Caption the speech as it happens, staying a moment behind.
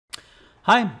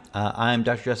Hi, I'm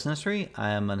Dr. Justin Esri.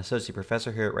 I'm an associate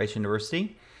professor here at Rice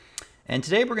University. And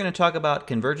today we're going to talk about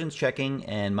convergence checking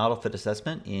and model fit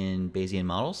assessment in Bayesian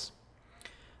models.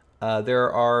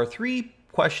 There are three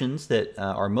questions that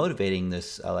are motivating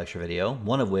this lecture video,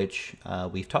 one of which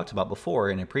we've talked about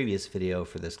before in a previous video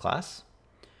for this class.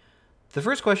 The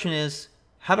first question is,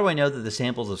 how do I know that the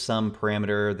samples of some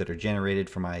parameter that are generated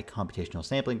from my computational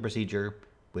sampling procedure,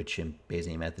 which in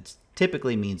Bayesian methods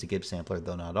typically means a Gibbs sampler,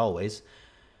 though not always,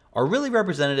 are really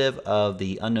representative of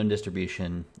the unknown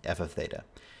distribution f of theta?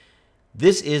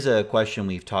 This is a question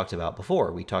we've talked about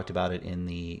before. We talked about it in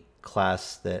the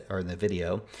class or in the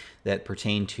video that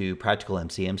pertained to practical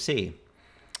MCMC.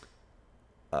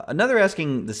 Another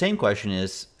asking the same question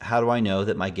is, how do I know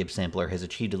that my Gibbs sampler has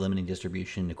achieved a limiting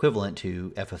distribution equivalent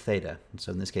to f of theta? And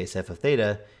so in this case, f of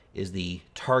theta is the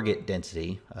target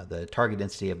density of the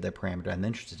parameter I'm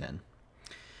interested in.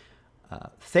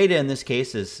 Theta in this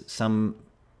case is some,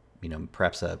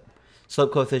 perhaps a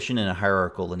slope coefficient in a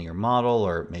hierarchical linear model,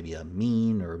 or maybe a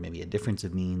mean, or maybe a difference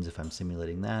of means if I'm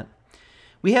simulating that.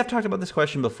 We have talked about this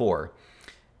question before.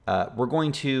 We're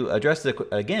going to address it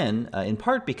again, in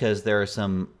part because there are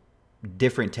some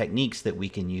different techniques that we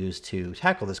can use to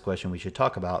tackle this question we should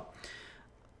talk about,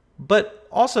 but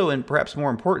also, and perhaps more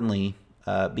importantly,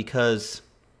 because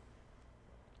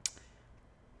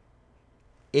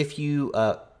if you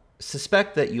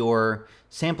suspect that your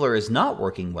sampler is not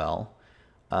working well,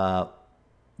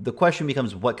 the question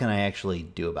becomes, what can I actually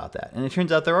do about that? And it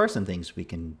turns out there are some things we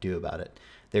can do about it.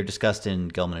 They're discussed in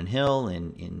Gelman and Hill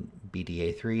in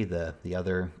BDA3, the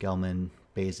other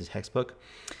Gelman-Bayes textbook,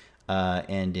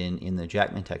 and in the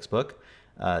Jackman textbook.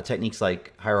 Techniques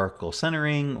like hierarchical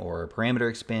centering or parameter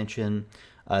expansion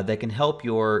that can help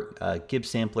your Gibbs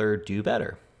sampler do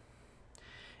better.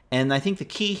 And I think the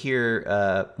key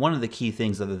here, one of the key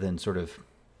things other than sort of,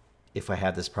 if I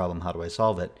have this problem, how do I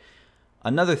solve it?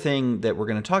 Another thing that we're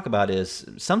going to talk about is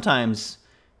sometimes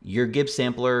your Gibbs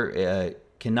sampler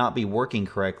cannot be working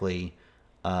correctly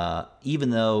even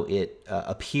though it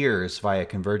appears via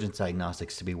convergence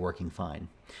diagnostics to be working fine.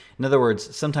 In other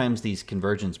words, sometimes these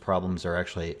convergence problems are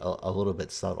actually a little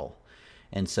bit subtle.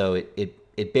 And so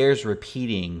it bears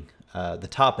repeating, the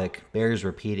topic bears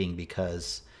repeating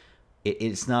because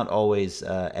it's not always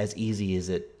as easy as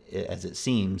it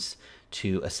seems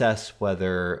to assess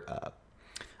whether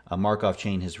a Markov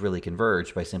chain has really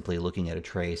converged by simply looking at a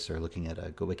trace or looking at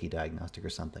a Gowicki diagnostic or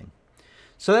something.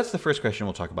 So that's the first question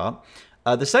we'll talk about.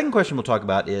 The second question we'll talk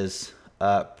about is,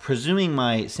 presuming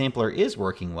my sampler is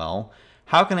working well,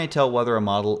 how can I tell whether a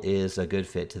model is a good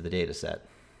fit to the data set?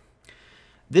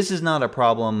 This is not a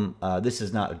problem, this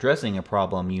is not addressing a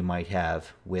problem you might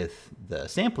have with the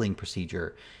sampling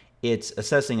procedure. It's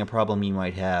assessing a problem you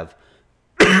might have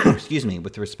excuse me,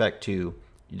 with respect to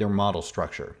your model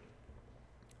structure.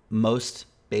 Most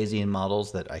Bayesian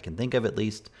models that I can think of, at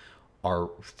least, are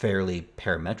fairly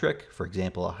parametric. For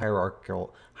example, a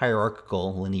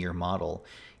hierarchical linear model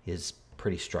is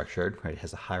pretty structured, right? It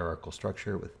has a hierarchical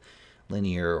structure with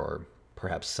linear or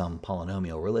perhaps some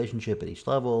polynomial relationship at each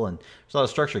level, and there's a lot of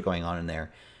structure going on in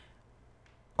there.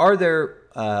 Are there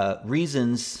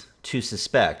reasons to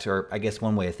suspect, or I guess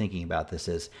one way of thinking about this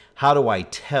is, how do I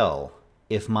tell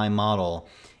if my model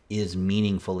is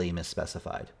meaningfully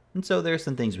misspecified? And so there's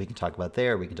some things we can talk about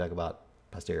there. We can talk about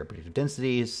posterior predictive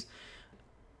densities,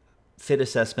 fit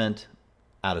assessment,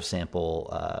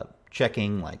 out-of-sample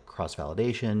checking, like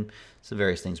cross-validation, so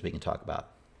various things we can talk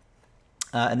about.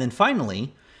 And then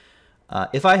finally,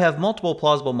 if I have multiple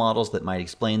plausible models that might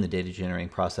explain the data generating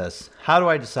process, how do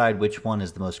I decide which one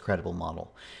is the most credible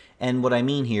model? And what I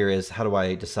mean here is, how do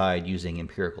I decide using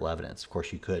empirical evidence? Of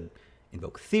course, you could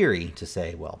invoke theory to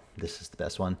say, well, this is the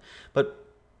best one. But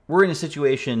we're in a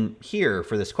situation here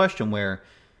for this question where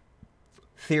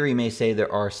theory may say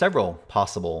there are several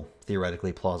possible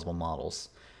theoretically plausible models.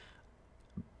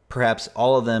 Perhaps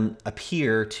all of them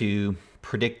appear to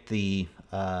predict the,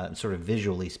 sort of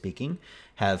visually speaking,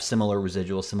 have similar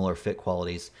residual, similar fit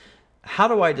qualities. How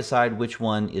do I decide which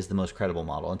one is the most credible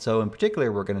model? And so in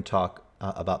particular, we're going to talk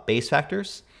about Bayes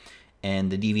factors and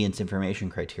the deviance information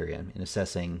criterion in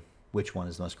assessing which one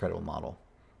is the most credible model.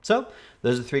 So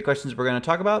those are the three questions we're going to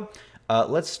talk about.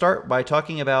 Let's start by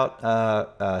talking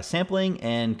about sampling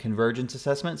and convergence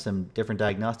assessment, some different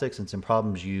diagnostics and some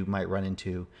problems you might run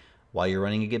into while you're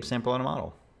running a Gibbs sampler on a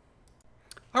model.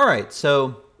 All right,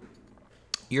 so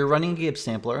you're running a Gibbs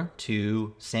sampler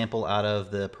to sample out of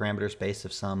the parameter space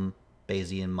of some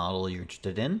Bayesian model you're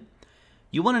interested in.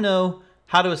 You want to know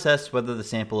how to assess whether the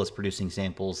sample is producing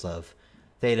samples of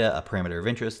theta, a parameter of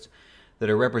interest, that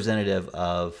are representative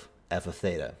of f of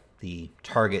theta, the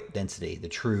target density, the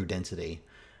true density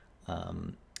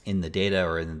in the data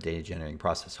or in the data generating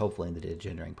process, hopefully in the data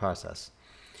generating process.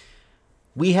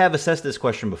 We have assessed this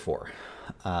question before,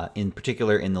 in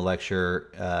particular in the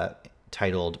lecture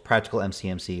titled Practical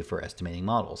MCMC for Estimating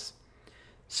Models.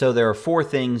 So there are 4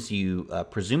 things you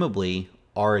presumably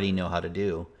already know how to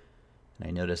do. And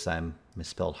I notice I'm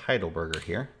misspelled Heidelberger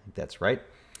here. I think that's right.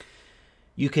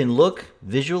 You can look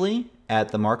visually at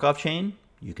the Markov chain.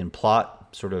 You can plot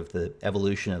sort of the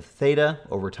evolution of theta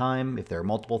over time. If there are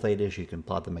multiple thetas, you can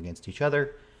plot them against each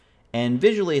other and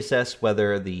visually assess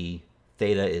whether the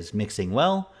theta is mixing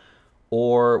well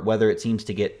or whether it seems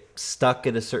to get stuck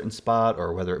at a certain spot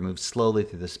or whether it moves slowly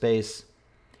through the space.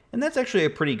 And that's actually a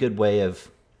pretty good way of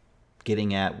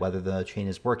getting at whether the chain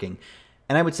is working.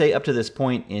 And I would say up to this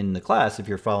point in the class, if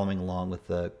you're following along with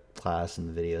the class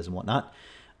and the videos and whatnot,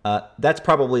 that's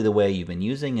probably the way you've been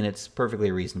using, and it's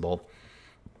perfectly reasonable.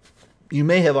 You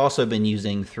may have also been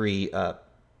using 3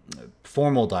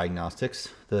 formal diagnostics,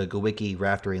 the Gowicki,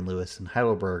 Raftery, and Lewis, and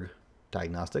Heidelberger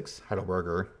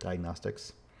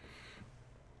diagnostics.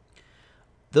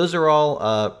 Those are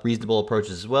all reasonable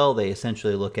approaches as well. They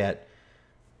essentially look at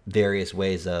various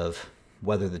ways of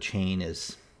whether the chain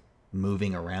is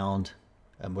moving around,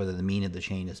 whether the mean of the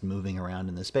chain is moving around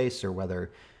in the space, or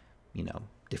whether,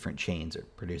 different chains are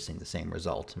producing the same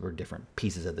result, or different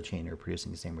pieces of the chain are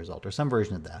producing the same result, or some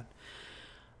version of that.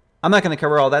 I'm not going to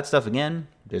cover all that stuff again.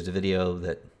 There's a video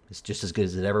that is just as good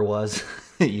as it ever was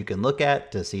that you can look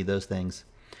at to see those things.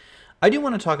 I do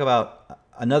want to talk about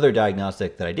another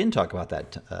diagnostic that I didn't talk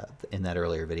about in that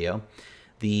earlier video,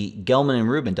 the Gelman and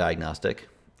Rubin diagnostic.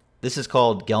 This is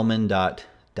called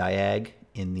Gelman.diag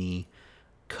in the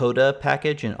Coda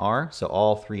package in R. So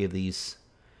all 3 of these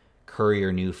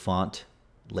Courier new font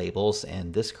labels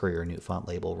and this Courier new font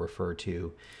label refer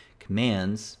to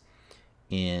commands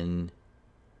in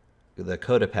the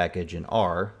Coda package in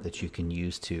R that you can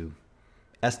use to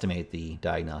estimate the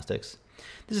diagnostics.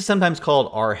 This is sometimes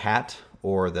called R hat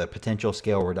or the potential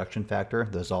scale reduction factor.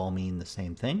 Those all mean the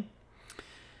same thing.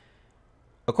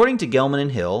 According to Gelman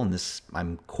and Hill, and this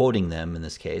I'm quoting them in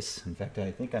this case. In fact,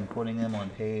 I think I'm quoting them on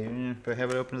page. Do I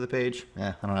have it open to the page?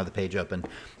 I don't have the page open.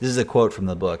 This is a quote from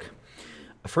the book.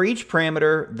 For each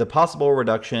parameter, the possible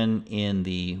reduction in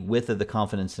the width of the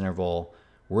confidence interval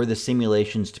were the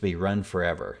simulations to be run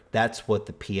forever. That's what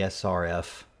the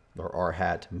PSRF or R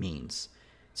hat means.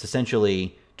 It's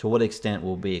essentially to what extent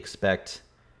will we expect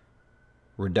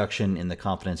reduction in the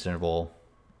confidence interval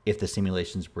if the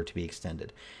simulations were to be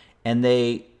extended. And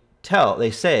they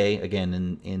say,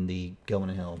 again, in the Gelman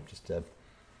and Hill, just to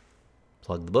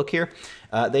plug the book here,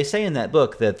 they say in that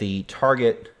book that the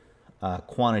target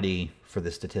quantity for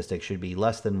the statistic should be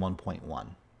less than 1.1.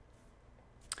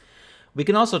 We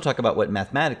can also talk about what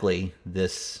mathematically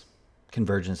this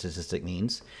convergence statistic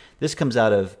means. This comes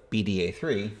out of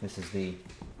BDA3. This is the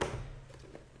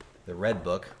red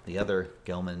book, the other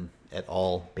Gelman et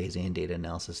al. Bayesian Data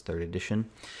Analysis 3rd edition.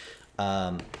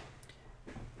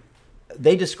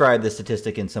 They describe the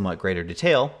statistic in somewhat greater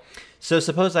detail. So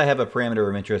suppose I have a parameter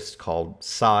of interest called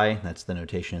psi. That's the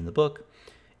notation in the book.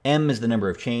 M is the number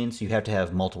of chains. You have to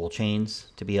have multiple chains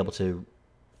to be able to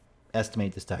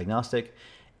estimate this diagnostic.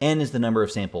 N is the number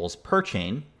of samples per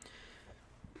chain.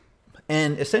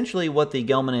 And essentially what the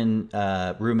Gelman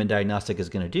and Rubin diagnostic is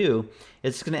going to do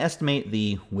is it's going to estimate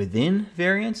the within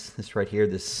variance. This right here,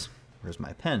 where's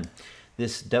my pen?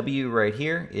 This W right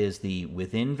here is the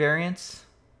within variance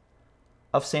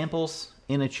of samples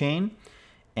in a chain.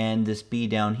 And this B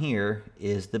down here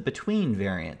is the between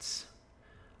variance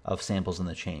of samples in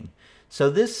the chain. So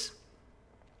this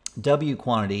W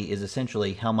quantity is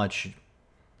essentially how much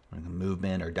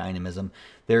movement or dynamism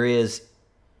there is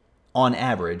on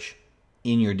average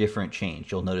in your different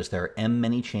chains. You'll notice there are M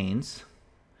many chains,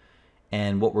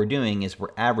 and what we're doing is we're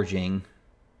averaging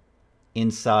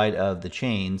inside of the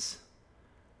chains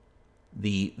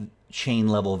the chain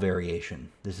level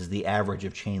variation. This is the average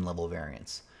of chain level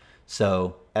variance.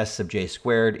 So S sub j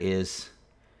squared is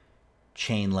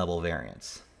chain level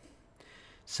variance.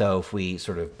 So if we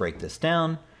sort of break this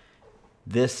down,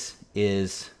 this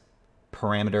is a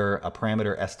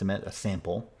parameter estimate, a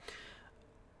sample.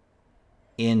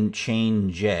 In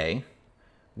chain J,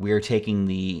 we're taking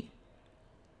the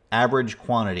average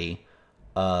quantity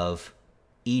of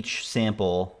each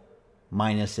sample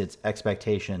minus its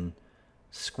expectation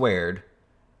squared,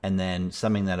 and then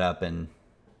summing that up and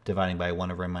dividing by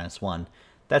 1 over n minus 1.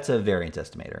 That's a variance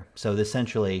estimator. So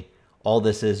essentially, all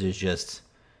this is just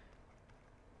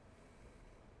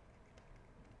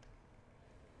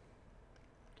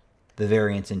the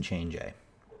variance in chain J.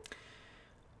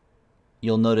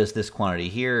 You'll notice this quantity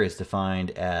here is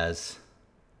defined as,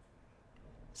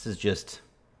 this is just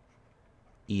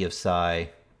E of psi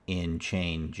in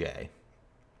chain J.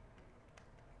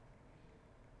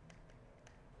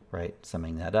 Right,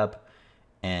 summing that up.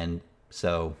 And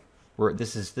so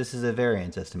this is a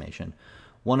variance estimation.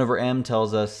 1 over m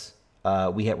tells us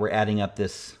we're adding up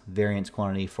this variance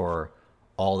quantity for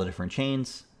all the different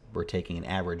chains. We're taking an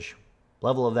average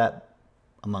level of that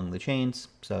among the chains,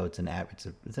 so it's an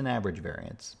average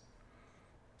variance.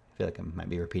 I feel like I might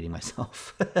be repeating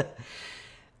myself.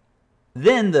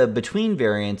 Then the between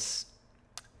variance,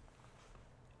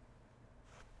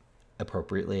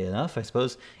 appropriately enough, I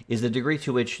suppose, is the degree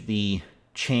to which the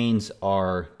chains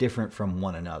are different from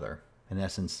one another. In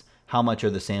essence, how much are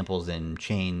the samples in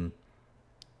chain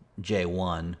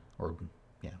J1 or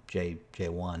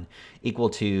J1 equal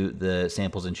to the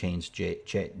samples in chain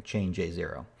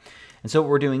J0. And so what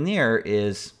we're doing there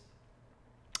is,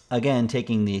 again,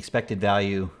 taking the expected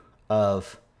value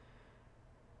of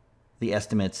the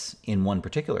estimates in one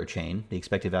particular chain, the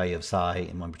expected value of psi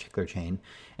in one particular chain,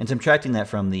 and subtracting that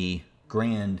from the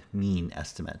grand mean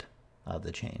estimate of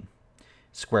the chain,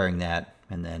 squaring that,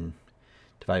 and then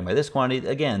dividing by this quantity.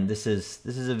 Again, this is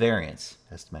a variance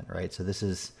estimate, right? So this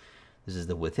is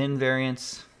the within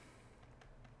variance.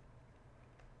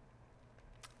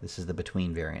 This is the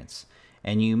between variance.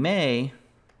 And you may,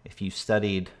 if you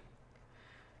studied,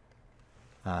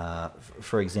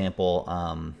 for example,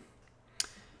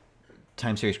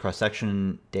 time series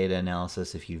cross-section data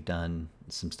analysis, if you've done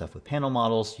some stuff with panel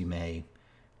models, you may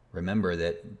remember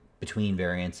that between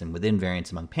variance and within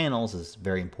variance among panels is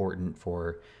very important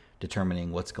for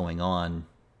determining what's going on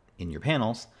in your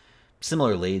panels.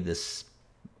 Similarly, this,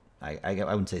 I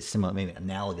wouldn't say similar, maybe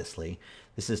analogously,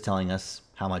 this is telling us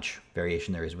how much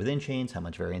variation there is within chains, how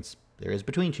much variance there is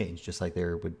between chains, just like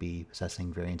there would be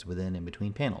assessing variance within and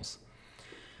between panels.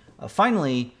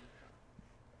 Finally,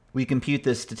 we compute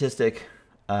this statistic,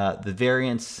 the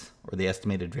variance or the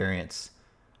estimated variance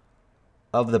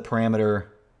of the parameter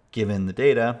given the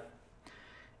data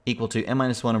equal to n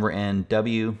minus 1 over n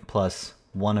w plus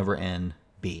 1 over n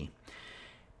b.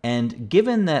 And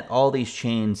given that all these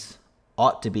chains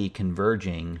ought to be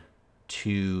converging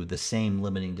to the same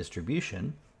limiting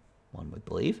distribution, one would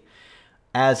believe,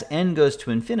 as n goes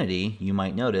to infinity, you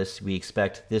might notice we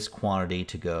expect this quantity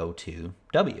to go to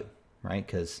w, right?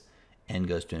 Because n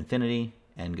goes to infinity,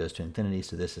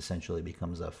 so this essentially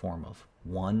becomes a form of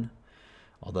 1,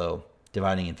 although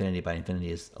dividing infinity by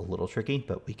infinity is a little tricky,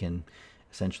 but we can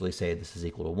essentially say this is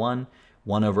equal to 1.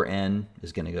 1 over n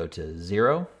is going to go to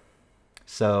 0.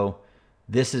 So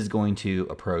this is going to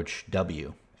approach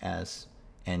w as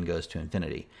n goes to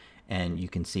infinity. And you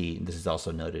can see, this is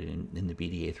also noted in the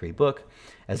BDA3 book,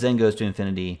 as n goes to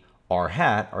infinity, r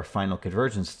hat, our final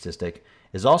convergence statistic,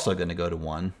 is also going to go to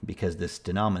 1 because this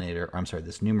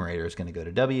this numerator is going to go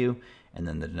to w, and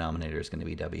then the denominator is going to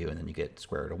be w, and then you get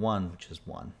square root of 1, which is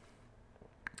 1.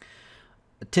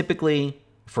 Typically,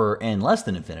 for n less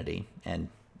than infinity, and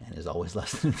n is always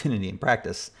less than infinity in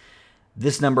practice,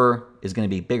 this number is going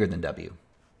to be bigger than w,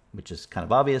 which is kind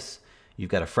of obvious. You've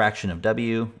got a fraction of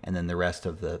w, and then the rest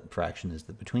of the fraction is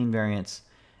the between variance.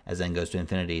 As n goes to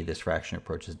infinity, this fraction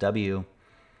approaches w.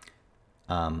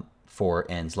 For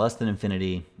n's less than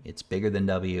infinity, it's bigger than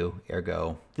w,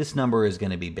 ergo this number is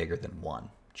going to be bigger than 1,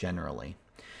 generally.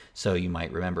 So you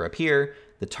might remember up here,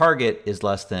 the target is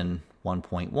less than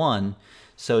 1.1,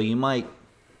 so you might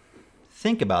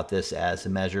think about this as a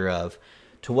measure of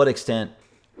to what extent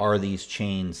are these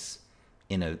chains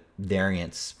in a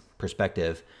variance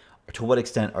perspective, or to what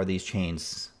extent are these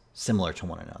chains similar to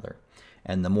one another.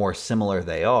 And the more similar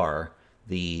they are,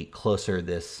 the closer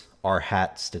this r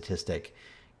hat statistic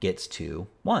gets to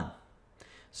 1.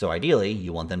 So ideally,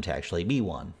 you want them to actually be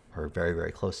 1, or very,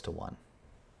 very close to 1.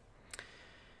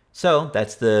 So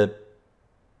that's the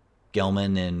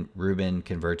Gelman and Rubin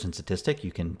convergence statistic.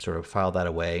 You can sort of file that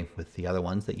away with the other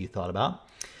ones that you thought about.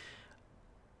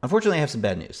 Unfortunately, I have some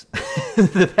bad news.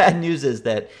 The bad news is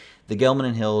that the Gelman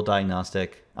and Hill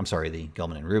diagnostic, the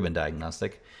Gelman and Rubin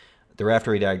diagnostic, the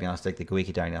Raftery diagnostic, the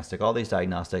Goicki diagnostic, all these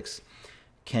diagnostics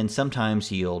can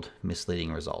sometimes yield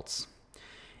misleading results.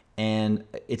 And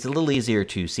it's a little easier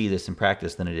to see this in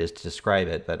practice than it is to describe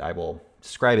it, but I will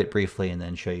describe it briefly and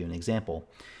then show you an example.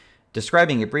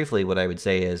 Describing it briefly, what I would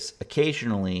say is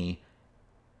occasionally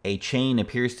a chain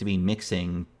appears to be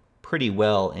mixing pretty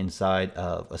well inside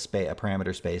of a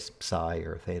parameter space, psi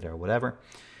or theta or whatever.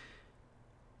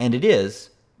 And it is,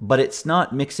 but it's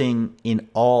not mixing in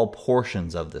all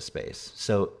portions of the space.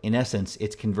 So in essence,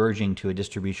 it's converging to a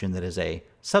distribution that is a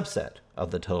subset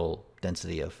of the total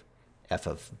density of f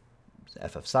of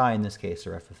psi in this case,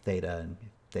 or f of theta, and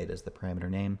theta is the parameter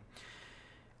name.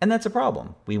 And that's a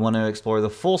problem. We want to explore the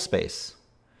full space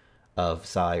of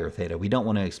psi or theta. We don't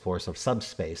want to explore some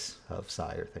subspace of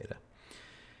psi or theta.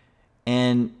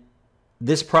 And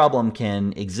this problem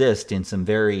can exist in some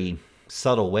very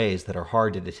subtle ways that are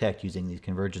hard to detect using these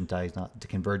convergence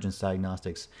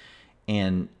diagnostics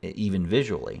and even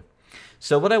visually.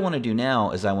 So what I want to do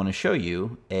now is I want to show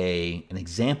you an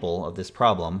example of this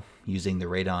problem using the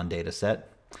radon data set.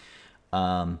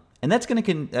 And that's going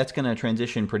to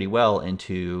transition pretty well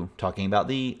into talking about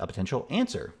a potential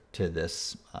answer to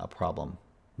this problem,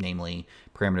 namely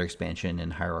parameter expansion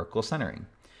and hierarchical centering.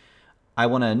 I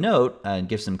want to note and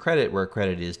give some credit where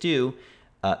credit is due.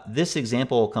 This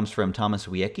example comes from Thomas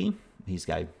Wiecki.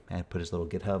 I put his little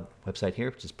GitHub website here,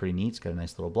 which is pretty neat. It's got a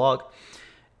nice little blog.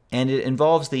 And it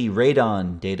involves the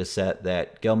radon data set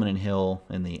that Gelman and Hill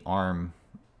in the ARM,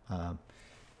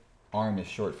 ARM is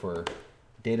short for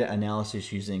Data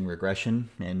Analysis Using Regression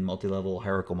and Multi-Level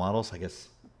Hierarchical Models. I guess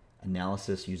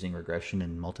analysis using regression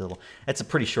and multi-level. That's a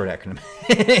pretty short acronym.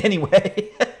 Anyway,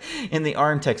 in the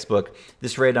ARM textbook,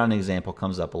 this radon example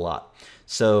comes up a lot.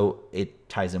 So it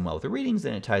ties in well with the readings,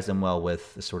 and it ties in well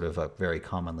with sort of a very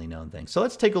commonly known thing. So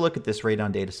let's take a look at this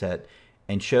radon data set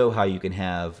and show how you can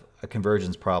have a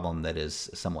convergence problem that is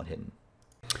somewhat hidden.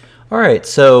 All right,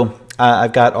 so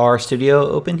I've got RStudio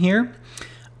open here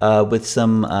with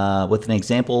an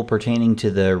example pertaining to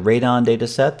the radon data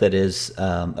set that is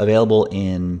available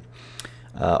in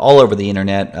all over the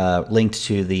internet, linked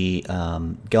to the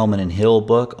Gelman and Hill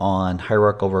book on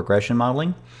hierarchical regression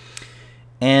modeling.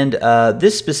 And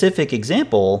this specific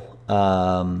example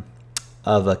of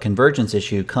a convergence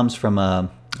issue comes from a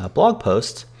blog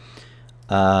post,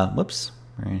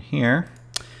 right here,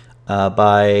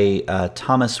 by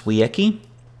Thomas Wiecki.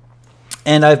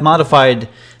 And I've modified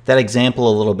that example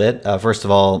a little bit. First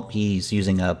of all, he's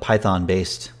using a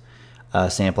Python-based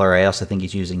sampler. I also think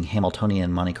he's using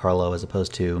Hamiltonian Monte Carlo as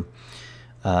opposed to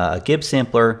a Gibbs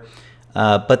sampler.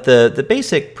 But the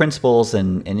basic principles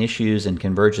and issues and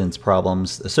convergence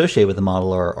problems associated with the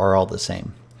model are all the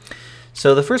same.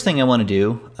 So the first thing I want to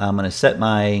do, I'm going to set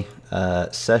my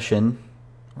session,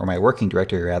 or my working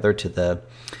directory rather, to the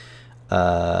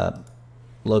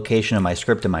location of my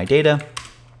script and my data.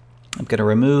 I'm going to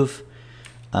remove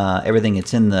everything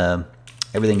that's in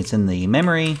the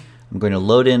memory. I'm going to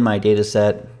load in my data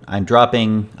set. I'm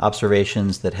dropping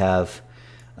observations that have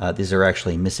these are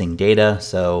actually missing data.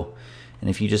 So, and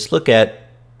if you just look at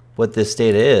what this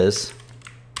data is,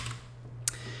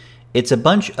 it's a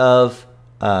bunch of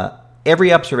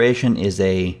every observation is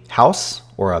a house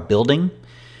or a building,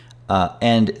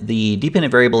 and the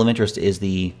dependent variable of interest is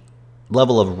the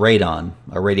level of radon,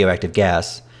 a radioactive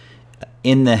gas,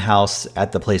 in the house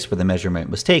at the place where the measurement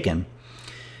was taken.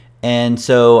 And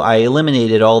so I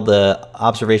eliminated all the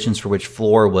observations for which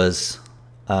floor was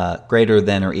greater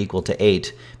than or equal to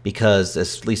 8, because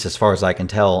at least as far as I can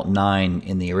tell, 9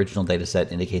 in the original data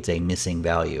set indicates a missing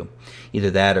value. Either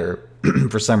that or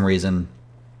for some reason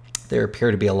there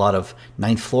appear to be a lot of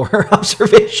 9th floor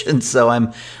observations, so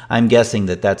I'm guessing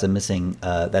that that's a missing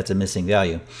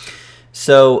value.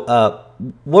 So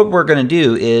what we're going to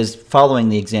do is, following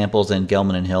the examples in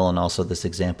Gelman and Hill and also this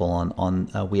example on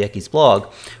Wiecki's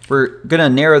blog, we're going to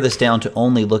narrow this down to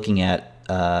only looking at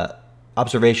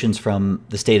observations from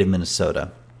the state of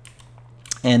Minnesota.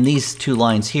 And these two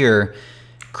lines here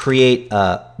create,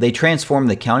 they transform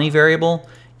the county variable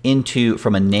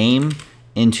from a name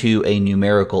into a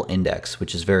numerical index,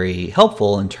 which is very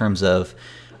helpful in terms of,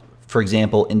 for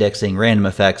example, indexing random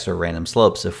effects or random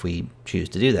slopes if we choose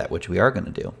to do that, which we are going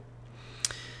to do.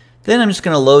 Then I'm just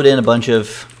going to load in a bunch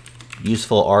of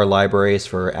useful R libraries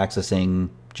for accessing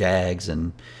JAGs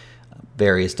and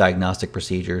various diagnostic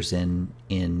procedures in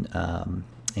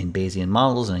Bayesian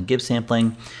models and in Gibbs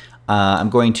sampling. I'm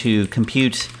going to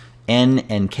compute N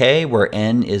and K, where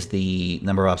N is the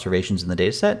number of observations in the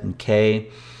data set, and K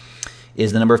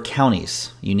is the number of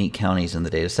counties, unique counties in the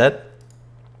data set.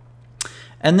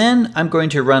 And then I'm going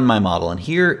to run my model, and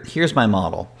here's my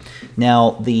model.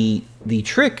 Now, the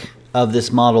trick of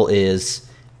this model is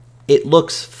it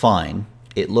looks fine.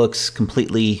 It looks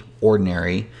completely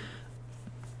ordinary.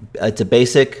 It's a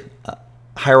basic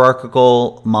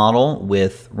hierarchical model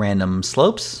with random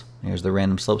slopes. Here's the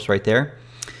random slopes right there,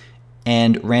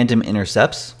 and random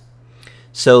intercepts.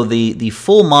 So the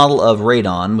full model of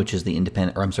radon, which is the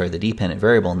dependent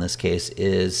variable in this case,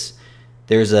 is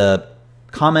there's a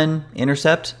common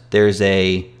intercept. There's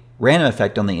a random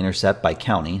effect on the intercept by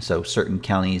county. So certain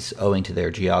counties, owing to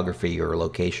their geography or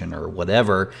location or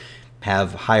whatever,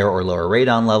 have higher or lower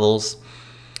radon levels.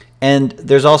 And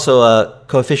there's also a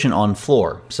coefficient on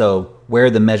floor. So where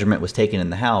the measurement was taken in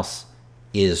the house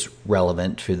is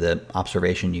relevant to the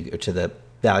observation, to the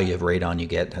value of radon you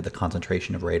get, the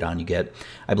concentration of radon you get.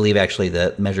 I believe actually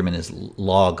the measurement is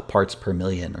log parts per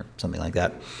million or something like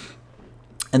that.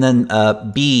 And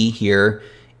then B here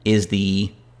is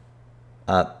the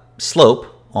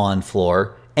slope on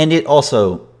floor, and it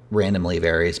also randomly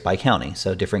varies by county.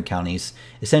 So different counties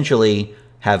essentially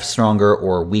have stronger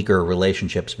or weaker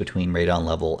relationships between radon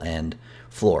level and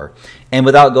floor. And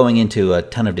without going into a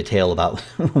ton of detail about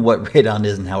what radon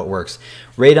is and how it works,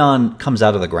 radon comes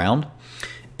out of the ground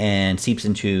and seeps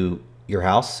into your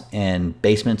house, and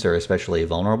basements are especially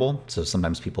vulnerable. So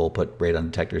sometimes people put radon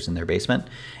detectors in their basement.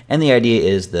 And the idea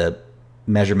is the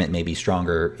measurement may be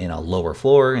stronger in a lower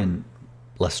floor and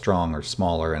less strong or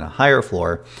smaller in a higher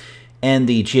floor. And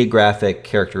the geographic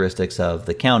characteristics of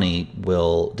the county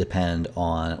will depend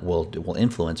on, will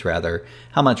influence rather,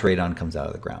 how much radon comes out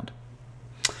of the ground.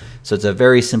 So it's a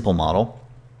very simple model.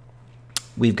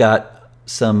 We've got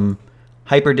some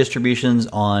hyperdistributions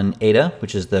on eta,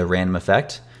 which is the random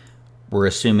effect. We're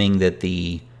assuming that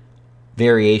the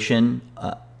variation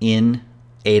in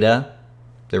eta,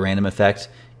 the random effect,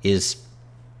 is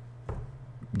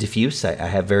diffuse. I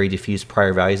have very diffuse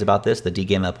prior values about this. The d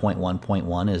gamma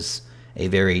 0.1 is a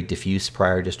very diffuse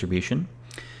prior distribution.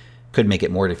 Could make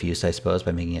it more diffuse, I suppose,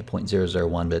 by making it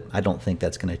 0.001, but I don't think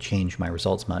that's going to change my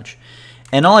results much.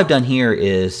 And all I've done here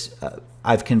is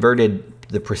I've converted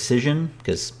the precision,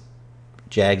 because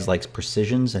JAGS likes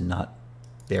precisions and not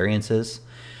variances.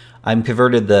 I've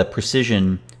converted the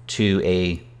precision to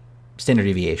a standard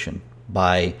deviation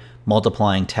by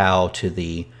multiplying tau to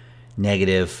the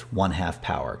negative 1/2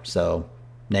 power. So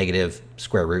negative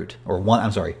square root, or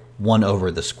 1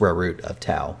 over the square root of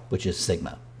tau, which is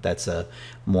sigma. That's a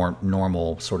more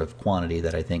normal sort of quantity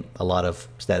that I think a lot of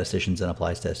statisticians and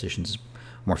applied statisticians are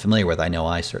more familiar with. I know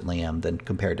I certainly am, than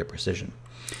compared to precision.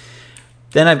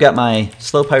 Then I've got my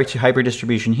slope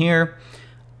hyperdistribution here.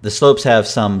 The slopes have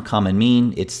some common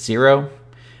mean. It's 0.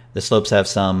 The slopes have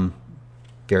some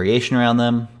variation around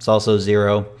them. It's also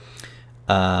 0.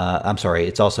 I'm sorry,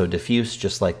 it's also diffuse,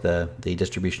 just like the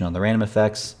distribution on the random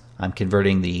effects. I'm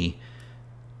converting the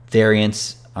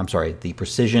variance, the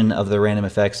precision of the random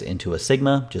effects into a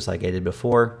sigma, just like I did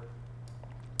before.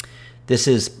 This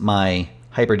is my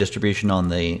hyperdistribution on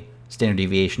the standard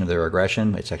deviation of the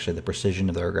regression. It's actually the precision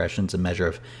of the regression. It's a measure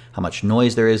of how much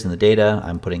noise there is in the data.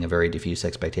 I'm putting a very diffuse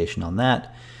expectation on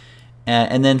that.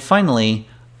 And then finally,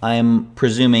 I'm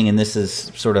presuming, and this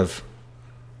is sort of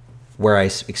where I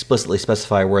explicitly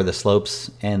specify where the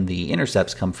slopes and the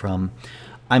intercepts come from,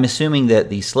 I'm assuming that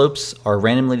the slopes are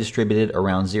randomly distributed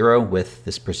around 0 with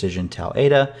this precision tau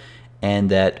eta, and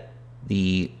that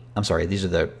these are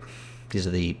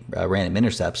the random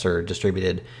intercepts are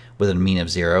distributed with a mean of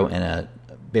 0 and a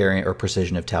variant or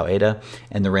precision of tau eta,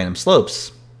 and the random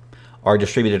slopes are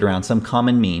distributed around some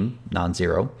common mean,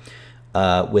 non-zero,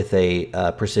 with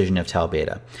a precision of tau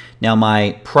beta. Now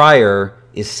my prior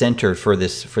is centered for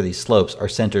these slopes are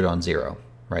centered on 0,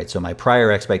 right? So my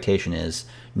prior expectation is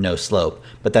no slope,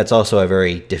 but that's also a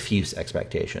very diffuse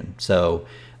expectation. So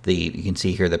you can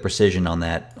see here the precision on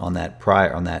that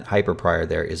hyper prior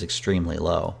there is extremely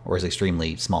low, or is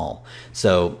extremely small.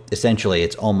 So essentially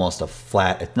it's almost a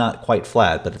flat, it's not quite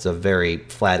flat, but it's a very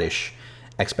flattish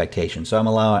expectation. So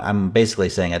I'm basically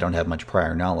saying I don't have much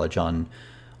prior knowledge on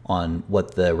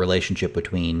what the relationship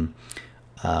between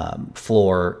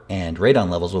floor and radon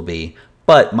levels will be,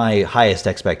 but my highest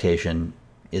expectation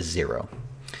is 0.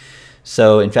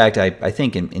 So in fact, I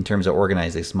think in terms of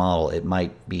organizing this model, it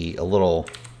might be a little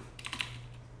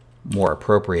more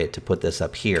appropriate to put this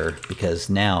up here, because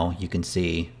now you can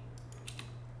see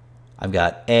I've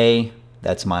got A,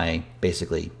 that's my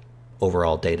basically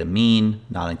overall data mean,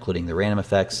 not including the random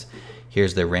effects.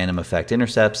 Here's the random effect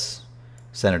intercepts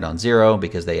centered on 0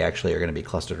 because they actually are going to be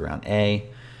clustered around A.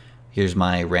 Here's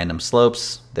my random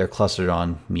slopes. They're clustered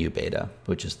on mu beta,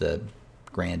 which is the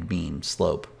grand mean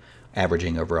slope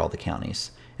averaging over all the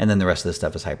counties. And then the rest of the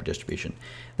stuff is hyperdistribution.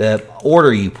 The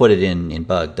order you put it in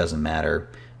bug doesn't matter.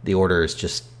 The order is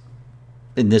just,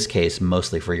 in this case,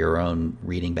 mostly for your own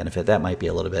reading benefit. That might be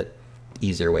a little bit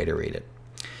easier way to read it.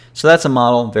 So that's a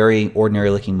model, very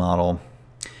ordinary looking model.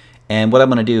 And what I'm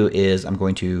going to do is I'm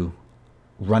going to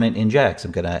run it in JAGS.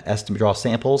 I'm going to draw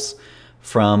samples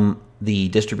from the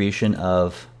distribution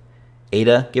of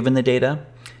eta given the data,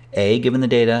 A given the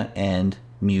data, and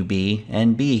mu B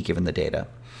and B given the data.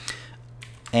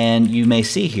 And you may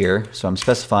see here, so I'm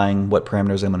specifying what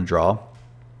parameters I'm going to draw.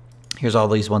 Here's all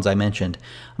these ones I mentioned.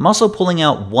 I'm also pulling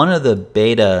out one of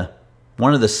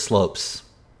the slopes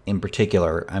in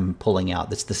particular I'm pulling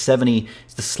out. It's the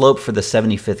slope for the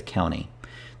 75th county.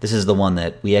 This is the one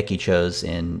that Wiecki chose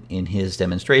in his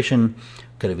demonstration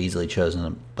Could have easily chosen a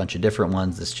bunch of different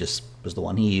ones. This just was the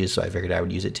one he used, so I figured I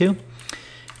would use it too.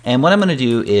 And what I'm going to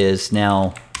do is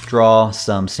now draw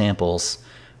some samples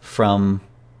from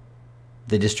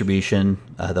the distribution,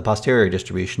 the posterior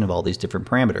distribution of all these different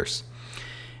parameters.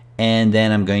 And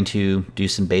then I'm going to do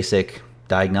some basic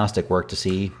diagnostic work to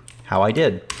see how I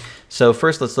did. So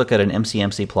first, let's look at an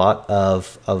MC-MC plot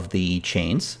of the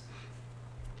chains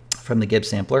from the Gibbs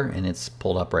sampler, and it's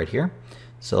pulled up right here.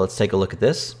 So let's take a look at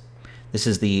this. This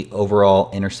is the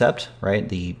overall intercept, right?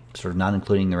 The sort of not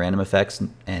including the random effects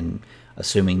and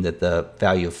assuming that the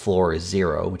value of floor is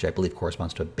 0, which I believe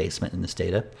corresponds to a basement in this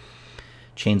data.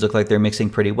 Chains look like they're mixing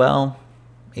pretty well.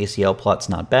 ACL plot's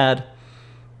not bad.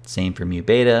 Same for mu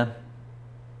beta.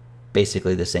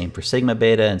 Basically the same for sigma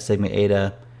beta and sigma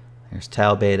eta. There's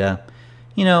tau beta.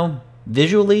 You know,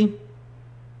 visually,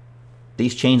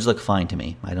 these chains look fine to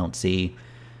me. I don't see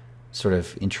sort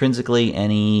of intrinsically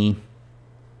any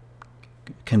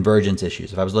convergence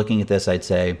issues. If I was looking at this, I'd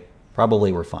say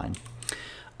probably we're fine.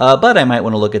 But I might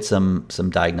want to look at some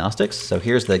diagnostics. So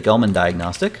here's the Gelman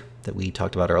diagnostic that we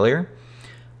talked about earlier.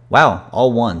 Wow,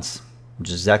 all ones, which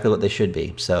is exactly what they should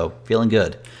be. So feeling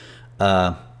good.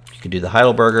 You could do the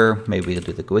Heidelberger. Maybe we could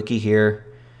do the Gwicki here.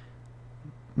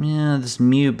 Yeah, this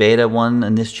mu beta one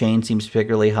in this chain seems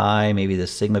particularly high. Maybe the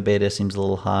sigma beta seems a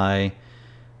little high.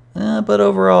 But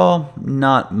overall,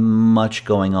 not much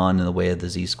going on in the way of the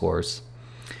z-scores.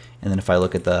 And then if I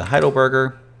look at the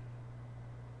Heidelberger,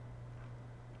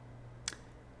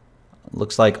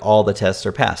 looks like all the tests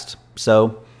are passed.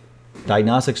 So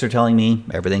diagnostics are telling me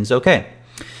everything's okay.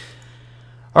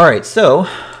 All right, so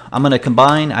I'm going to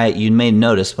combine. You may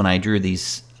notice when I drew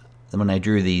these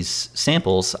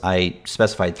samples, I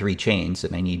specified 3 chains,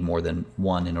 and I need more than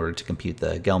one in order to compute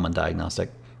the Gelman diagnostic.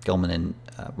 Gelman and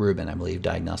Rubin, I believe,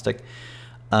 diagnostic.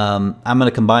 I'm going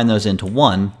to combine those into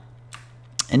one.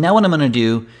 And now what I'm going to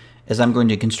do is I'm going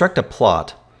to construct a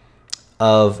plot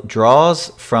of draws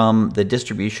from the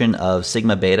distribution of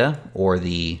sigma beta, or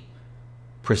the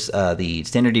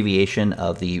standard deviation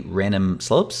of the random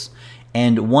slopes,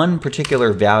 and one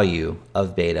particular value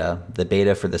of beta, the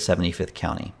beta for the 75th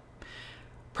county.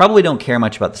 Probably don't care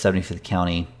much about the 75th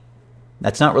county.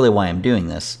 That's not really why I'm doing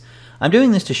this. I'm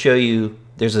doing this to show you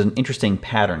there's an interesting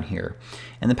pattern here.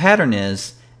 And the pattern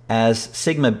is, as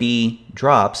sigma b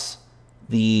drops,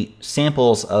 the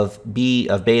samples of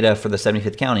beta for the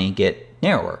 75th county get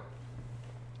narrower,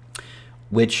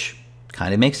 which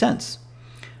kind of makes sense.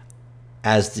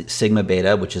 As the sigma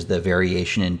beta, which is the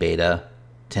variation in beta,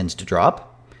 tends to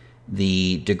drop,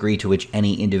 the degree to which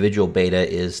any individual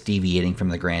beta is deviating from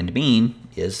the grand mean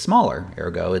is smaller.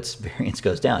 Ergo, its variance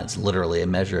goes down. It's literally a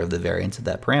measure of the variance of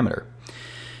that parameter.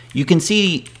 You can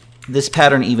see this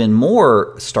pattern even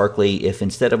more starkly if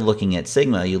instead of looking at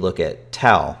sigma, you look at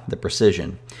tau, the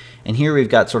precision. And here we've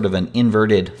got sort of an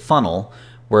inverted funnel,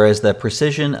 whereas the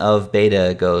precision of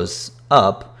beta goes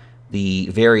up, the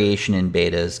variation in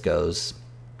betas goes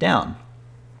down.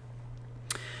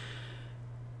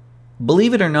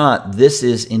 Believe it or not, this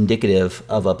is indicative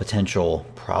of a potential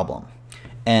problem.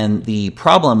 And the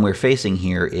problem we're facing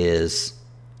here is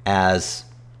as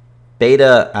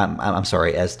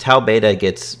tau beta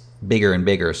gets bigger and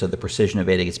bigger, so the precision of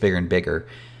beta gets bigger and bigger,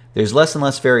 there's less and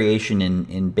less variation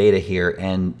in beta here,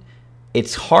 and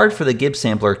it's hard for the Gibbs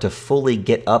sampler to fully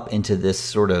get up into this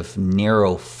sort of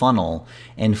narrow funnel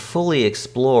and fully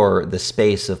explore the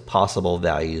space of possible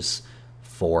values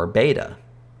for beta.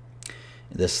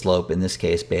 The slope, in this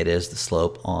case, beta is the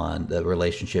slope on the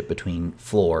relationship between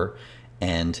floor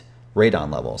and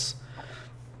radon levels.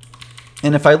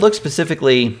 And if I look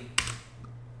specifically,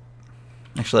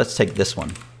 actually, let's take this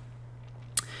one.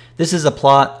 This is a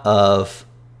plot of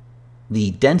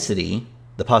the density,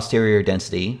 the posterior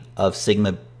density of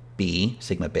sigma b,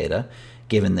 sigma beta,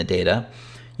 given the data.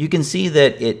 You can see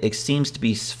that it seems to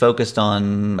be focused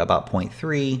on about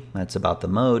 0.3, that's about the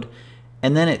mode,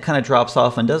 and then it kind of drops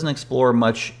off and doesn't explore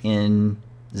much in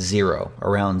 0,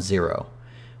 around 0,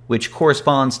 which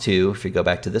corresponds to, if you go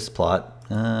back to this plot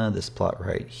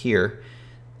right here,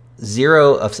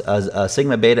 a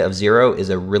sigma beta of 0 is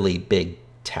a really big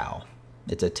tau.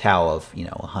 It's a tau of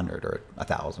 100 or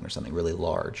 1,000 or something really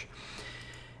large.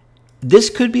 This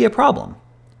could be a problem.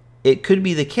 It could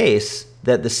be the case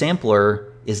that the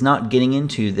sampler is not getting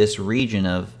into this region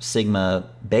of sigma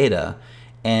beta,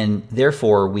 and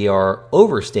therefore we are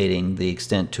overstating the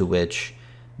extent to which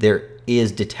there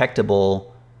is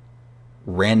detectable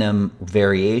random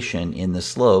variation in the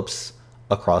slopes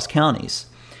across counties.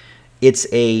 It's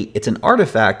an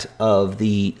artifact of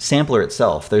the sampler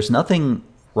itself. There's nothing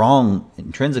wrong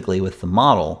intrinsically with the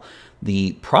model.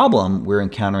 The problem we're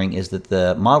encountering is that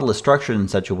the model is structured in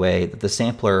such a way that the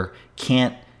sampler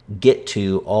can't get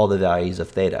to all the values of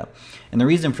theta. And the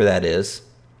reason for that is,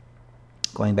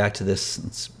 going back to this,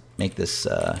 let's make this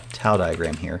tau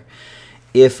diagram here.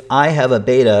 If I have a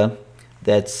beta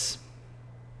that's,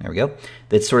 there we go,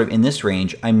 that's sort of in this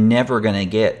range, I'm never going to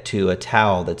get to a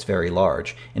tau that's very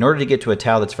large. In order to get to a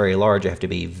tau that's very large, I have to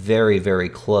be very, very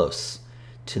close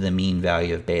to the mean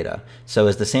value of beta. So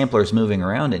as the sampler is moving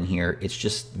around in here, it's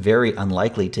just very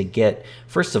unlikely to get,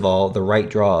 first of all, the right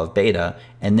draw of beta,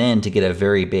 and then to get a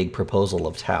very big proposal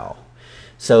of tau.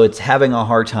 So it's having a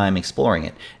hard time exploring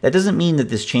it. That doesn't mean that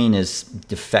this chain is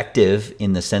defective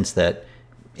in the sense that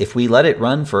if we let it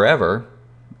run forever,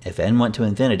 if n went to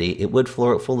infinity, it would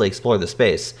fully explore the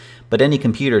space. But any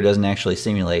computer doesn't actually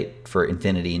simulate for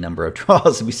infinity number of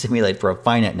draws. We simulate for a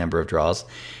finite number of draws.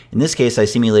 In this case, I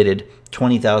simulated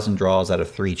 20,000 draws out of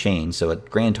 3 chains, so a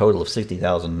grand total of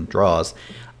 60,000 draws.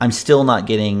 I'm still not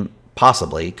getting,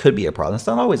 possibly, it could be a problem. It's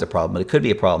not always a problem, but it could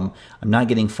be a problem. I'm not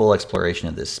getting full exploration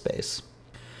of this space.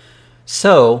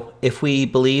 So if we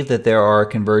believe that there are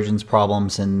convergence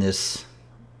problems in the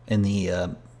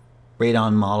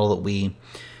radon model that we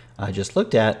just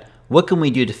looked at, what can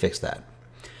we do to fix that?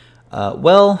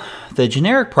 Well, the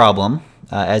generic problem,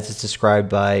 as it's described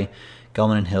by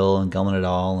Gellman and Hill and Gellman et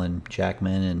al. And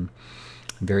Jackman and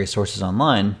various sources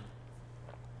online,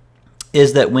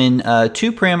 is that when 2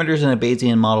 parameters in a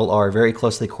Bayesian model are very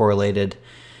closely correlated,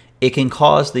 it can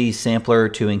cause the sampler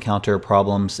to encounter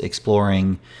problems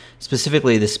exploring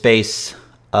specifically the space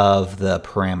of the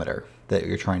parameter that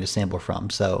you're trying to sample from.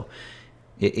 So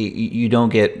you don't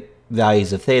get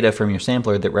values of theta from your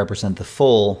sampler that represent the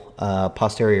full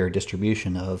posterior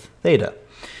distribution of theta.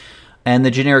 And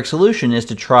the generic solution is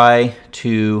to try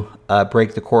to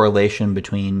break the correlation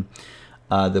between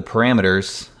the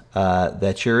parameters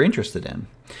that you're interested in.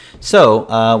 So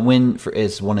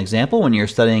as one example, when you're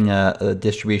studying a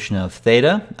distribution of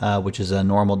theta, which is a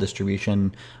normal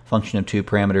distribution function of 2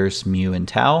 parameters, mu and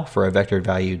tau, for a vector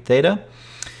valued theta,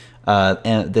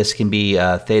 and this can be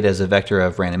theta as a vector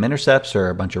of random intercepts or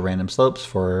a bunch of random slopes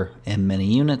for m many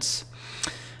units.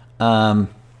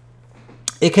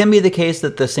 It can be the case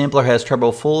that the sampler has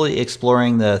trouble fully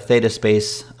exploring the theta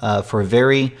space for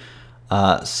very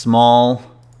small,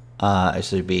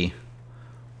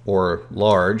 or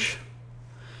large.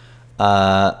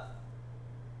 I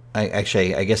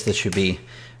guess this should be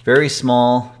very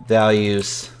small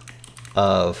values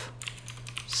of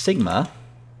sigma,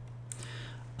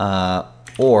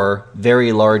 or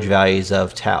very large values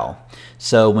of tau.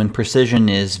 So when precision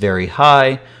is very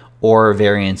high or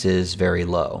variance is very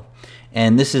low.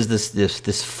 And this is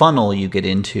this funnel you get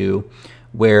into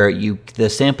where the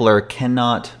sampler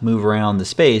cannot move around the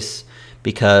space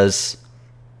because,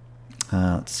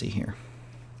 let's see here.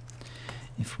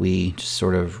 If we just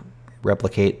sort of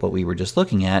replicate what we were just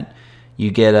looking at,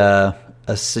 you get a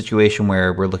situation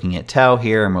where we're looking at tau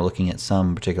here and we're looking at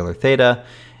some particular theta,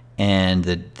 and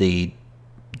the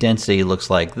density looks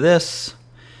like this.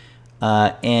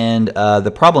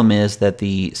 The problem is that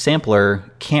the sampler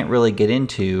can't really get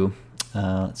into,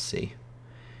 let's see.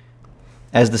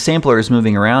 As the sampler is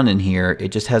moving around in here, it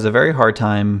just has a very hard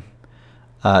time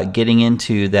getting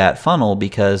into that funnel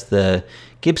because the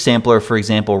Gibbs sampler, for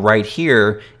example, right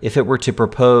here, if it were to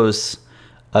propose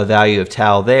a value of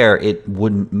tau there, it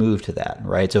wouldn't move to that,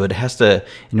 right? So it has to,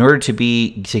 in order to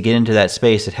get into that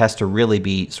space, it has to really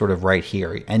be sort of right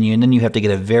here, and then you have to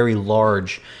get a very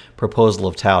large proposal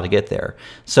of tau to get there.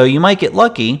 So you might get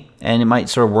lucky, and it might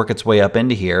sort of work its way up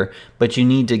into here, but you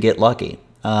need to get lucky.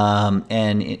 As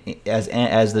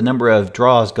the number of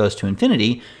draws goes to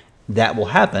infinity, that will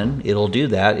happen. It'll do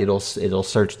that. It'll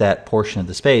search that portion of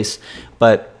the space,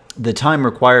 but the time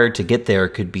required to get there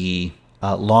could be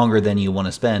longer than you want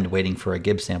to spend waiting for a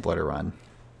Gibbs sampler to run.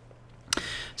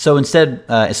 So instead,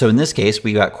 so in this case,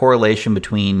 we got correlation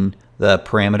between the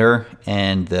parameter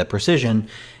and the precision,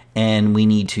 and we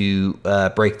need to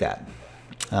break that.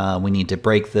 We need to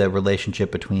break the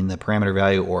relationship between the parameter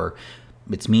value, or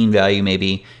its mean value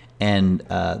maybe, and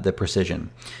the precision.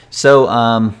 So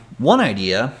one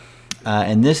idea,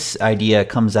 and this idea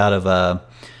comes out of a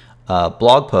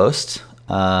blog post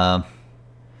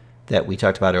that we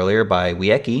talked about earlier by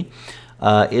Wiecki,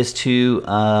 is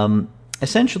to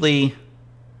essentially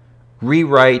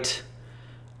rewrite,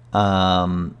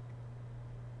 how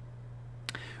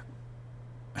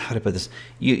to put this,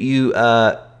 you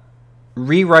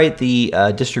rewrite the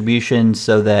distribution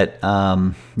so that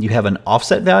you have an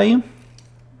offset value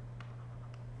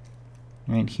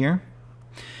right here,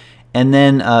 and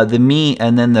then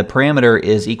the parameter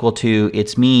is equal to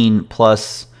its mean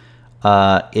plus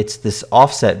it's this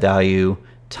offset value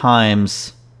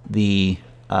times the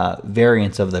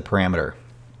variance of the parameter.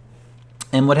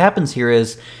 And what happens here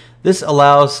is this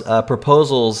allows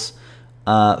proposals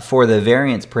for the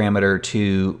variance parameter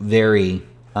to vary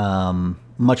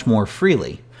much more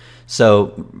freely.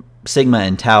 So sigma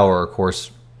and tau are, of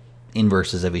course,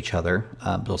 inverses of each other.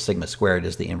 Well, sigma squared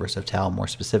is the inverse of tau more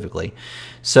specifically.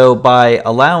 So by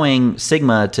allowing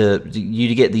sigma to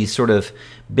get these sort of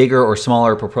bigger or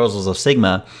smaller proposals of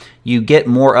sigma, you get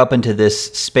more up into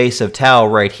this space of tau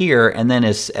right here, and then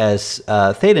as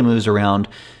theta moves around,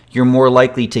 you're more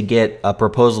likely to get a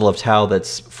proposal of tau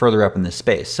that's further up in this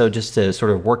space. So just to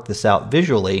sort of work this out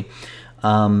visually,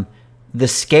 the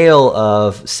scale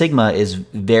of sigma is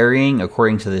varying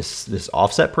according to this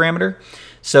offset parameter.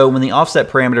 So when the offset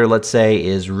parameter, let's say,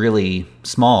 is really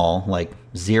small, like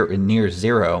near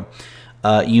zero,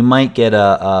 you might get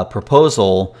a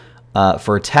proposal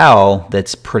for tau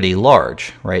that's pretty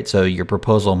large, right? So your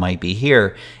proposal might be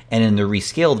here, and in the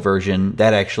rescaled version,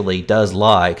 that actually does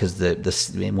lie, because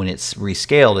when it's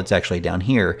rescaled, it's actually down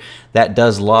here. That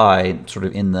does lie sort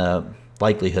of in the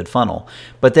likelihood funnel.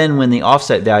 But then when the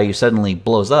offset value suddenly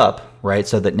blows up, right,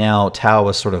 so that now tau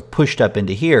is sort of pushed up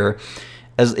into here,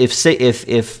 as if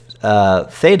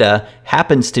theta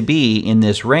happens to be in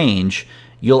this range,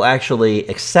 you'll actually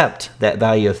accept that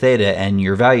value of theta, and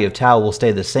your value of tau will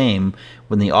stay the same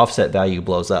when the offset value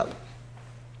blows up.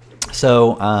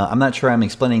 So I'm not sure I'm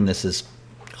explaining this as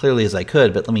clearly as I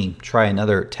could, but let me try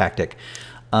another tactic.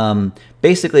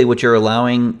 Basically, what you're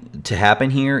allowing to happen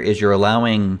here is you're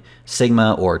allowing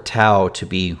sigma or tau to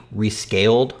be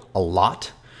rescaled a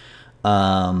lot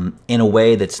in a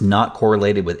way that's not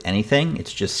correlated with anything.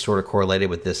 It's just sort of correlated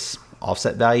with this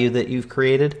offset value that you've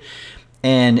created.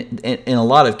 And in a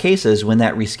lot of cases, when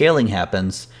that rescaling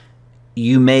happens,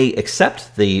 you may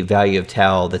accept the value of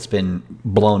tau that's been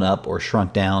blown up or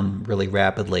shrunk down really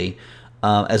rapidly,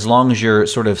 as long as you're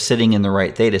sort of sitting in the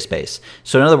right theta space.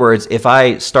 So in other words, if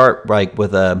I start like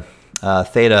with a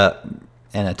theta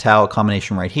and a tau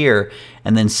combination right here,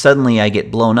 and then suddenly I get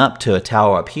blown up to a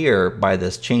tau up here by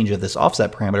this change of this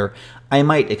offset parameter, I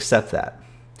might accept that.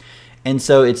 And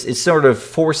so it's sort of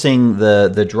forcing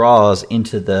the draws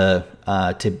into the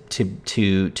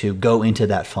to go into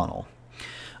that funnel.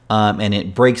 And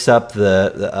it breaks up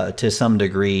to some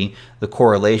degree the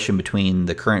correlation between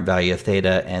the current value of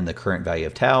theta and the current value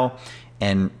of tau,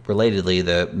 and relatedly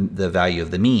the value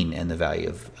of the mean and the value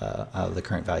of the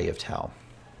current value of tau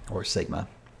or sigma.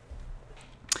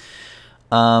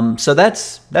 So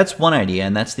that's one idea,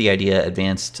 and that's the idea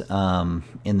advanced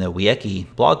in the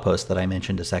Wiecki blog post that I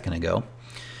mentioned a second ago.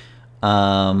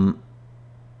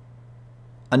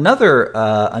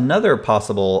 Another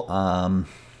possible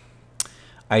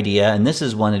idea, and this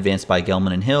is one advanced by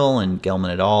Gelman and Hill and Gelman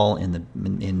et al. in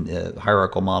the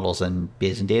hierarchical models and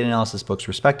Bayesian data analysis books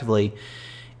respectively,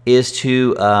 is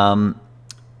to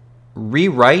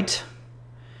rewrite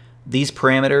these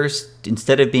parameters,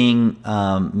 instead of being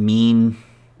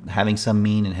having some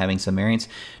mean and having some variance,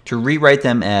 to rewrite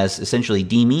them as essentially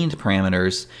demeaned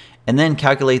parameters, and then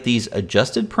calculate these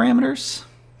adjusted parameters.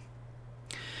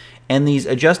 And these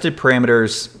adjusted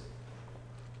parameters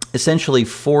essentially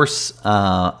force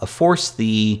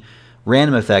the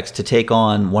random effects to take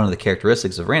on one of the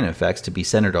characteristics of random effects, to be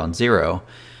centered on zero,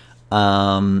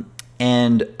 and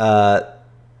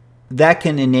that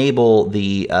can enable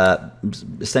the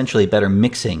essentially better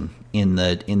mixing in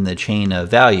the chain of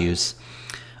values,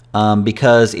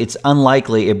 because it's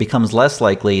unlikely, it becomes less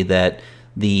likely that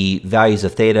the values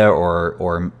of theta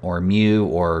or mu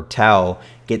or tau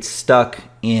get stuck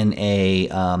in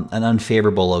an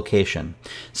unfavorable location.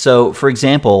 So, for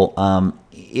example,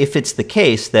 if it's the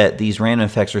case that these random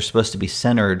effects are supposed to be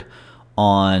centered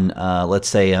on, let's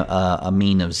say, a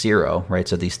mean of zero, right?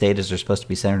 So these thetas are supposed to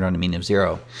be centered on a mean of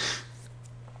zero.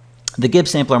 The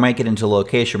Gibbs sampler might get into a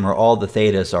location where all the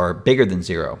thetas are bigger than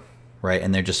zero, right?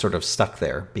 And they're just sort of stuck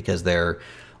there because they're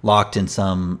locked in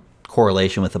some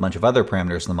correlation with a bunch of other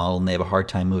parameters in the model, and they have a hard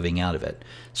time moving out of it.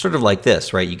 Sort of like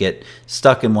this, right? You get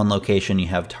stuck in one location, you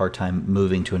have a hard time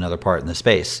moving to another part in the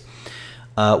space.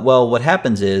 Well, what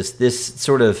happens is this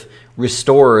sort of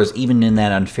restores, even in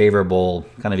that unfavorable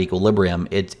kind of equilibrium,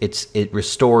 it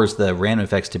restores the random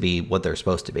effects to be what they're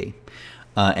supposed to be.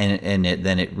 Then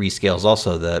it rescales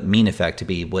also the mean effect to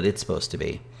be what it's supposed to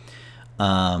be.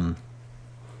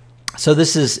 So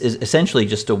this is essentially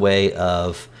just a way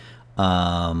of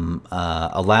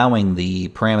allowing the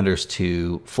parameters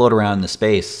to float around in the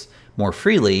space more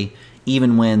freely,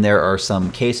 even when there are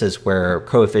some cases where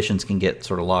coefficients can get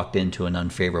sort of locked into an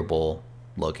unfavorable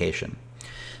location.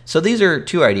 So these are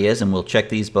two ideas, and we'll check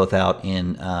these both out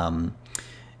in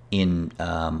in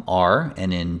R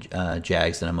and in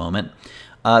JAGs in a moment.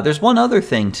 There's one other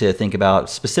thing to think about,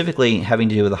 specifically having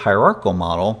to do with a hierarchical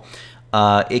model.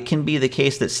 It can be the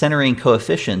case that centering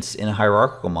coefficients in a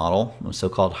hierarchical model,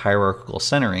 so-called hierarchical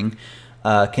centering,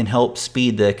 can help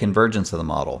speed the convergence of the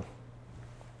model.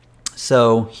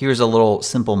 So here's a little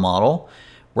simple model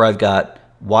where I've got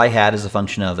y hat as a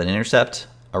function of an intercept,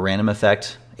 a random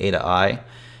effect, eta I,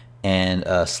 and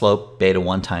a slope beta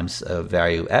 1 times a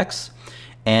value x.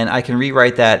 And I can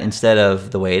rewrite that, instead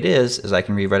of the way it is I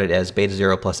can rewrite it as beta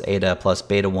 0 plus eta plus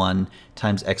beta 1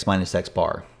 times x minus x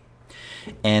bar.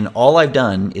 And all I've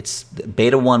done,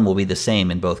 beta 1 will be the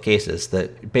same in both cases. The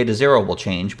beta 0 will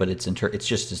change, but it's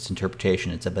just its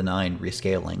interpretation. It's a benign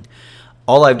rescaling.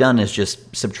 All I've done is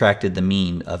just subtracted the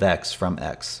mean of x from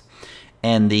x.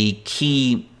 And the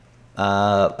key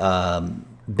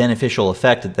beneficial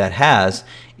effect that has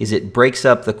is it breaks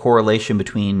up the correlation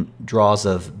between draws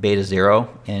of beta 0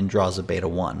 and draws of beta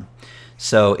 1.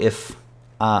 So if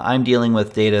I'm dealing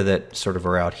with data that sort of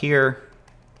are out here,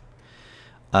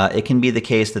 it can be the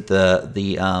case that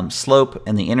the slope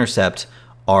and the intercept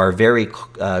are very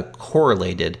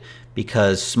correlated,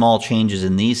 because small changes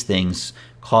in these things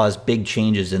cause big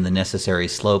changes in the necessary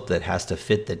slope that has to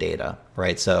fit the data,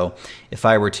 right? So if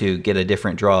I were to get a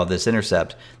different draw of this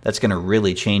intercept, that's going to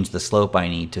really change the slope I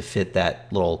need to fit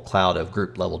that little cloud of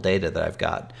group level data that I've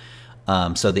got.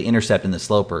 So the intercept and the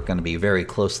slope are going to be very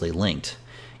closely linked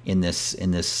in this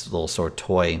little sort of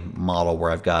toy model where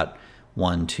I've got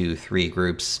 1, 2, 3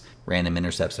 groups, random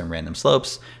intercepts and random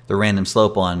slopes. The random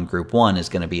slope on group 1 is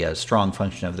going to be a strong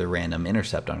function of the random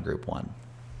intercept on group 1.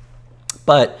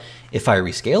 But if I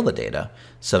rescale the data,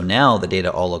 so now the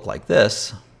data all look like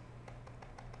this.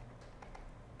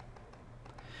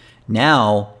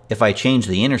 Now, if I change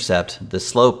the intercept, the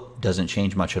slope doesn't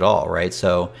change much at all, right?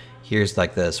 So here's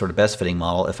like the sort of best fitting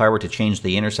model. If I were to change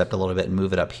the intercept a little bit and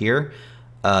move it up here,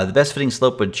 the best fitting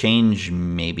slope would change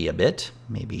maybe a bit,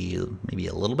 maybe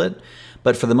a little bit,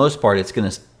 but for the most part, it's going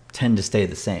to tend to stay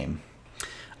the same.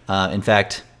 In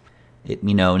fact,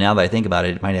 now that I think about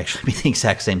it, it might actually be the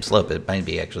exact same slope. It might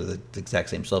be actually the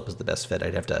exact same slope as the best fit.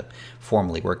 I'd have to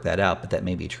formally work that out, but that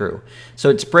may be true.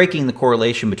 So it's breaking the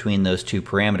correlation between those two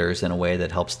parameters in a way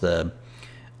that helps the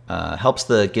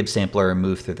Gibbs sampler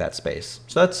move through that space.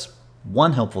 So that's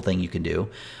one helpful thing you can do.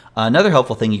 Another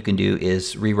helpful thing you can do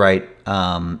is rewrite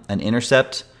an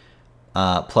intercept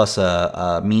plus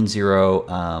a mean zero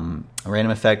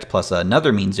random effect plus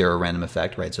another mean zero random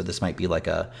effect, right? So this might be like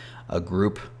a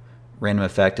group random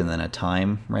effect and then a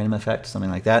time random effect,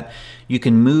 something like that. You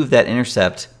can move that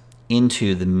intercept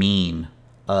into the mean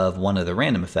of one of the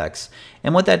random effects.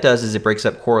 And what that does is it breaks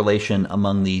up correlation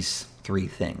among these three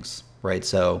things, right?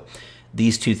 So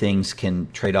these two things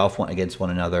can trade off against one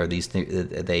another.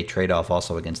 They trade off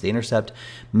also against the intercept.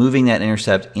 Moving that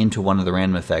intercept into one of the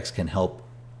random effects can help,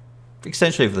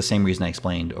 essentially for the same reason I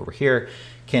explained over here,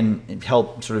 can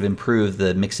help sort of improve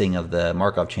the mixing of the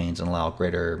Markov chains and allow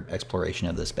greater exploration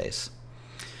of the space.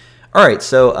 All right,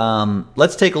 so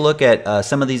let's take a look at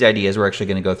some of these ideas. We're actually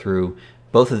going to go through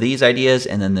both of these ideas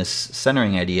and then this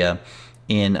centering idea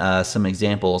in some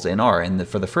examples in R. And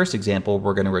for the first example,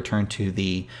 we're going to return to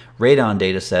the radon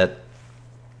data set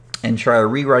and try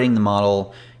rewriting the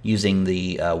model using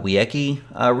the Wiecki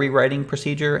rewriting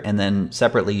procedure, and then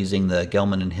separately using the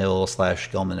Gelman and Hill /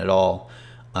 Gelman et al.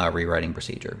 Rewriting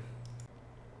procedure.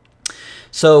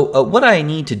 So what I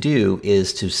need to do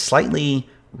is to slightly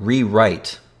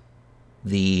rewrite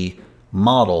the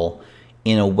model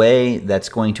in a way that's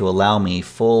going to allow me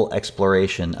full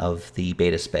exploration of the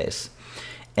beta space.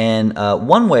 And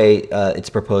one way it's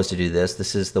proposed to do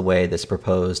this is the way that's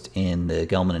proposed in the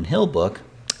Gelman and Hill book,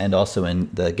 and also in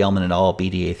the Gelman et al.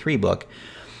 BDA3 book,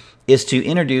 is to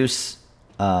introduce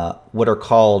what are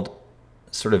called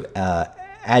sort of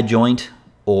adjoint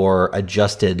or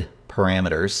adjusted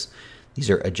parameters. These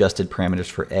are adjusted parameters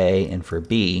for A and for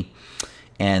B.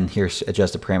 And here's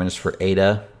adjusted parameters for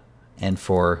eta and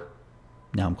for,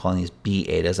 now I'm calling these B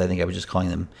etas. I think I was just calling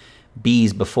them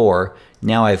B's before.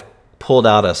 Now I've pulled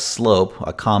out a slope,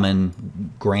 a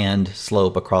common grand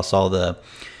slope across all the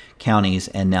counties,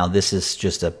 and now this is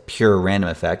just a pure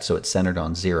random effect, so it's centered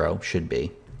on 0, should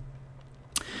be.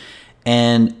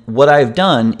 And what I've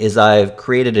done is I've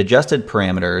created adjusted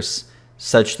parameters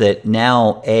such that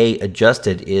now A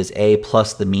adjusted is A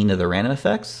plus the mean of the random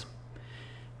effects.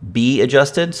 B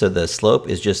adjusted, so the slope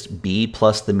is just B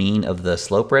plus the mean of the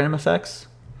slope random effects.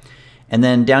 And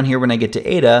then down here when I get to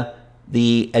eta,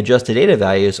 the adjusted eta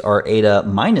values are eta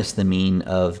minus the mean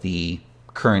of the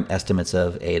current estimates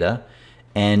of eta.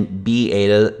 and B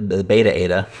eta, the beta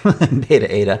eta, beta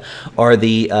eta are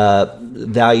the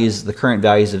values, the current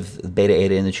values of beta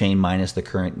eta in the chain minus the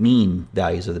current mean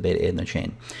values of the beta eta in the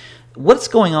chain. What's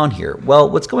going on here? Well,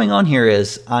 what's going on here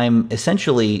is I'm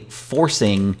essentially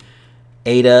forcing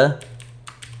eta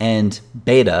and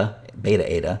beta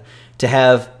eta, to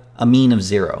have a mean of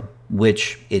 0,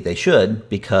 which they should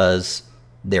because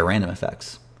they're random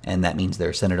effects, and that means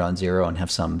they're centered on 0 and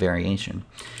have some variation.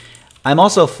 I'm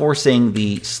also forcing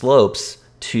the slopes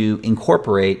to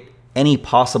incorporate any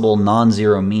possible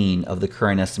non-zero mean of the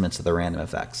current estimates of the random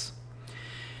effects.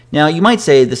 Now, you might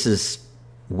say this is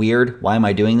weird. Why am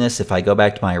I doing this? If I go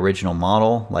back to my original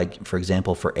model, like for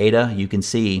example for eta, you can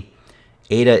see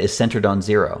eta is centered on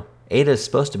 0. Eta is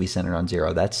supposed to be centered on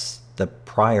 0. That's the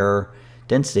prior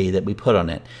density that we put on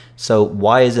it. So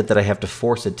why is it that I have to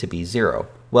force it to be 0?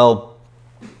 Well,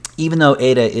 even though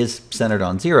eta is centered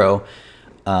on 0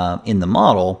 in the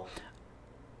model,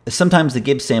 sometimes the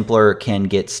Gibbs sampler can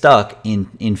get stuck in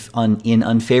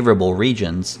unfavorable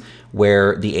regions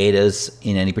where the etas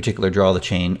in any particular draw of the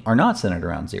chain are not centered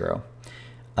around 0,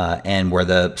 and where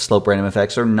the slope random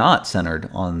effects are not centered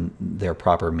on their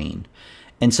proper mean.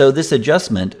 And so this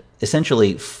adjustment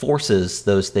essentially forces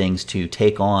those things to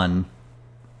take on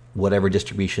whatever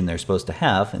distribution they're supposed to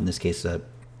have, in this case a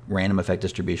random effect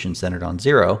distribution centered on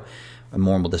 0, a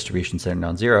normal distribution centered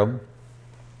on 0.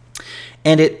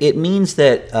 And it means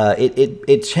that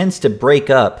it tends to break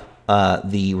up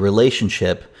the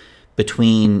relationship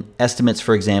between estimates,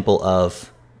 for example,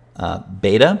 of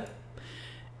beta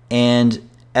and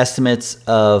estimates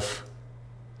of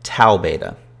tau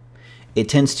beta. It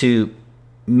tends to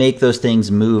make those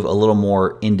things move a little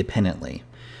more independently.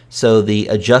 So the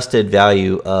adjusted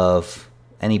value of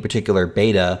any particular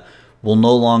beta will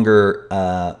no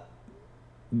longer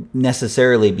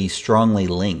necessarily be strongly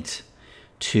linked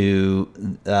to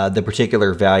the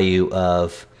particular value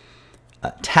of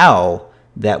tau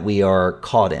that we are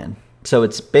caught in. So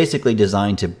it's basically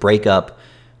designed to break up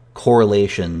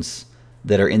correlations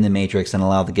that are in the matrix and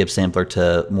allow the Gibbs sampler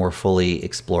to more fully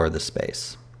explore the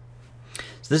space.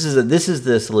 So this is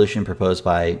the solution proposed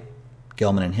by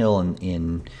Gelman and Hill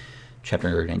in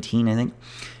chapter 19, I think.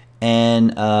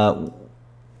 And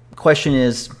question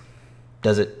is,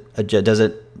 does it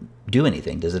do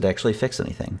anything? Does it actually fix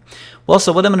anything? Well,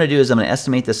 so what I'm going to do is I'm going to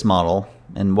estimate this model,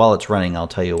 and while it's running, I'll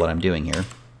tell you what I'm doing here.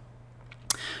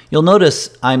 You'll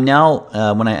notice I'm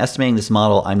now, when I'm estimating this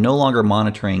model, I'm no longer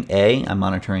monitoring A. I'm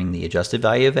monitoring the adjusted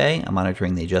value of A. I'm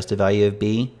monitoring the adjusted value of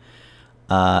B.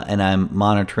 And I'm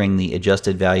monitoring the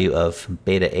adjusted value of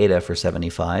beta eta for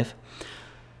 75.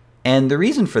 And the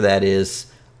reason for that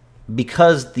is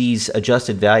because these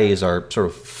adjusted values are sort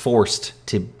of forced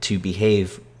to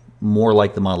behave more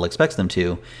like the model expects them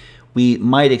to, we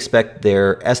might expect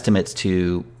their estimates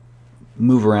to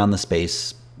move around the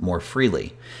space more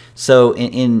freely. So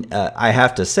I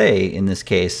have to say, in this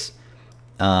case,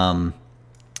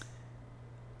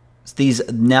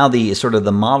 these now the sort of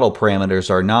the model parameters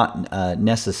are not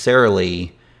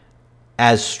necessarily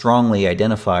as strongly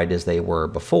identified as they were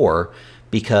before,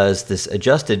 because this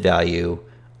adjusted value,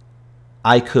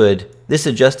 this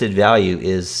adjusted value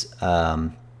is,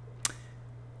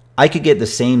 I could get the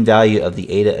same value of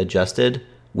the eta adjusted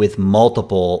with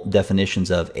multiple definitions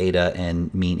of eta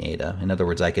and mean eta. In other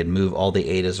words, I could move all the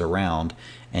etas around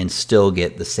and still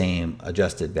get the same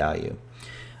adjusted value.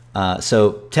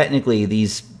 So technically,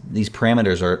 these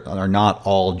parameters are not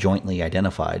all jointly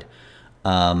identified.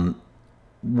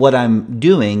 What I'm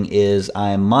doing is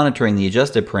I'm monitoring the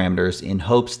adjusted parameters in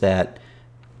hopes that,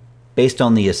 based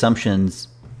on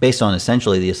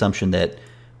essentially the assumption that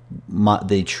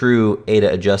the true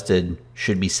eta adjusted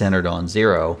should be centered on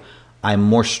 0, I'm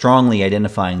more strongly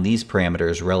identifying these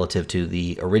parameters relative to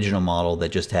the original model that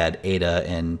just had eta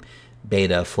and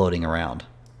beta floating around.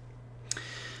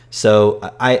 So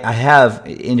I have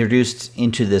introduced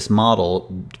into this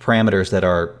model parameters that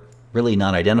are really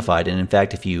not identified. And in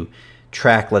fact, if you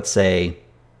track, let's say,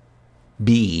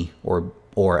 B, or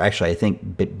actually I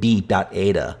think B dot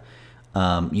eta,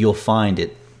 you'll find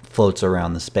it floats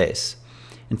around the space.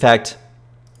 In fact,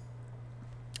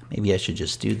 maybe I should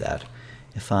just do that.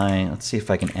 Let's see if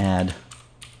I can add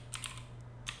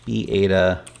B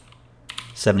eta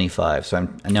 75. So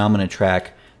now I'm going to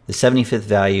track the 75th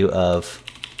value of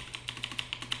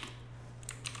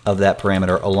that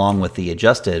parameter along with the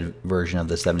adjusted version of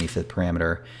the 75th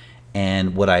parameter.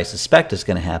 And what I suspect is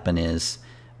going to happen is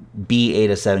B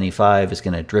eta 75 is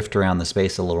going to drift around the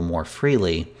space a little more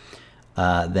freely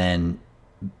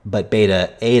but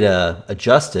beta eta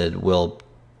adjusted will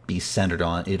be centered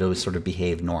on, it'll sort of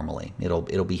behave normally.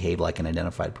 It'll behave like an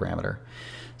identified parameter.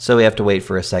 So we have to wait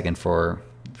for a second for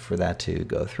that to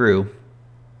go through.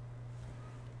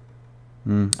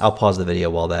 I'll pause the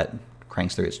video while that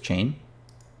cranks through its chain.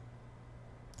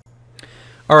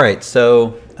 All right,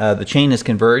 so the chain is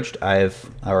converged.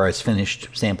 It's finished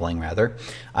sampling rather.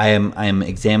 I am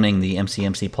examining the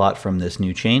MCMC plot from this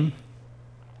new chain.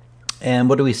 And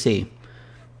what do we see?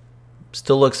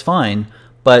 Still looks fine,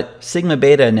 but sigma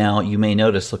beta now, you may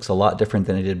notice, looks a lot different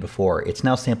than it did before. It's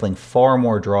now sampling far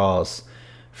more draws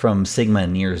from sigma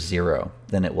near 0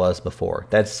 than it was before.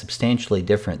 That's substantially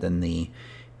different than the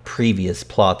previous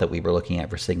plot that we were looking at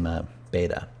for sigma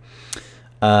beta.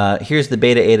 Here's the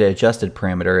beta eta adjusted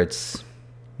parameter. It's,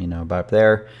 about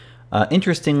there.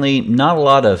 Interestingly, not a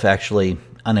lot of actually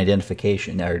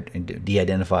unidentification or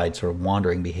de-identified sort of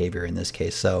wandering behavior in this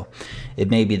case. So it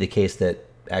may be the case that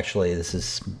actually this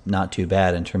is not too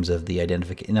bad in terms of the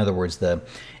identification. In other words, the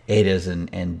etas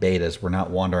and betas were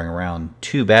not wandering around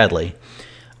too badly.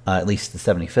 At least the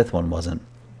 75th one wasn't.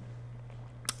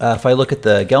 If I look at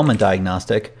the Gelman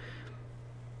diagnostic,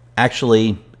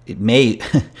 actually it may,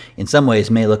 in some ways,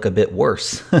 may look a bit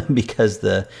worse because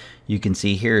you can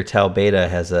see here tau beta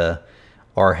has a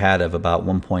R hat of about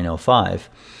 1.05.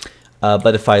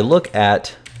 But if I look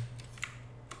at,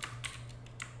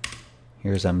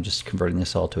 I'm just converting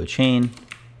this all to a chain.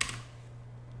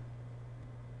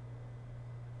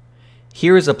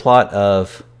 Here is a plot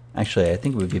of, actually I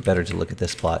think it would be better to look at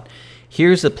this plot.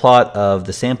 Here's a plot of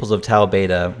the samples of tau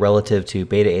beta relative to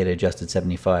beta eta adjusted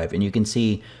 75. And you can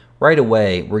see right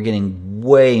away we're getting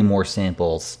way more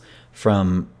samples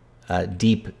from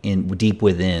deep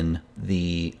within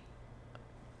the,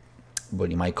 what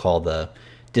you might call the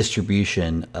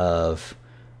distribution of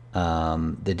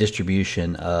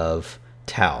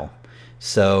tau.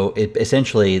 So it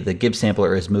essentially, the Gibbs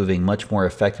sampler is moving much more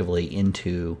effectively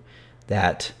into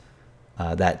that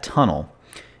tunnel.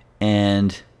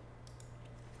 And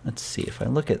let's see, if I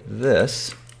look at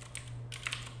this,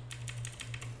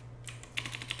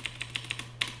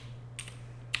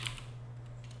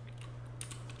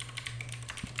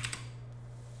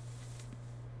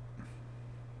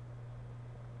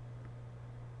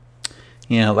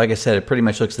 like I said, it pretty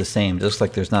much looks the same. It looks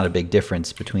like there's not a big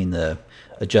difference between the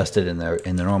adjusted and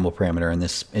the normal parameter, and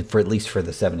this, for at least for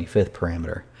the 75th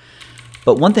parameter.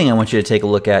 But one thing I want you to take a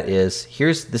look at is,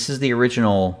 this is the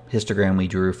original histogram we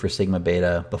drew for sigma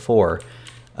beta before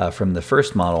from the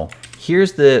first model.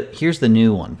 Here's the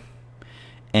new one.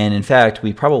 And in fact,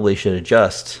 we probably should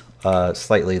adjust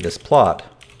slightly this plot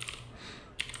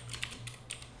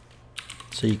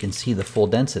so you can see the full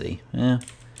density. Go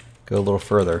a little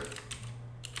further.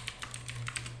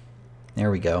 There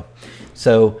we go.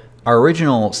 So our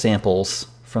original samples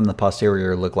from the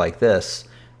posterior look like this.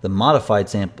 The modified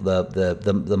sample,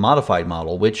 the modified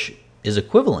model, which is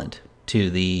equivalent to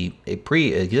the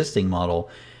pre-existing model,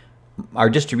 our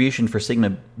distribution for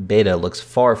sigma beta looks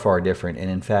far, far different. And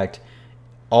in fact,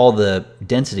 all the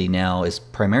density now is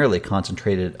primarily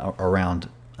concentrated around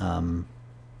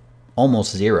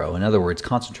almost 0. In other words,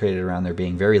 concentrated around there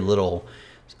being very little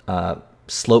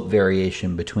slope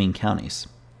variation between counties.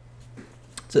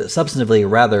 It's substantively a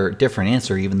rather different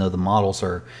answer, even though the models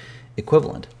are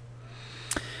equivalent.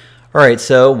 All right,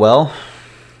 so, well,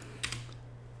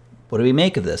 what do we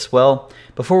make of this? Well,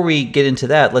 before we get into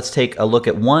that, let's take a look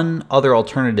at one other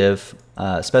alternative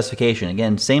specification.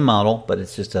 Again, same model, but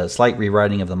it's just a slight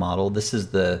rewriting of the model. This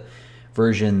is the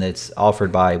version that's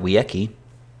offered by Wiecki.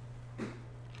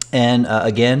 And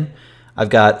again, I've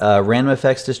got a random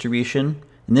effects distribution.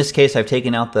 In this case, I've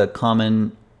taken out the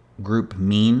common group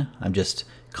mean. I'm just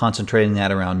concentrating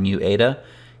that around mu eta.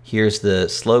 Here's the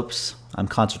slopes. I'm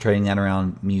concentrating that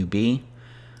around mu b.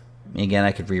 Again,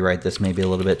 I could rewrite this maybe a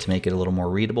little bit to make it a little more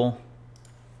readable.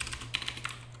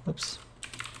 Whoops.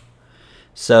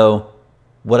 So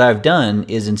what I've done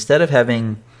is, instead of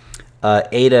having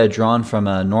eta drawn from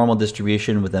a normal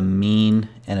distribution with a mean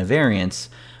and a variance,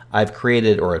 I've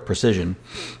created, or a precision,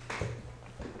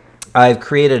 I've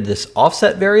created this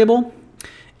offset variable.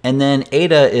 And then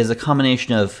eta is a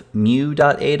combination of mu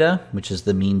dot eta, which is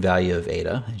the mean value of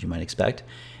eta, as you might expect,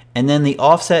 and then the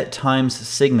offset times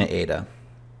sigma eta.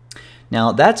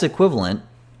 Now that's equivalent,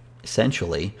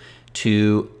 essentially,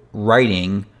 to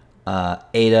writing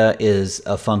eta is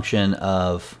a function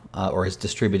of, or is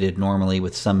distributed normally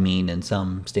with some mean and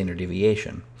some standard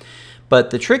deviation. But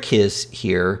the trick is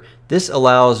here, this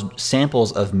allows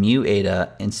samples of mu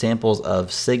eta and samples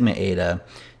of sigma eta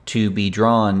to be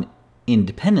drawn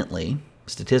independently,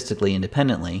 statistically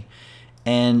independently,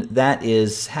 and that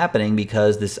is happening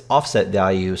because this offset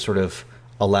value sort of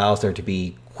allows there to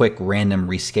be quick random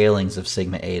rescalings of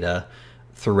sigma eta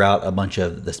throughout a bunch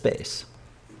of the space.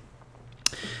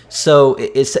 So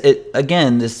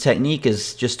again, this technique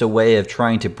is just a way of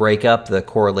trying to break up the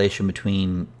correlation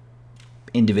between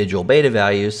individual beta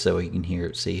values. So you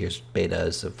can see here's beta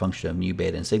as a function of mu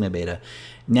beta and sigma beta.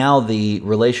 Now the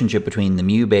relationship between the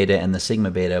mu beta and the sigma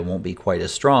beta won't be quite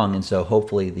as strong, and so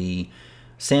hopefully the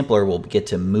sampler will get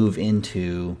to move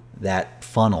into that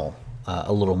funnel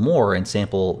a little more and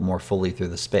sample more fully through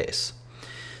the space.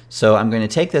 So I'm going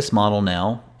to take this model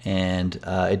now, and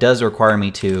it does require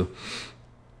me to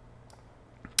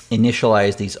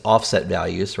initialize these offset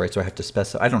values, right? So I have to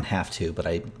specify, I don't have to, but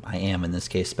I am in this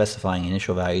case specifying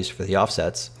initial values for the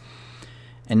offsets.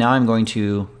 And now I'm going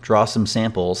to draw some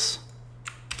samples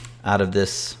out of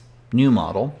this new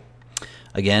model.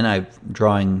 Again, I'm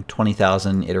drawing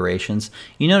 20,000 iterations.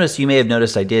 You may have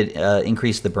noticed I did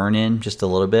increase the burn-in just a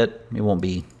little bit. It won't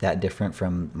be that different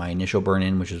from my initial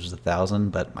burn-in, which was 1,000,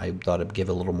 but I thought I'd give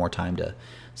it a little more time to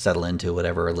settle into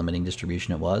whatever limiting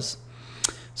distribution it was.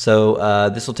 So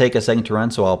this will take a second to run,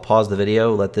 so I'll pause the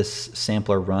video, let this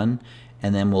sampler run,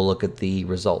 and then we'll look at the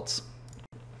results.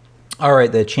 All right,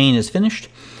 the chain is finished.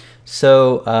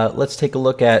 So let's take a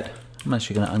look at, I'm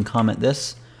actually going to uncomment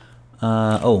this.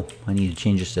 Oh, I need to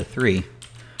change this to 3.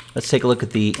 Let's take a look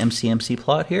at the MC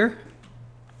plot here.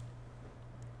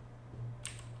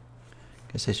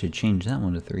 Guess I should change that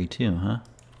one to 3 too, huh?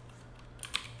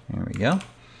 There we go.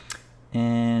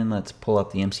 And let's pull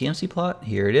up the MC plot.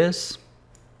 Here it is.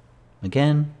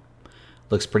 Again,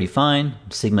 looks pretty fine.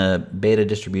 Sigma beta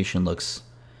distribution looks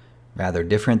rather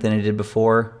different than it did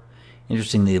before.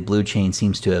 Interestingly, the blue chain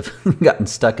seems to have gotten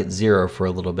stuck at 0 for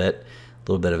a little bit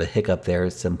of a hiccup there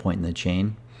at some point in the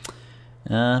chain.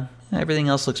 Everything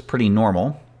else looks pretty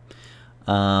normal.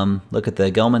 Look at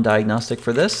the Gelman diagnostic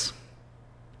for this.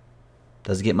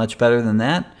 Doesn't get much better than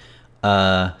that.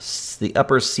 The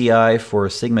upper CI for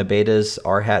sigma beta's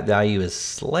R hat value is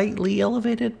slightly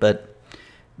elevated, but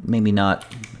maybe not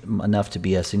enough to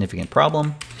be a significant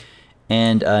problem.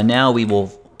 And now we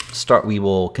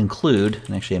will conclude,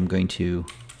 and actually I'm going to,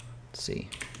 let's see,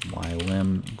 y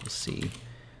lim equals c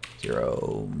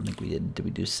 0, I think did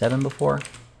we do 7 before?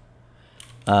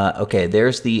 Okay,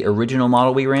 there's the original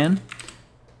model we ran.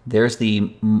 There's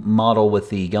the model with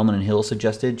the Gelman and Hill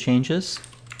suggested changes.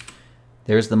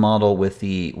 There's the model with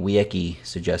the Wiecki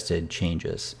suggested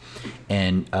changes.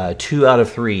 And 2 out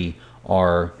of 3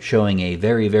 are showing a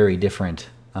very, very different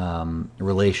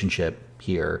relationship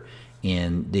here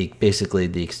in basically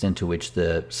the extent to which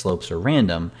the slopes are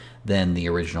random than the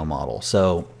original model.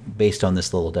 So based on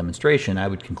this little demonstration, I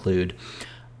would conclude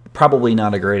probably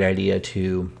not a great idea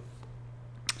to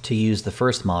use the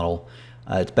first model.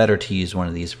 It's better to use one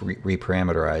of these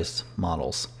reparameterized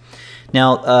models.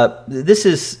 Now, this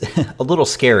is a little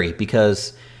scary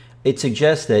because it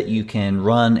suggests that you can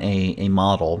run a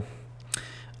model.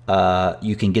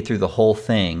 You can get through the whole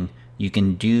thing. You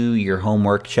can do your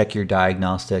homework, check your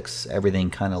diagnostics. Everything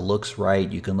kind of looks right.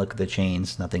 You can look at the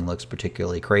chains. Nothing looks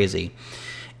particularly crazy.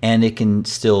 And it can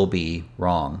still be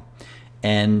wrong.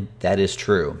 And that is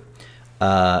true.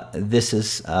 This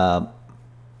is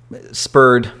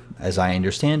spurred, as I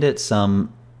understand it,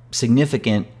 some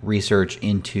significant research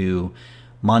into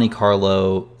Monte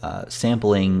Carlo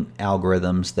sampling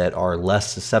algorithms that are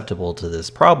less susceptible to this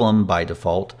problem by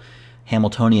default.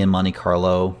 Hamiltonian Monte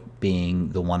Carlo being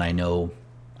the one I know.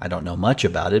 I don't know much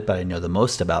about it, but I know the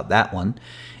most about that one.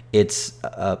 It's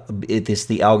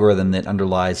the algorithm that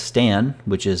underlies STAN,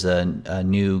 which is a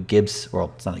new Gibbs,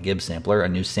 well, it's not a Gibbs sampler, a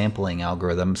new sampling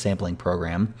algorithm, sampling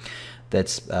program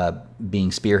that's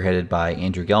being spearheaded by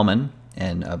Andrew Gelman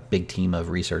and a big team of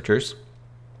researchers.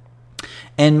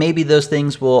 And maybe those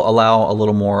things will allow a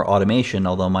little more automation,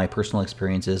 although my personal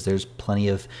experience is there's plenty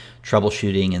of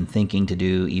troubleshooting and thinking to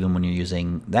do even when you're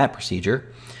using that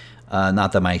procedure.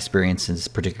 Not that my experience is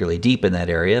particularly deep in that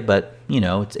area, but you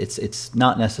know, it's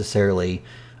not necessarily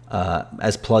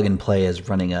as plug and play as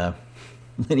running a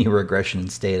linear regression in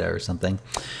Stata or something.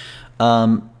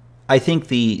 I think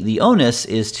the onus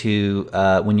is to,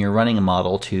 when you're running a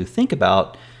model, to think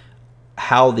about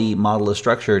how the model is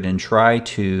structured and try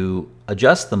to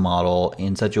adjust the model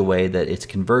in such a way that its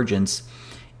convergence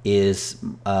is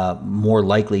more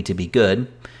likely to be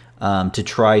good. To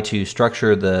try to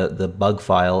structure the bug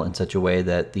file in such a way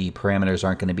that the parameters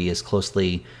aren't going to be as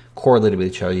closely correlated with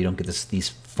each other. You don't get these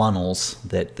funnels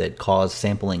that cause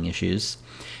sampling issues.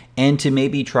 And to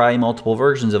maybe try multiple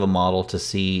versions of a model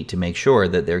to make sure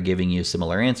that they're giving you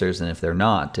similar answers, and if they're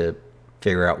not, to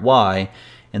figure out why,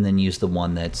 and then use the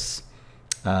one that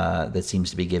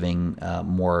seems to be giving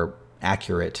more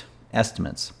accurate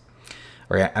estimates.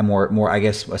 Or more, I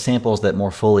guess, samples that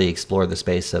more fully explore the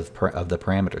space of the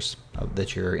parameters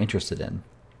that you're interested in.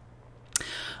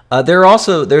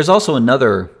 There's also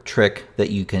another trick that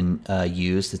you can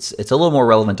use. It's a little more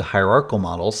relevant to hierarchical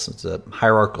models. It's a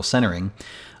hierarchical centering.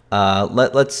 I'm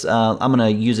going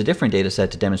to use a different data set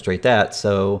to demonstrate that.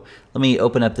 So let me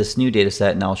open up this new data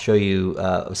set, and I'll show you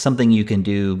something you can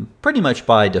do pretty much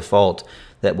by default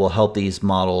that will help these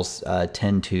models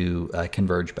tend to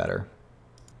converge better.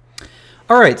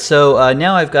 All right, so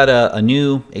now I've got a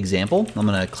new example. I'm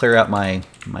going to clear out my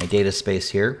data space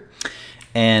here.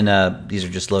 And these are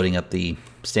just loading up the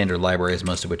standard libraries,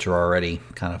 most of which are already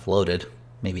kind of loaded.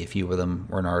 Maybe a few of them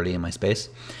weren't already in my space.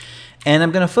 And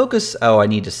I'm going to focus, I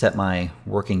need to set my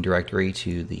working directory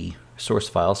to the source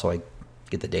file so I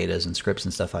get the datas and scripts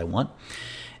and stuff I want.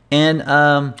 And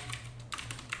I'm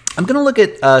going to look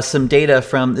at some data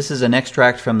from, this is an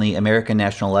extract from the American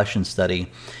National Election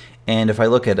Study. And if I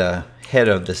look at a head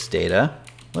of this data,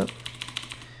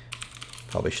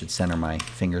 probably should center my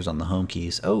fingers on the home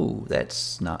keys. Oh,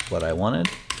 that's not what I wanted.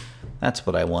 That's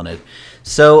what I wanted.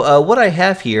 So what I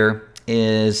have here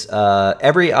is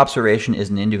every observation is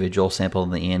an individual sample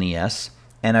in the ANES.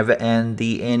 And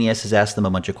the ANES has asked them a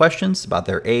bunch of questions about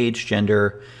their age,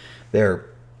 gender, their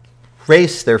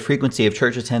race, their frequency of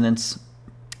church attendance.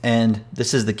 And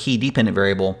this is the key dependent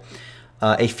variable,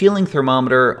 a feeling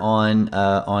thermometer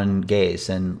on gays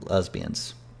and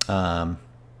lesbians.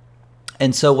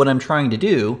 And so what I'm trying to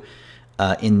do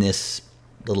in this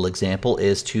little example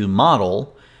is to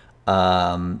model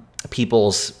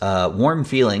people's warm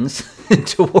feelings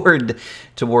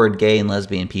toward gay and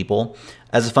lesbian people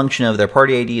as a function of their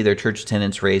party ID, their church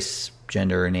attendance, race,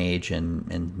 gender, and age,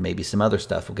 and maybe some other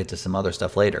stuff. We'll get to some other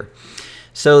stuff later.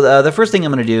 So the first thing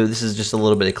I'm going to do, this is just a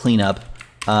little bit of cleanup.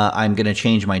 I'm going to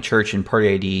change my church and party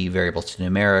ID variables to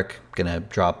numeric. I'm going to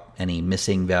drop any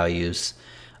missing values.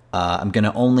 I'm going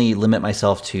to only limit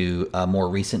myself to more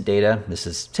recent data. This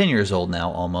is 10 years old now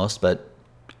almost, but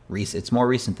it's more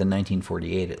recent than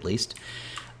 1948 at least.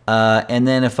 And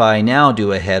then if I now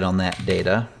do a head on that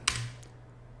data,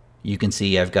 you can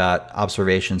see I've got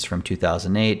observations from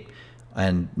 2008,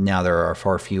 and now there are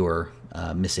far fewer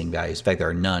missing values. In fact, there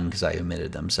are none because I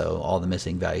omitted them, so all the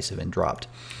missing values have been dropped.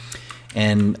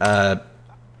 And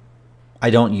I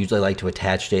don't usually like to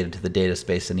attach data to the data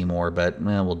space anymore, but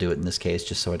we'll do it in this case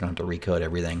just so I don't have to recode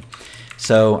everything.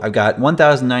 So I've got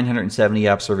 1,970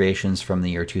 observations from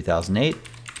the year 2008.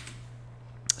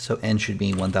 So N should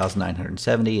be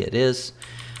 1,970. It is.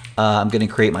 I'm going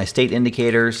to create my state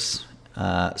indicators.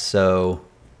 So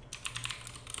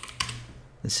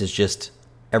this is just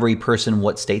every person,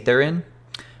 what state they're in.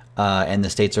 And the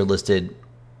states are listed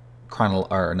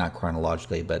not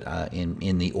chronologically, but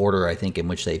in the order, I think, in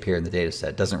which they appear in the data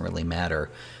set. Doesn't really matter.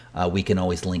 We can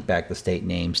always link back the state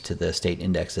names to the state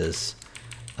indexes.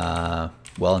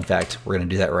 Well, in fact, we're going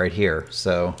to do that right here.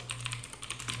 So,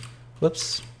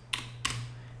 whoops.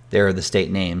 There are the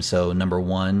state names. So number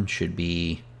 1 should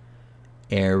be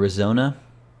Arizona.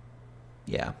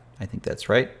 Yeah, I think that's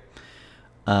right.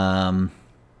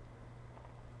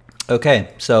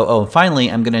 Okay, so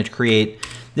finally, I'm going to create.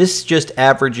 This just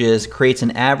creates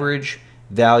an average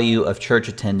value of church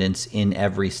attendance in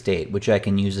every state, which I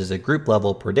can use as a group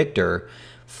level predictor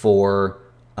for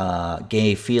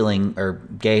gay feeling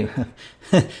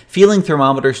feeling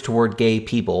thermometers toward gay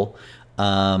people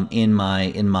in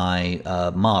my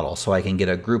model, so I can get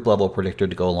a group level predictor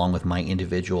to go along with my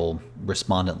individual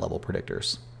respondent level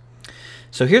predictors.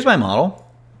 So here's my model.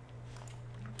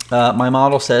 My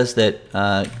model says that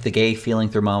the gay feeling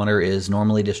thermometer is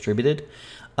normally distributed.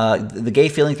 The gay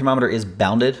feeling thermometer is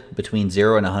bounded between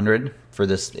 0 and 100. For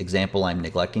this example, I'm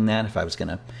neglecting that. If I was going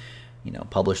to,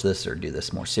 publish this or do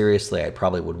this more seriously, I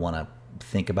probably would want to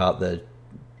think about the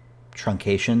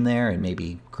truncation there and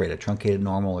maybe create a truncated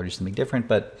normal or do something different.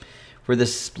 But for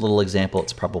this little example,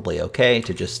 it's probably okay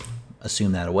to just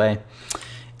assume that away.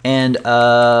 And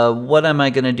what am I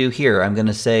going to do here? I'm going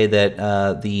to say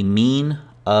that the mean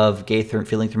of gay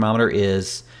feeling thermometer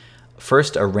is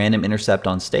first a random intercept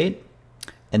on state,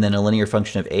 and then a linear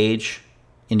function of age,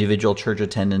 individual church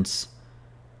attendance,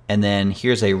 and then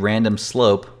here's a random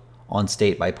slope on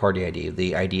state by party ID.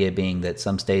 The idea being that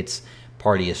some states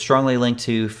party is strongly linked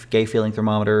to gay feeling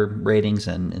thermometer ratings,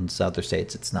 and in other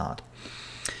states it's not.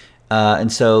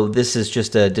 And so this is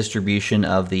just a distribution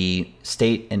of the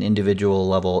state and individual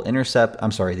level intercept.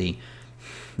 I'm sorry,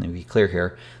 let me be clear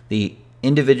here. The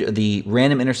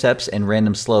random intercepts and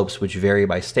random slopes, which vary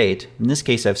by state. In this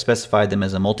case, I've specified them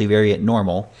as a multivariate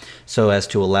normal, so as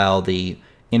to allow the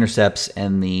intercepts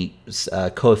and the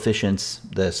coefficients,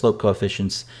 the slope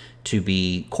coefficients, to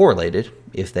be correlated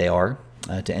if they are,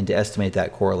 and to estimate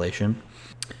that correlation.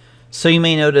 So you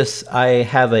may notice I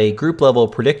have a group level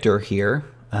predictor here.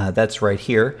 That's right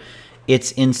here.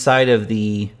 it's inside of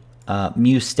the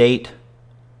mu state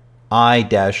I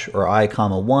dash or I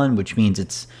comma 1, which means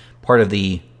it's part of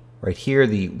the, right here,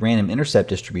 the random intercept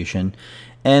distribution.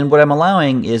 And what I'm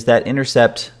allowing is that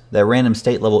intercept, that random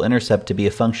state level intercept, to be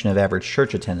a function of average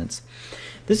church attendance.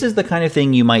 This is the kind of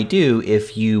thing you might do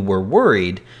if you were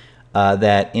worried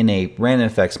that in a random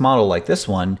effects model like this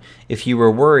one, if you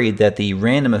were worried that the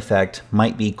random effect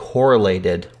might be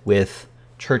correlated with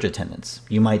church attendance.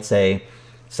 You might say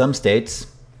some states,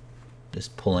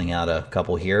 just pulling out a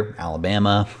couple here,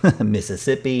 Alabama,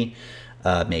 Mississippi,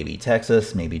 maybe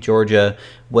Texas, maybe Georgia,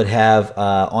 would have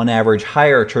on average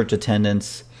higher church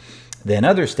attendance than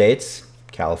other states,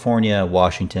 California,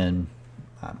 Washington,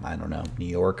 I don't know, New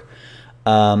York,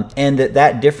 and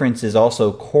that difference is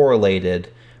also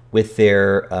correlated with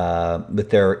their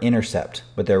intercept,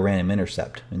 with their random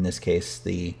intercept. In this case,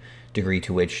 the degree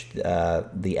to which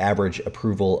the average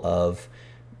approval of,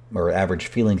 or average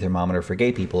feeling thermometer for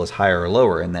gay people is higher or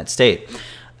lower in that state.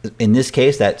 In this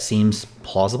case, that seems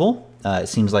plausible. It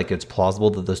seems like it's plausible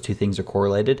that those two things are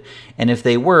correlated. And if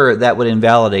they were, that would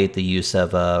invalidate the use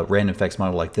of a random effects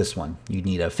model like this one. You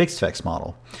need a fixed effects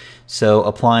model. So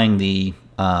applying the,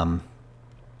 well,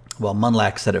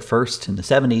 Munlach said it first in the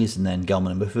 70s, and then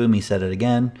Gelman and Bafumi said it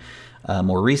again.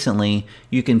 More recently,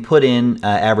 you can put in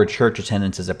average church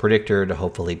attendance as a predictor to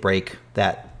hopefully break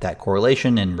that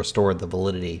correlation and restore the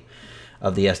validity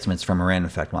of the estimates from a random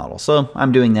effect model. So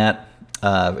I'm doing that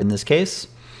in this case.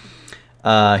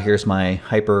 Here's my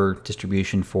hyper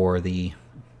distribution for the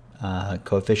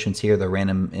coefficients here, the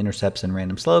random intercepts and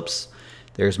random slopes.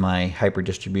 There's my hyper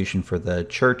distribution for the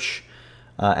church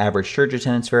average church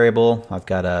attendance variable. I've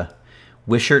got a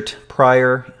Wishart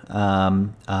prior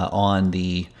on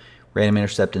the random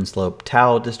intercept and slope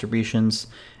tau distributions,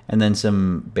 and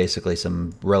then basically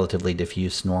some relatively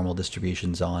diffuse normal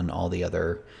distributions on all the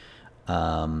other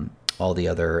oh,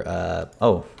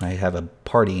 I have a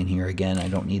party in here again. I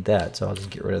don't need that, so I'll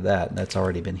just get rid of that. That's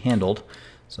already been handled.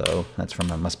 So that's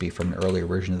must be from an earlier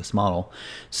version of this model.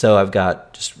 So I've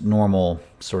got just normal,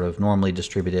 sort of normally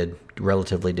distributed,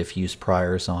 relatively diffuse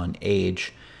priors on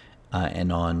age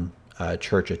and on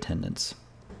church attendance.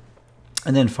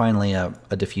 And then finally a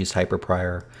diffuse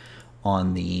hyperprior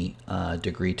on the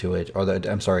degree to it, or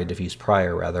diffuse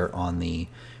prior rather, on the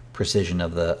precision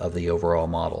of the overall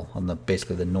model, on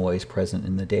basically the noise present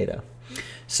in the data.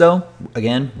 So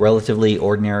again, relatively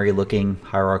ordinary looking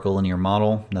hierarchical linear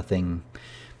model, nothing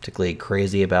particularly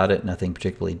crazy about it, nothing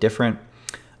particularly different.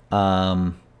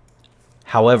 However,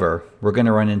 we're going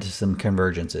to run into some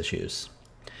convergence issues.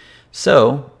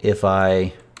 So if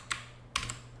I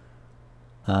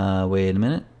wait a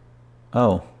minute.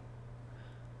 Oh,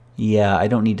 yeah, I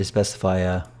don't need to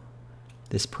specify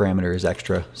this parameter is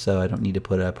extra, so I don't need to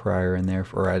put a prior in there,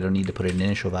 or I don't need to put an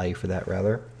initial value for that,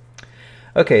 rather.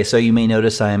 Okay, so you may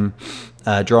notice I'm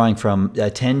drawing from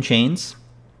 10 chains,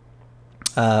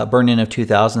 burn-in of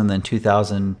 2,000, and then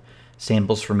 2,000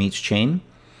 samples from each chain.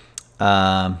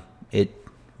 It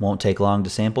won't take long to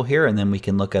sample here, and then we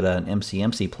can look at an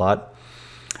MC-MC plot.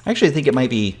 I actually think it might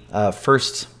be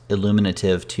first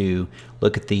illuminative to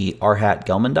look at the R-hat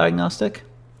Gelman diagnostic.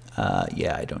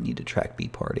 Yeah, I don't need to track B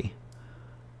party.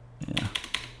 Yeah.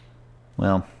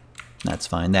 Well, that's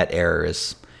fine. That error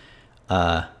is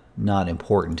not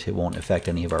important. It won't affect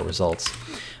any of our results.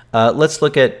 Let's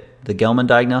look at the Gelman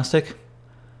diagnostic.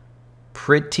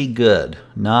 Pretty good.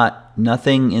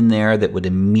 Nothing in there that would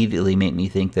immediately make me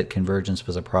think that convergence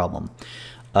was a problem.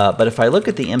 But if I look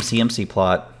at the MC-MC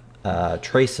plot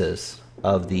traces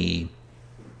of the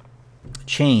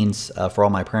chains for all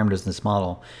my parameters in this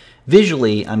model,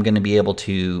 visually I'm going to be able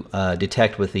to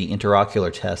detect with the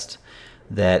interocular test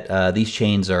that these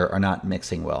chains are not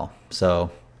mixing well.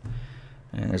 So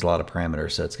there's a lot of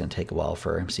parameters, so it's going to take a while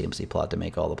for MC-MC plot to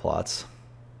make all the plots.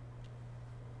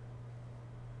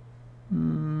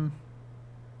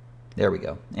 There we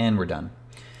go, and we're done.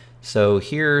 So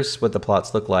here's what the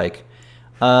plots look like.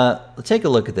 Let's take a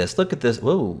look at this. Look at this.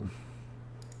 Whoa.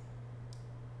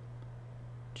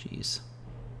 Jeez.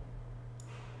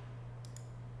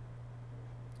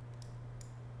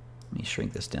 Let me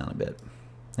shrink this down a bit.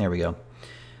 There we go.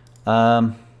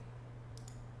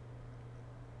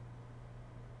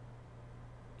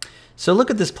 So look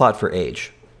at this plot for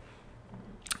age.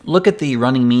 Look at the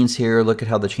running means here, look at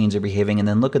how the chains are behaving, and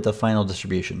then look at the final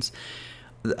distributions.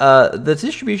 The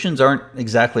distributions aren't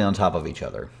exactly on top of each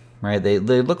other, right? They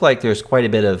look like there's quite a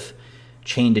bit of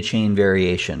chain-to-chain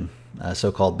variation,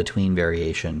 so-called between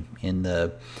variation in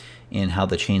how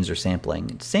the chains are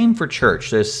sampling. Same for church.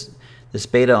 This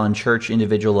beta on church,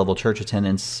 individual level church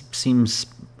attendance, seems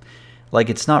like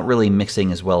it's not really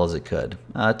mixing as well as it could.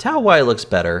 Tau Y looks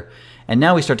better. And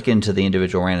now we start to get into the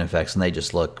individual random effects, and they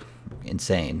just look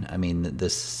insane. I mean,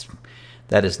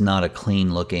 that is not a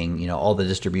clean looking, you know, all the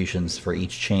distributions for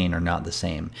each chain are not the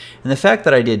same. And the fact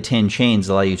that I did 10 chains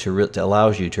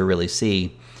allows you to really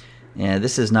see,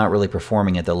 this is not really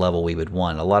performing at the level we would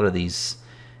want. A lot of these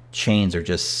chains are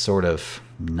just sort of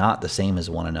not the same as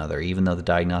one another, even though the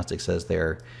diagnostic says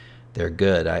they're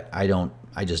good.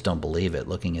 I just don't believe it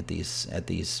looking at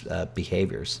these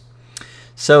behaviors.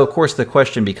 So of course the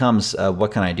question becomes,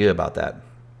 what can I do about that?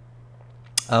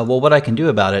 Well, what I can do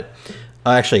about it,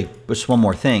 actually, just one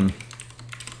more thing.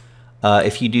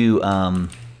 If you do,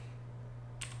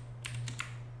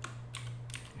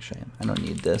 actually, I don't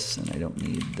need this, and I don't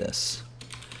need this.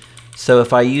 So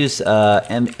if I use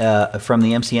from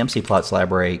the MC plots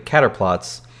library catter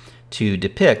plots to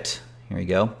depict, here we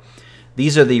go.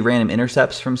 These are the random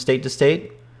intercepts from state to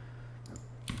state.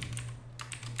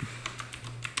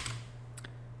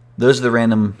 Those are the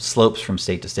random slopes from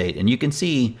state to state, and you can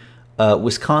see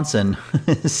Wisconsin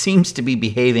seems to be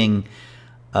behaving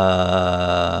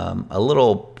a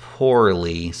little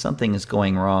poorly. Something is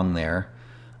going wrong there.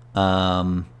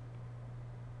 Wait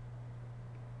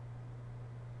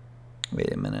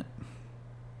a minute.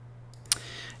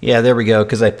 Yeah, there we go.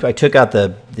 Because I took out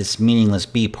this meaningless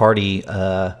B party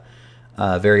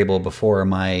variable before.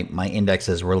 My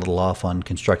indexes were a little off on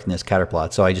constructing this scatter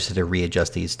plot, so I just had to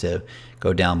readjust these to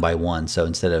go down by 1. So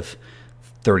instead of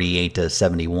 38 to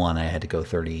 71, I had to go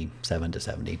 37 to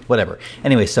 70, whatever.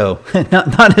 Anyway, so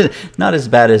not as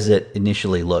bad as it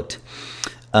initially looked.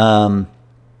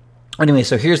 Anyway,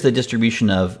 so here's the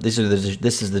distribution of this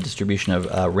is the distribution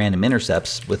of random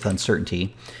intercepts with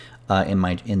uncertainty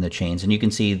in the chains, and you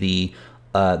can see the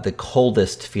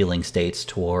coldest feeling states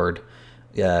toward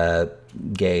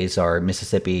gays are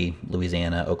Mississippi,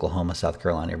 Louisiana, Oklahoma, South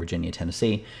Carolina, Virginia,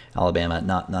 Tennessee, Alabama.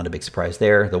 Not a big surprise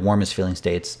there. The warmest feeling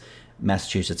states: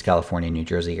 Massachusetts, California, New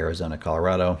Jersey, Arizona,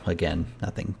 Colorado. Again,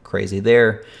 nothing crazy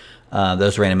there.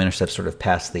 Those random intercepts sort of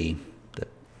pass the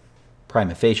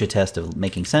prima facie test of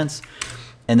making sense.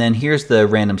 And then here's the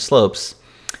random slopes.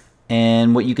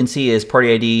 And what you can see is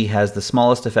party ID has the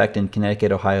smallest effect in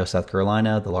Connecticut, Ohio, South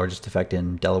Carolina, the largest effect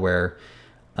in Delaware.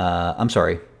 I'm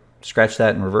sorry, scratch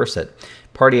that and reverse it.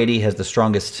 Party ID has the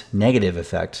strongest negative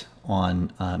effect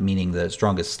on, meaning the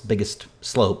strongest, biggest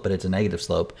slope, but it's a negative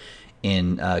slope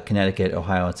in Connecticut,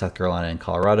 Ohio, and South Carolina, and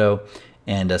Colorado,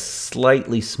 and a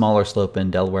slightly smaller slope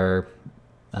in Delaware,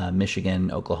 Michigan,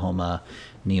 Oklahoma,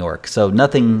 New York. So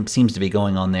nothing seems to be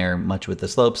going on there much with the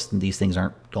slopes. These things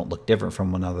don't look different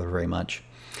from one another very much.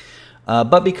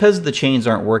 But because the chains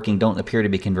aren't working, don't appear to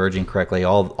be converging correctly,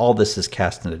 all this is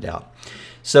cast into doubt.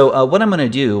 So what I'm going to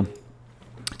do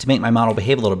to make my model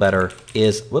behave a little better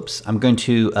is, I'm going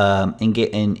to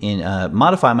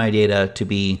modify my data to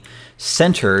be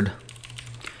centered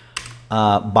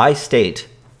by state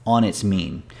on its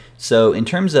mean. So in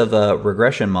terms of a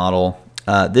regression model,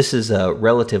 this is a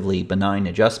relatively benign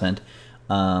adjustment.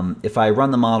 If I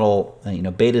run the model,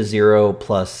 beta 0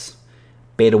 plus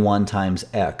beta 1 times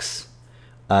x,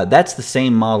 that's the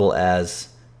same model as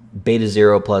beta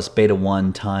 0 plus beta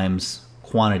 1 times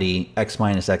quantity x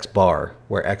minus x bar,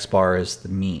 where x bar is the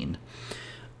mean.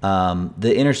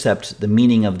 The intercept, the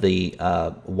meaning of the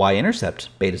y-intercept,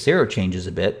 beta 0, changes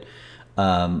a bit,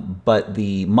 but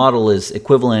the model is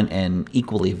equivalent and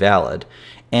equally valid.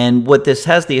 And what this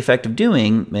has the effect of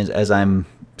doing, as I'm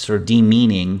sort of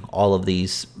demeaning all of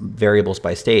these variables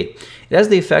by state, it has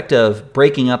the effect of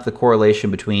breaking up the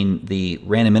correlation between the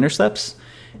random intercepts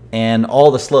and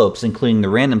all the slopes, including the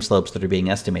random slopes that are being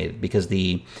estimated, because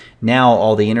now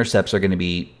all the intercepts are going to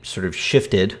be sort of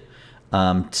shifted,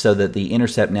 so that the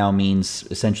intercept now means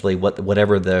essentially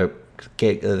whatever the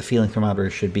feeling thermometer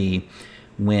should be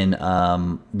when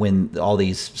all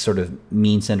these sort of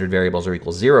mean-centered variables are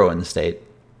equal 0 in the state.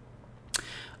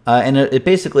 And it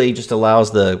basically just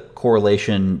allows the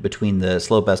correlation between the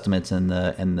slope estimates and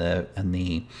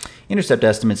the intercept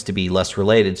estimates to be less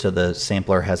related, so the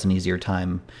sampler has an easier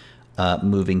time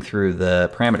moving through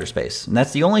the parameter space. And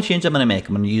that's the only change I'm going to make.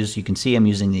 I'm going to use, you can see I'm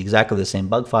using exactly the same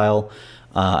bug file.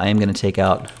 I am going to take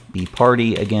out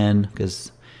bparty again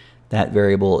because that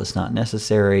variable is not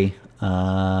necessary.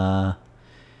 And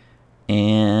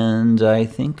I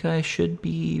think I should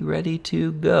be ready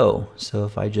to go. So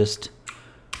if I just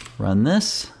run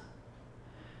this,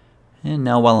 and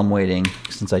now while I'm waiting,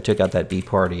 since I took out that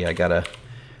bparty, I gotta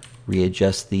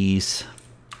readjust these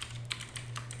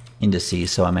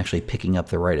indices so I'm actually picking up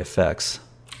the right effects.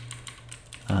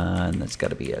 And that's got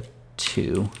to be a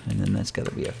 2, and then that's got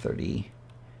to be a 30.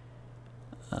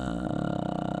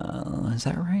 Is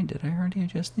that right? Did I already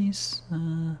adjust these?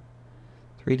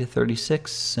 3 to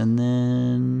 36, and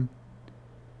then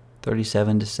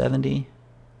 37 to 70.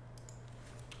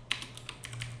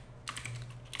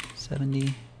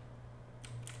 70.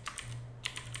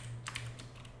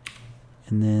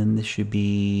 And then this should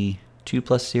be 2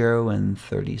 plus 0 and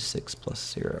 36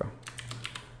 plus 0.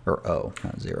 Or O,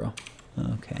 not 0.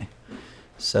 Okay.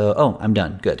 So, oh, I'm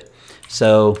done. Good.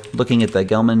 So, looking at the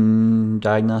Gelman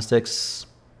diagnostics,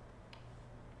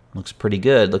 looks pretty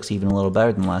good. Looks even a little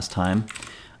better than last time.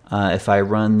 If I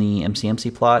run the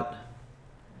MCMC plot,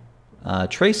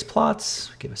 trace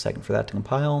plots, give a second for that to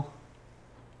compile.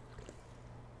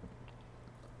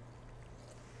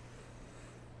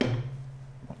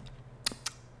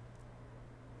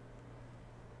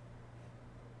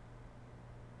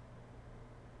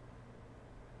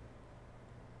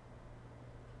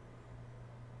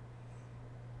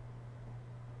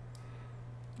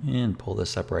 And pull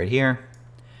this up right here.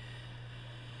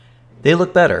 They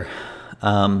look better.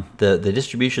 The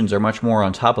distributions are much more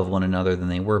on top of one another than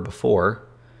they were before.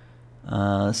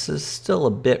 This is still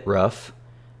a bit rough,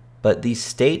 but these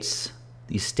state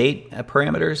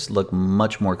parameters look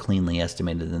much more cleanly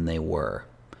estimated than they were.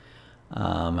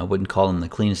 I wouldn't call them the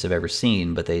cleanest I've ever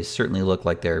seen, but they certainly look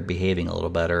like they're behaving a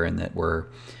little better and that we're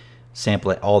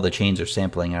sampling, all the chains are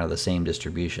sampling out of the same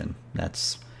distribution.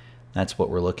 That's what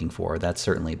we're looking for. That's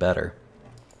certainly better.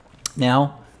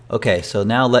 Now, okay, so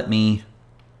now let me,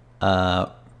 did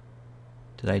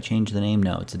I change the name?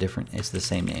 No, it's the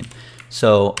same name.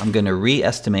 So I'm going to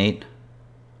re-estimate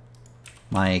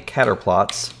my scatter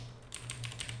plots.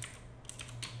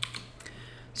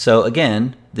 So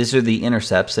again, these are the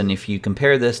intercepts, and if you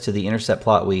compare this to the intercept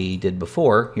plot we did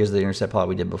before, here's the intercept plot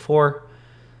we did before.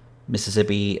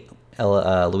 Mississippi,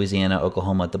 Louisiana,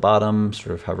 Oklahoma at the bottom,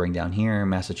 sort of hovering down here,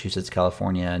 Massachusetts,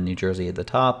 California, New Jersey at the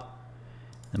top.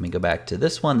 Let me go back to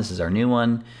this one. This is our new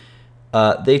one.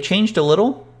 They've changed a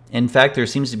little. In fact, there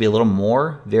seems to be a little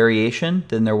more variation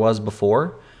than there was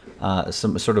before.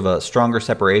 Some sort of a stronger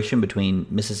separation between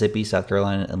Mississippi, South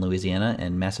Carolina, and Louisiana,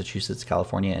 and Massachusetts,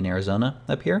 California, and Arizona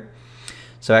up here.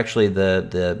 So actually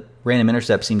the random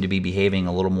intercepts seem to be behaving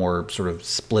a little more, sort of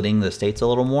splitting the states a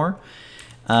little more.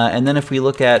 And then if we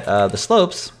look at the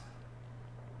slopes,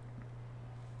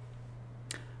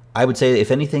 I would say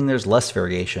if anything, there's less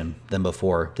variation than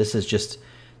before. This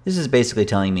is basically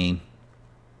telling me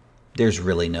there's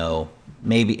really no,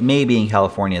 maybe in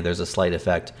California there's a slight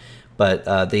effect, but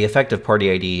the effect of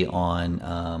party ID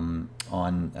on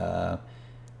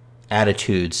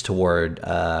attitudes toward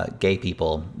gay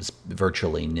people is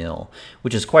virtually nil,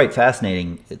 which is quite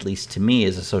fascinating, at least to me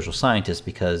as a social scientist,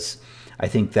 because I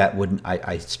think that wouldn't,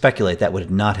 I speculate that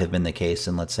would not have been the case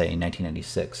in, let's say,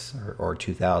 1996 or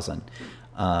 2000.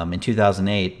 In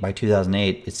 2008, by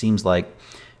 2008, it seems like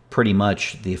pretty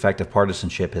much the effect of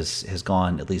partisanship has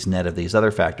gone, at least net of these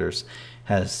other factors,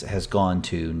 has gone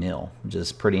to nil, which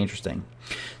is pretty interesting.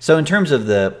 So in terms of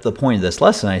the point of this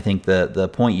lesson, I think the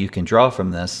point you can draw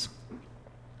from this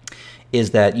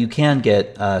is that you can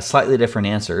get slightly different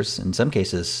answers, in some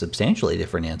cases substantially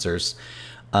different answers,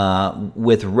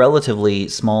 with relatively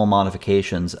small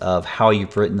modifications of how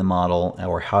you've written the model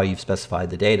or how you've specified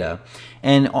the data.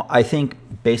 And I think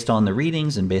based on the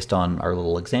readings and based on our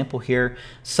little example here,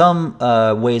 some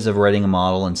ways of writing a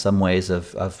model and some ways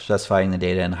of specifying the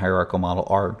data in a hierarchical model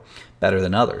are better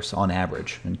than others on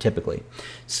average and typically.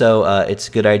 So it's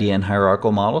a good idea in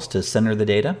hierarchical models to center the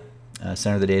data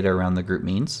around the group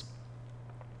means.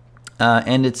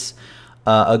 And it's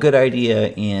a good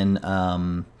idea in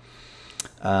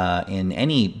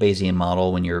any Bayesian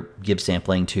model, when you're Gibbs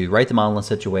sampling, to write the model in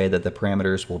such a way that the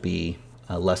parameters will be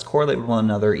less correlated with one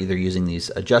another, either using these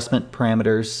adjustment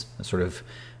parameters, sort of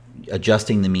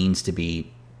adjusting the means to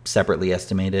be separately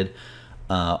estimated,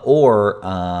 or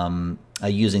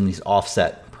using these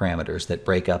offset parameters that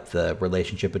break up the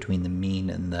relationship between the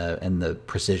mean and the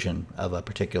precision of a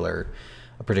particular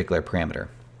parameter.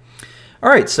 All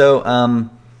right, so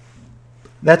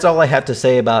that's all I have to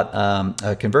say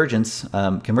about convergence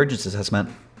assessment.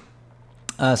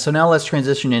 So now let's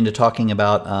transition into talking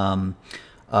about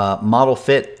model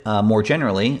fit more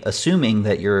generally, assuming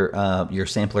that your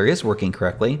sampler is working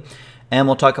correctly. And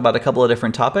we'll talk about a couple of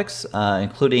different topics,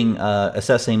 including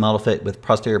assessing model fit with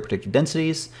posterior predicted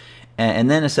densities, and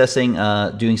then assessing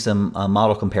doing some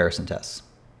model comparison tests.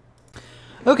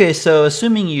 Okay, so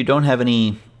assuming you don't have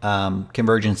any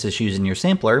convergence issues in your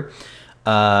sampler,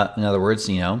 in other words,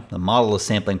 the model is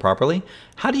sampling properly,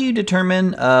 how do you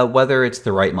determine whether it's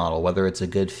the right model, whether it's a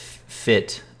good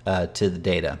fit to the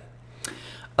data?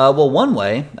 Well, one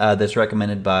way that's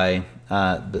recommended by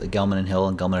Gelman and Hill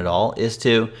and Gelman et al. Is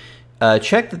to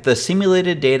check that the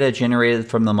simulated data generated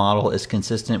from the model is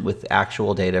consistent with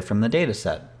actual data from the data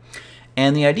set.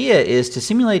 And the idea is to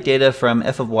simulate data from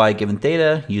f of y given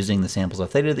theta using the samples of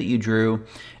theta that you drew,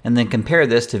 and then compare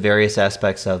this to various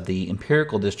aspects of the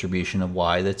empirical distribution of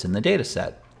y that's in the data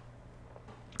set.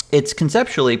 It's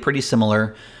conceptually pretty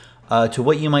similar to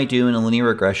what you might do in a linear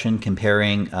regression,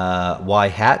 comparing y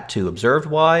hat to observed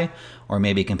y, or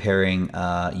maybe comparing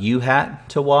u hat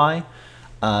to y,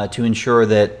 to ensure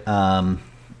that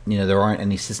there aren't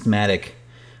any systematic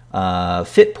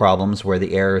fit problems where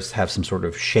the errors have some sort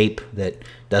of shape that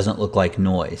doesn't look like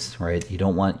noise, right? You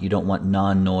don't want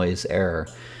non-noise error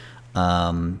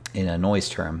in a noise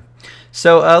term.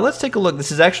 So let's take a look.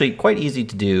 This is actually quite easy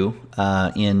to do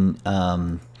in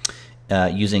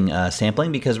using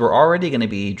sampling, because we're already going to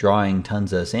be drawing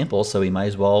tons of samples, so we might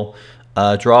as well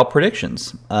draw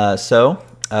predictions. So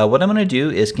what I'm going to do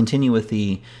is continue with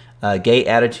the gay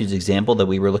attitudes example that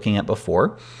we were looking at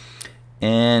before.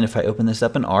 And if I open this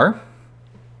up in R,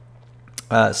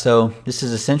 so this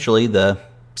is essentially the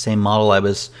same model I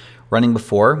was running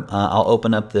before. I'll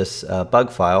open up this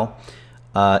bug file.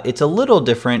 It's a little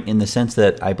different in the sense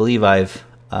that I believe I've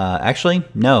actually,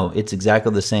 no, it's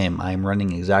exactly the same. I'm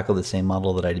running exactly the same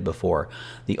model that I did before.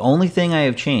 The only thing I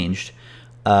have changed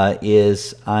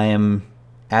is I am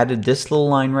added this little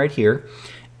line right here.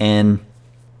 And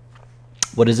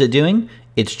what is it doing?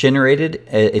 It's generating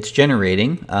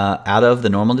out of the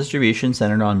normal distribution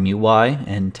centered on mu y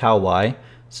and tau y,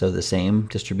 so the same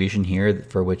distribution here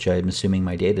for which I'm assuming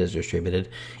my data is distributed.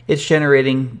 It's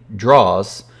generating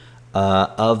draws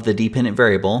of the dependent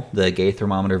variable, the gay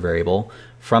thermometer variable,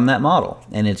 from that model,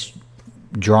 and it's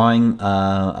drawing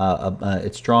a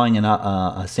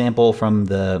sample from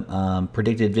the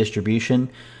predicted distribution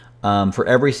for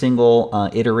every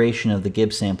single iteration of the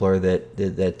Gibbs sampler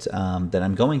that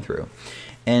I'm going through.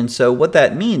 And so what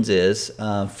that means is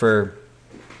for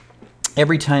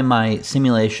every time my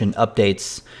simulation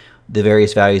updates the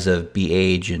various values of B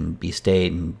age and B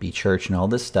state and B church and all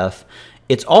this stuff,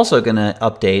 it's also going to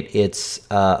update its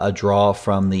a draw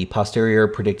from the posterior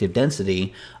predictive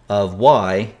density of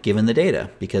y given the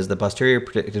data, because the posterior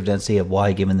predictive density of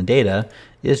y given the data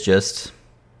is just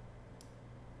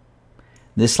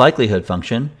this likelihood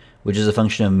function, which is a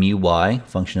function of mu y,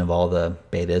 function of all the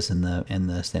betas and the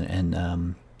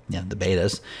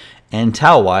betas, and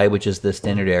tau y, which is the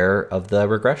standard error of the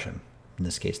regression. In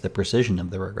this case, the precision of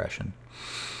the regression.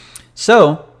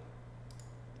 So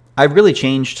I've really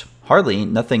changed hardly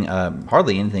anything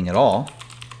at all.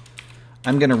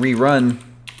 I'm going to rerun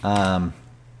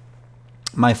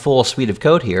my full suite of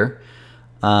code here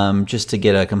just to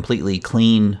get a completely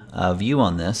clean view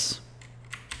on this.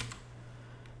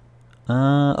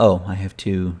 Oh, I have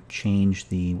to change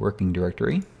the working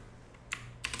directory.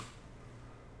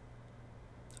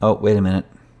 Oh, wait a minute.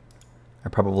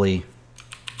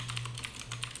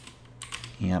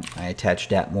 Yep, I attached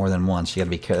dat more than once. You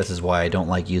gotta be careful. This is why I don't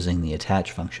like using the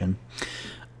attach function.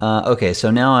 Okay,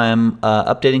 so now I'm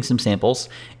updating some samples,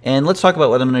 and let's talk about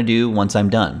what I'm going to do once I'm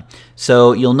done.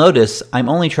 So you'll notice I'm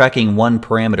only tracking one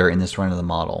parameter in this run of the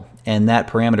model, and that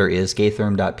parameter is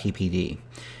gaytherm.ppd.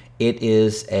 It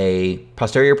is a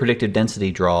posterior predictive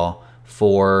density draw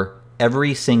for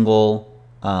every single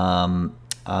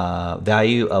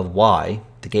value of y,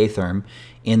 the gaytherm,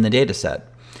 in the data set.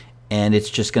 And it's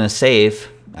just going to save.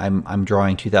 I'm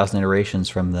drawing 2,000 iterations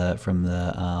from the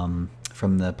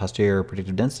posterior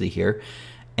predictive density here,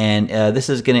 and this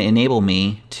is going to enable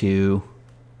me to.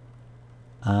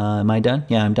 Am I done?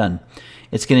 Yeah, I'm done.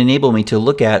 It's going to enable me to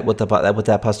look at what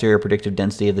that posterior predictive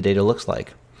density of the data looks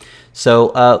like.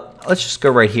 So let's just go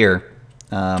right here,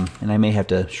 and I may have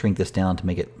to shrink this down to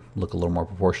make it look a little more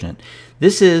proportionate.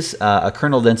 This is a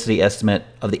kernel density estimate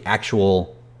of the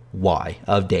actual y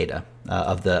of data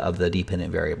of the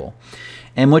dependent variable,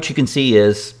 and what you can see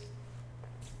is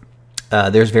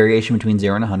there's variation between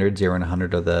 0 and 100. 0 and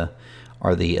 100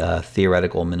 are the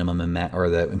theoretical minimum or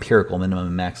the empirical minimum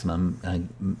and maximum.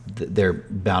 They're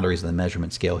boundaries of the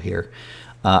measurement scale here.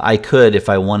 I could, if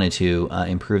I wanted to,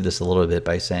 improve this a little bit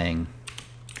by saying,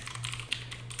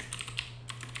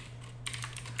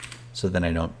 so then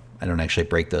I don't actually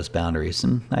break those boundaries,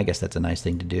 and I guess that's a nice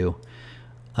thing to do.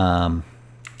 I'm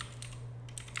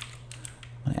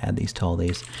going to add these to all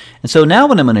these. And so now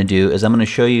what I'm going to do is I'm going to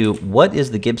show you what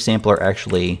is the Gibbs sampler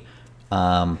actually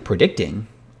predicting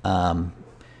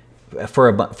for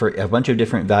a bunch of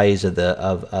different values of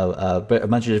a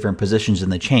bunch of different positions in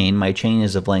the chain. My chain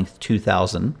is of length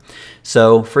 2,000.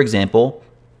 So for example,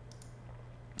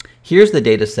 here's the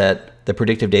data set, the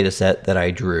predictive data set that I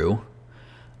drew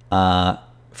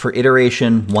for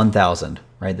iteration 1,000.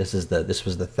 Right? This was the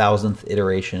 1,000th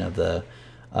iteration of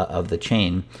the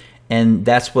chain. And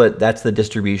that's the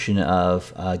distribution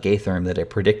of Gaytherm that it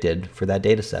predicted for that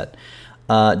data set.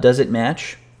 Does it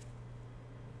match?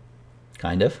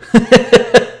 Kind of.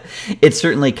 It's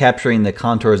certainly capturing the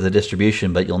contours of the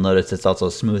distribution, but you'll notice it's also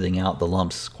smoothing out the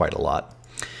lumps quite a lot.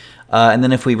 And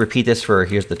then if we repeat this for,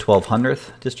 here's the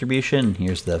 1200th distribution,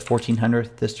 here's the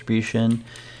 1400th distribution,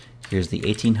 here's the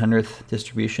 1800th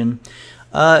distribution.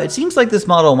 It seems like this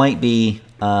model might be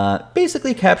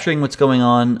basically capturing what's going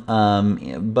on,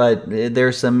 but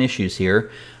there's some issues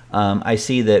here. I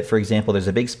see that, for example, there's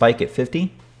a big spike at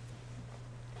 50,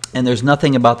 and there's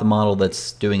nothing about the model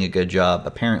that's doing a good job,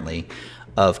 apparently,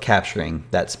 of capturing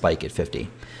that spike at 50.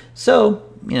 So,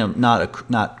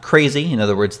 not crazy. In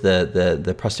other words,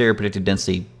 the posterior predicted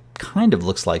density kind of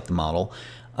looks like the model,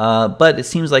 but it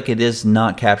seems like it is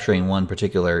not capturing one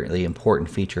particularly important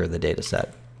feature of the data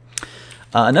set.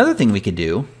 Another thing we could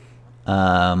do,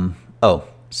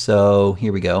 so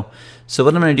here we go. So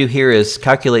what I'm going to do here is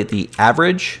calculate the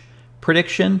average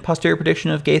prediction, posterior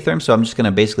prediction of Gaytherm. So I'm just going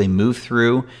to basically move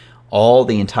through all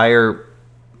the entire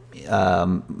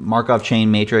Markov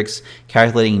chain matrix,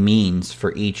 calculating means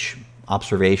for each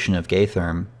observation of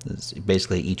Gaytherm,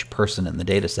 basically each person in the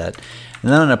data set.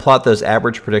 And then I'm going to plot those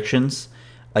average predictions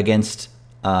against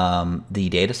the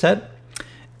data set.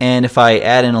 And if I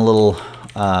add in a little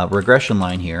regression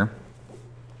line here,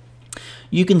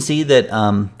 you can see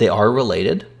that they are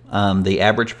related. The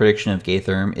average prediction of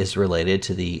Gaytherm is related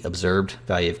to the observed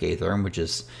value of Gaytherm, which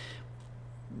is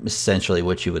essentially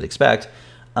what you would expect.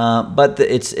 But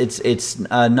it's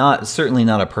certainly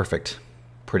not a perfect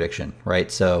prediction,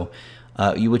 right? So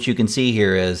what you can see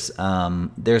here is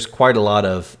there's quite a lot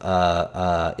of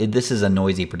this is a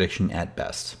noisy prediction at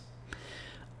best.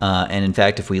 And in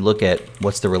fact, if we look at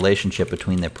what's the relationship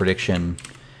between the prediction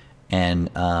and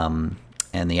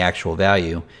the actual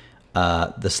value,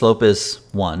 the slope is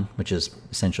 1, which is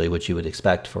essentially what you would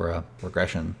expect for a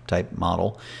regression type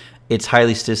model. It's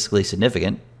highly statistically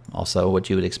significant, also what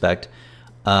you would expect.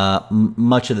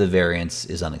 Much of the variance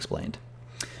is unexplained.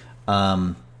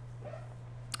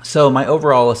 So my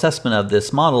overall assessment of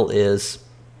this model is,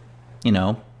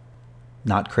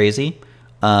 not crazy,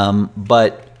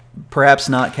 but perhaps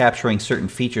not capturing certain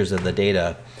features of the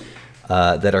data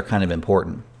that are kind of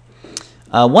important.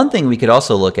 One thing we could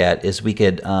also look at is we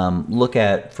could look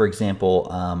at, for example,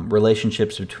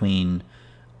 relationships between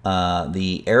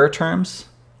the error terms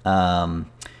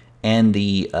and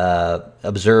the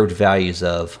observed values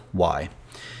of y.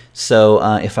 So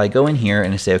if I go in here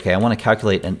and I say, okay, I want to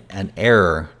calculate an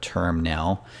error term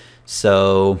now.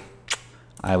 So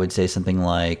I would say something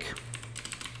like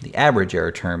the average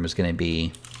error term is going to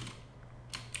be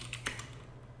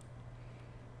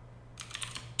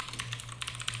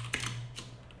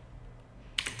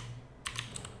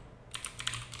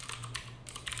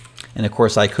and of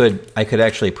course I could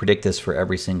actually predict this for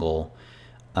every single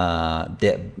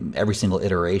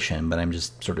iteration, but I'm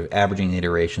just sort of averaging the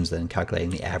iterations, then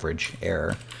calculating the average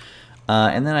error.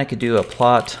 And then I could do a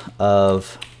plot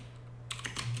of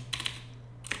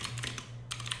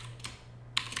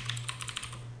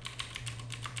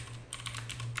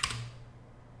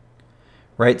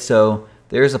so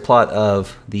there's a plot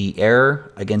of the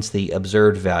error against the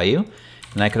observed value,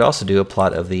 and I could also do a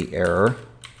plot of the error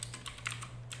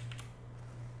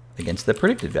against the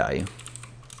predicted value,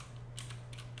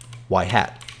 y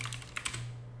hat.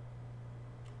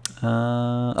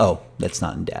 Oh, that's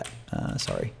not in DAT.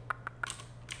 Sorry.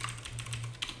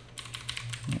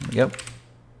 There we go.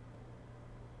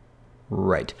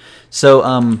 Right.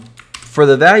 So for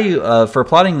the value for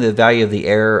plotting the value of the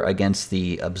error against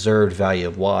the observed value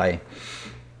of y,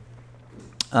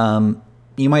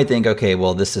 you might think, okay,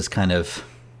 well, this is kind of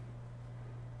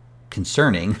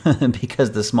concerning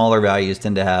because the smaller values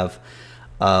tend to have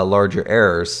larger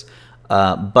errors.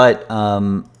 But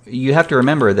you have to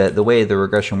remember that the way the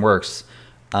regression works,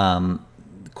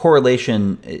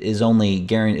 correlation is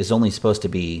only supposed to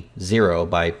be 0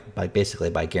 basically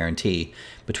by guarantee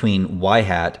between y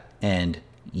hat and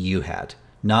u hat,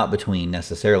 not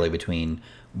necessarily between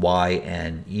y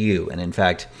and u. And in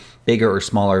fact, bigger or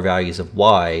smaller values of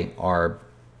y are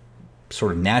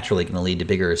sort of naturally going to lead to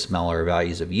bigger or smaller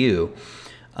values of u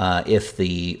if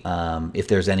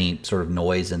there's any sort of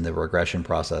noise in the regression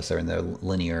process or in the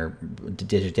linear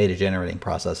data generating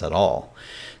process at all.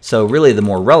 So really the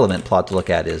more relevant plot to look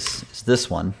at is this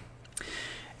one.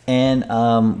 And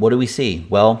what do we see?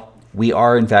 Well, we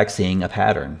are in fact seeing a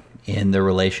pattern in the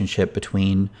relationship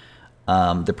between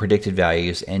the predicted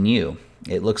values and u.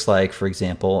 It looks like, for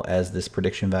example, as this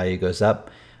prediction value goes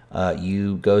up,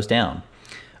 u goes down.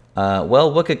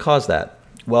 Well, what could cause that?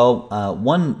 Well,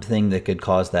 one thing that could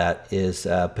cause that is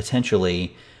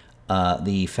potentially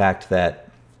the fact that,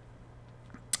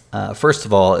 first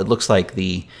of all, it looks like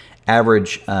the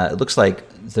average, it looks like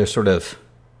there's sort of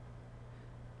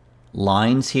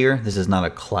lines here. This is not a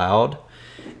cloud.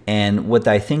 And what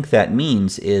I think that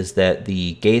means is that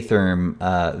the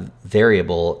Gaytherm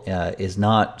variable is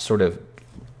not sort of,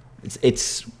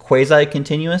 it's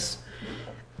quasi-continuous,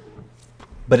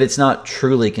 but it's not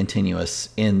truly continuous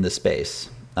in the space.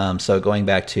 So going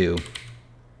back to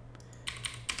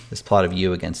this plot of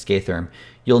U against Gaytherm,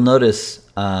 you'll notice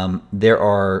there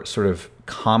are sort of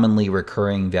commonly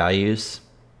recurring values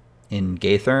in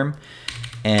Gaytherm,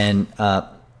 and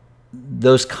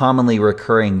those commonly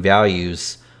recurring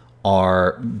values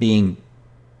are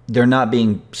they're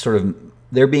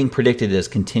being predicted as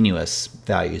continuous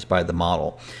values by the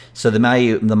model. So the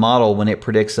model, when it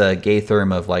predicts a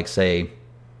Gaytherm of, like, say,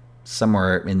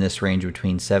 somewhere in this range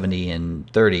between 70 and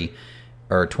 30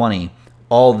 or 20,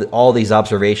 all these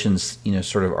observations,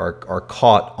 sort of are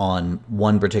caught on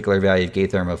one particular value of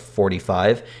Gaytherm of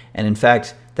 45, and in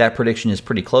fact that prediction is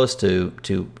pretty close to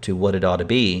what it ought to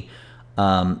be,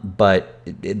 but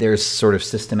there's sort of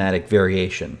systematic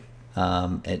variation,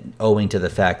 owing to the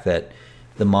fact that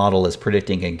the model is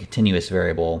predicting a continuous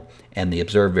variable and the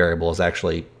observed variable is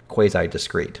actually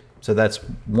quasi-discrete. So that's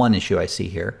one issue I see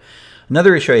here.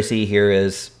 Another issue I see here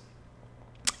is,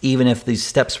 even if these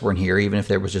steps weren't here, even if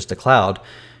there was just a cloud,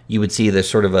 you would see there's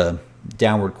sort of a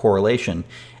downward correlation.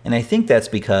 And I think that's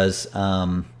because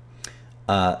of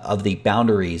the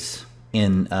boundaries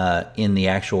in the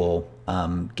actual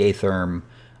Gaytherm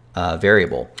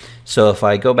variable. So if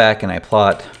I go back and I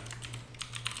plot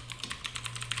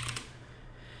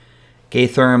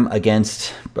Gaytherm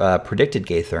against predicted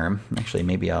Gaytherm, actually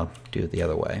maybe I'll do it the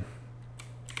other way.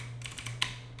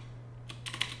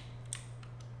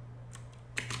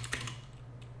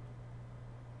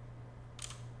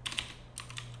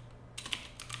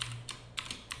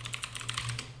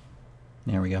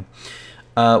 There we go.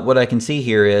 What I can see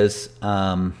here is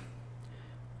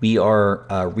we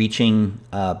are reaching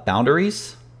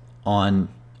boundaries on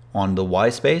the y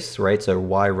space, right? So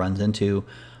y runs into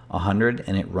 100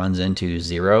 and it runs into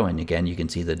 0, and again you can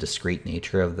see the discrete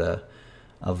nature of the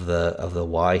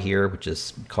y here, which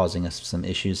is causing us some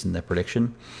issues in the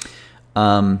prediction.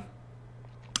 And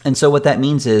so what that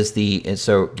means is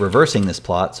so reversing this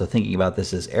plot, so thinking about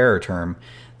this as error term,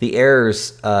 the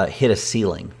errors hit a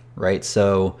ceiling. Right,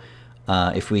 so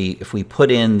if we put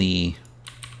in the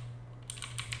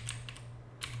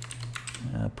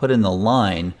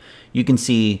line, you can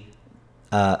see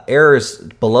errors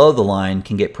below the line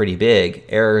can get pretty big.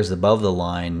 Errors above the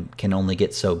line can only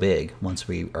get so big once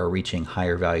we are reaching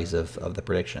higher values of the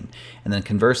prediction. And then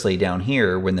conversely, down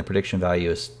here, when the prediction value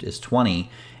is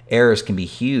 20, errors can be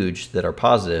huge that are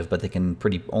positive, but they can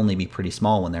only be pretty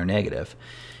small when they're negative.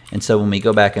 And so when we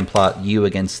go back and plot U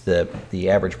against the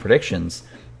average predictions,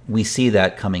 we see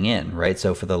that coming in, right?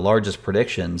 So for the largest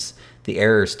predictions, the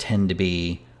errors tend to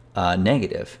be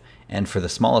negative. And for the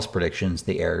smallest predictions,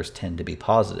 the errors tend to be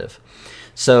positive.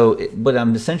 So what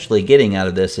I'm essentially getting out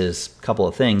of this is a couple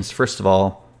of things. First of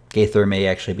all, Gaytherm may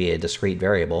actually be a discrete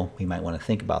variable. We might want to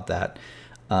think about that,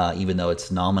 even though it's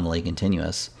nominally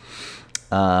continuous.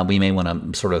 We may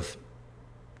want to sort of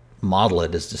model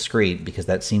it as discrete, because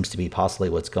that seems to be possibly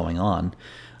what's going on.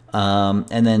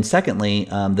 And then secondly,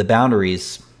 the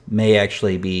boundaries may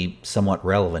actually be somewhat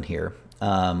relevant here.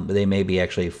 They may be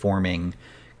actually forming,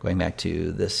 going back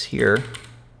to this here,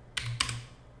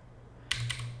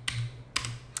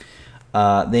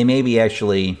 they may be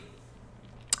actually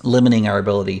limiting our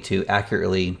ability to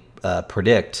accurately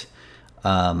predict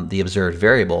the observed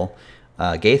variable,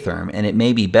 Gaytherm. And it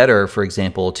may be better, for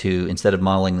example, to, instead of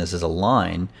modeling this as a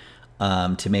line,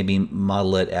 to maybe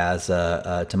model it as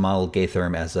to model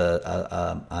Gaytherm as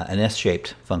an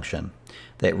S-shaped function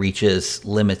that reaches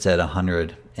limits at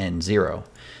 100 and 0.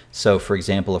 So, for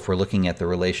example, if we're looking at the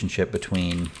relationship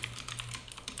between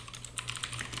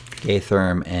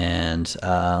Gaytherm and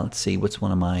let's see, what's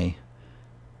one of my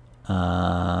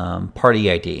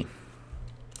party ID?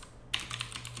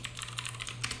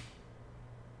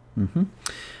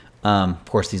 Of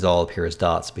course, these all appear as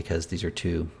dots because these are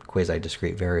two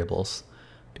quasi-discrete variables.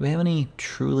 Do we have any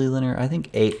truly linear? I think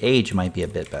age might be a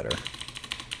bit better.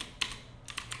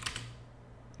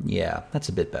 Yeah, that's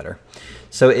a bit better.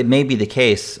 So it may be the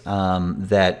case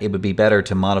that it would be better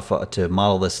to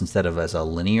model this instead of as a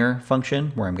linear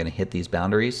function where I'm going to hit these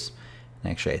boundaries.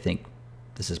 And actually, I think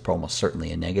this is almost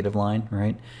certainly a negative line,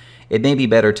 right? It may be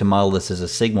better to model this as a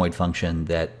sigmoid function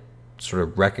that sort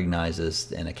of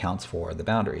recognizes and accounts for the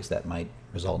boundaries. That might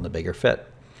result in a bigger fit.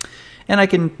 And I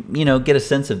can, get a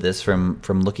sense of this from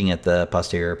looking at the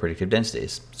posterior predictive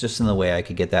densities. It's just in the way I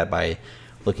could get that by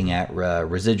looking at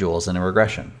residuals in a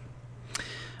regression.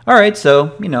 All right,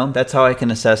 so, that's how I can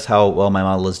assess how well my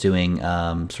model is doing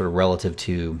sort of relative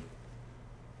to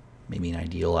maybe an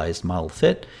idealized model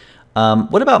fit.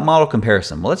 What about model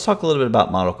comparison? Well, let's talk a little bit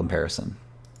about model comparison.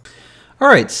 All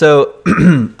right, so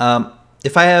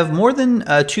if I have more than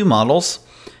 2 models,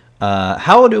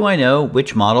 how do I know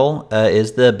which model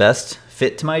is the best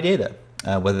fit to my data,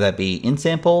 whether that be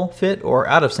in-sample fit or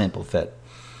out-of-sample fit?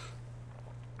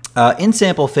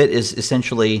 In-sample fit is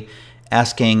essentially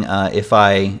asking if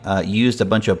I used a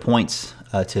bunch of points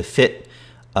to fit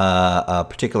a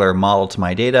particular model to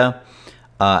my data,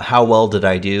 how well did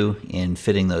I do in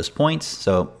fitting those points?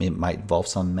 So it might involve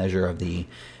some measure of the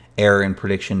error in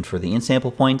prediction for the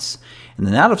in-sample points. And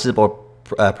then out-of-sample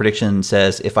prediction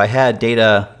says if I had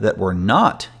data that were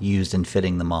not used in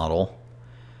fitting the model,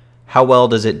 how well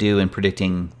does it do in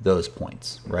predicting those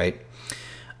points, right?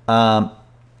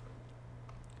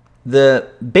 The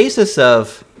basis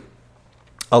of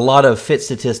a lot of fit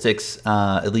statistics,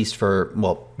 at least for,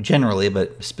 well, generally,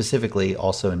 but specifically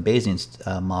also in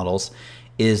Bayesian models,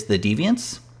 is the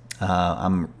deviance.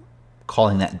 I'm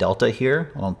calling that delta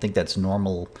here. I don't think that's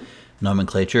normal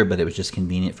nomenclature, but it was just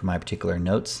convenient for my particular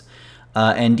notes.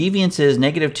 And deviance is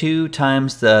 -2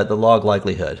 times the log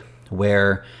likelihood,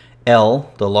 where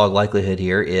L, the log likelihood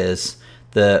here, is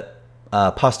the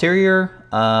posterior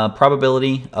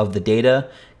probability of the data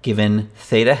given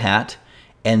theta hat,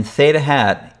 and theta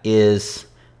hat is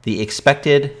the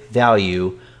expected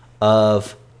value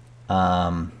of,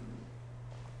 I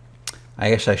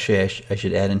guess I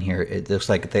should add in here, it looks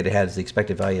like theta hat is the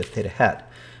expected value of theta hat.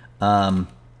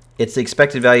 It's the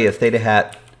expected value of theta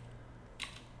hat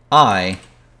I,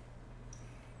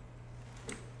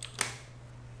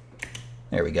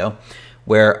 there we go,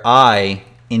 where I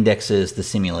indexes the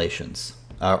simulations,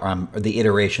 or the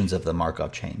iterations of the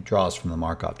Markov chain, draws from the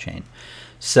Markov chain.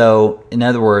 So in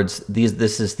other words,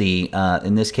 this is the,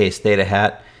 in this case, theta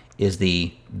hat is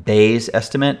the Bayes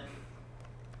estimate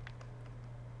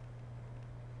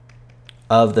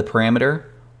of the parameter,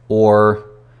 or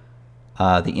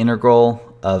the integral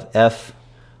of f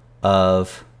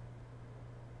of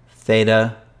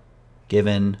theta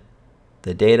given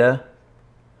the data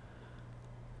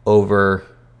over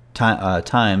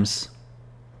times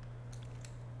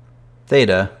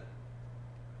theta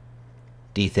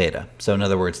d theta. So in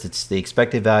other words, it's the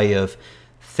expected value of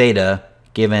theta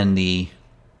given the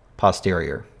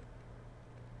posterior.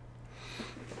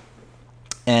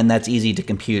 And that's easy to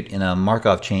compute in a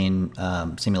Markov chain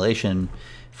simulation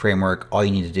framework. All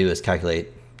you need to do is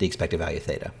calculate the expected value of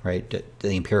theta, right?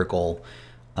 The empirical,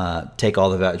 take all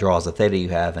the draws of theta you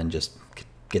have and just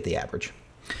get the average.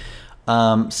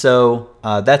 So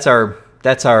that's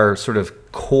our sort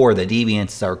of core. The deviance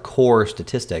is our core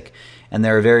statistic, and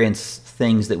there are various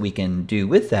things that we can do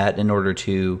with that in order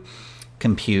to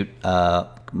compute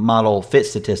model fit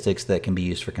statistics that can be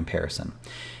used for comparison.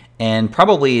 And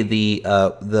probably the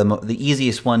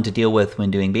easiest one to deal with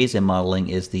when doing Bayesian modeling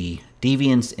is the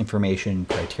deviance information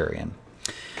criterion.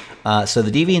 So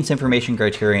the deviance information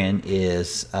criterion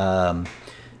is 2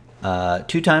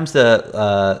 times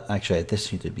the, actually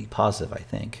this needs to be positive, I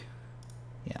think.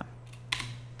 Yeah.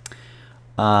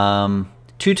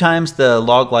 2 times the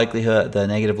log likelihood, the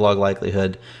negative log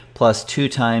likelihood, plus 2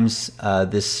 times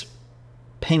this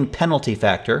penalty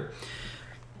factor.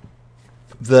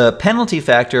 The penalty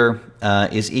factor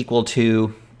is equal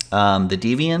to the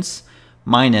deviance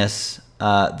minus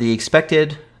the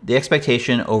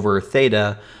expectation over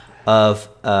theta of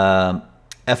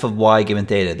f of y given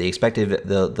theta, the expected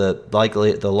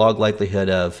the log likelihood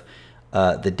of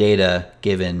the data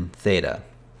given theta.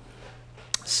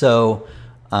 So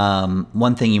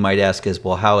one thing you might ask is,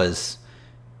 well, how is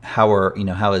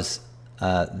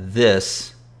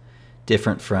this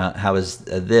different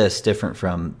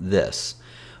from this?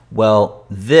 Well,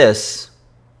 this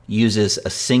uses a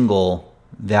single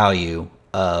value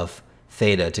of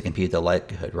theta to compute the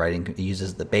likelihood, right? It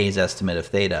uses the Bayes estimate of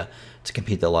theta to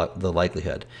compute the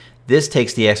likelihood. This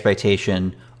takes the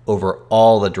expectation over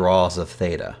all the draws of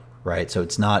theta, right? So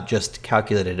it's not just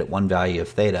calculated at one value of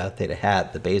theta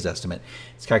hat, the Bayes estimate.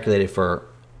 It's calculated for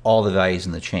all the values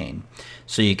in the chain.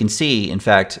 So you can see, in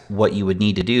fact, what you would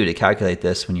need to do to calculate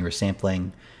this when you were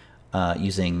sampling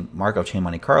using Markov chain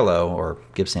Monte Carlo or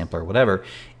Gibbs sampler or whatever,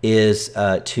 is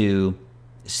to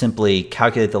simply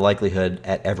calculate the likelihood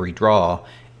at every draw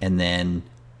and then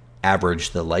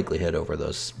average the likelihood over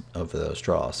those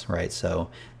draws, right? So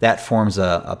that forms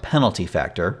a penalty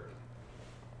factor.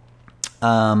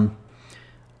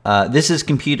 This is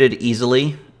computed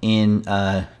easily in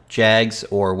JAGs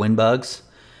or WinBugs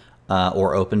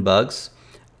or OpenBugs,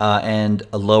 and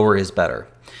a lower is better.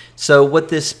 So what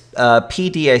this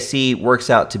PDIC works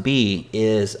out to be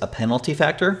is a penalty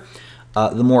factor.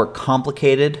 The more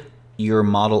complicated your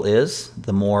model is,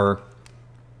 the more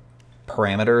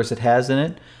parameters it has in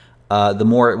it, the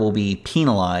more it will be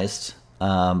penalized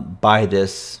by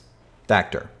this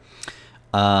factor.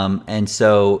 And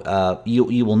so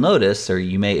you will notice, or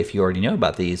you may, if you already know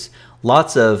about these,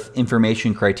 lots of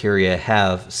information criteria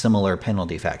have similar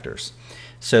penalty factors.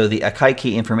 So the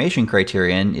Akaike information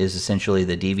criterion is essentially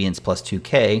the deviance plus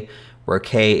 2k, where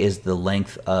k is the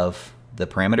length of the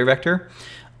parameter vector.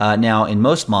 Now, in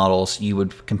most models, you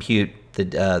would compute the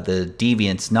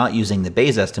deviance not using the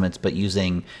Bayes estimates, but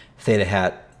using theta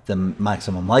hat, the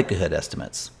maximum likelihood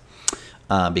estimates.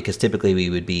 Because typically we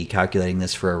would be calculating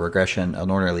this for a regression, an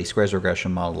ordinary least squares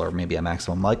regression model, or maybe a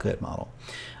maximum likelihood model.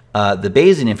 The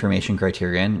Bayesian information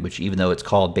criterion, which even though it's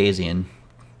called Bayesian,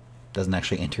 doesn't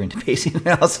actually enter into Bayesian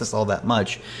analysis all that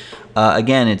much.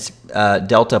 Again, it's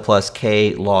delta plus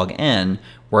k log n,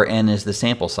 where n is the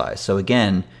sample size. So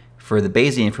again, for the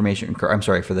Bayesian information, I'm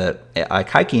sorry, for the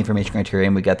Akaike information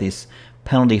criterion, we got this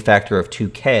penalty factor of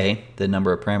 2k, the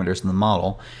number of parameters in the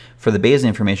model. For the Bayesian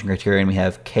information criterion, we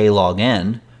have k log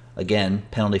n, again,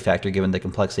 penalty factor given the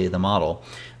complexity of the model.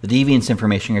 The deviance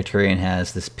information criterion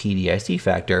has this PDIC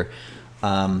factor.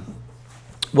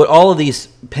 What all of these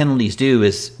penalties do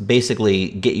is basically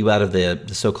get you out of the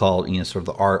so-called, sort of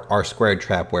the R squared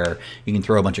trap, where you can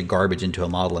throw a bunch of garbage into a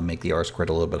model and make the R squared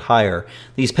a little bit higher.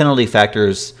 These penalty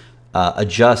factors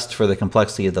adjust for the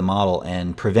complexity of the model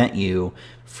and prevent you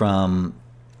from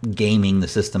gaming the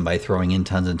system by throwing in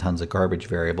tons and tons of garbage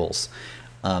variables.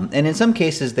 And in some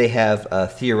cases, they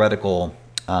have theoretical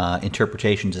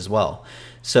interpretations as well.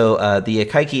 So the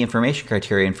Akaike information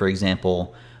criterion, for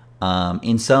example,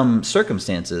 in some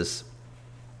circumstances,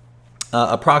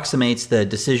 approximates the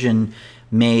decision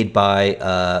made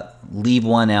by leave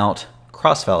one out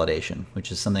cross-validation,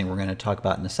 which is something we're going to talk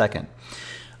about in a second.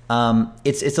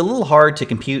 It's a little hard to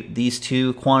compute these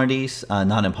two quantities,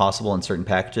 not impossible in certain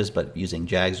packages, but using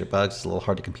JAGs or bugs, it's a little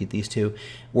hard to compute these two,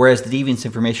 whereas the deviance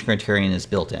information criterion is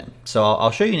built in. So I'll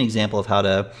show you an example of how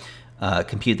to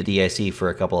compute the DIC for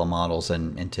a couple of models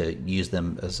and to use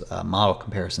them as model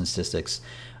comparison statistics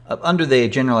under the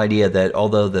general idea that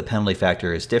although the penalty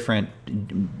factor is different,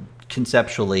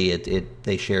 conceptually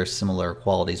they share similar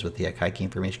qualities with the Akaike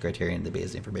information criterion and the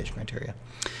Bayesian information criteria.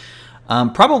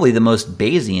 Probably the most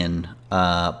Bayesian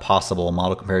possible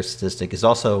model comparison statistic is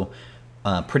also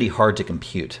pretty hard to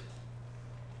compute.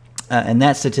 And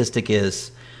that statistic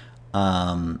is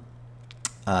the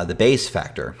Bayes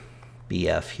factor,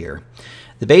 BF here.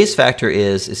 The Bayes factor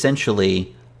is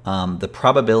essentially the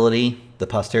probability, the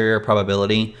posterior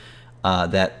probability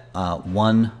that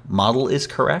one model is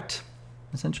correct,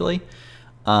 essentially,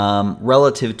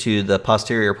 relative to the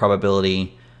posterior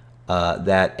probability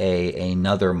that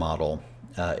another model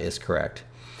is correct.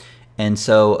 And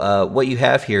so what you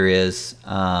have here is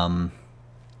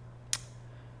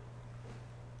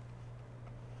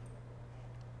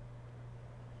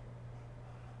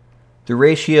the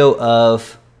ratio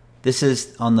of, this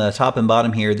is on the top and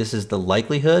bottom here, this is the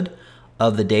likelihood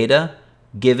of the data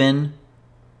given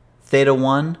theta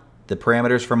 1, the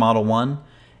parameters for model 1,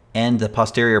 and the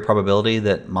posterior probability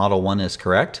that model 1 is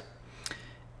correct.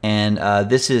 And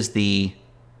this is the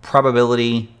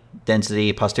probability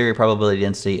density, posterior probability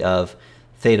density of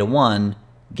theta 1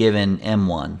 given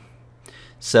M1.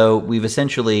 So we've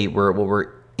essentially, what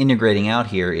we're integrating out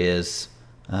here is,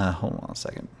 hold on a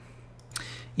second.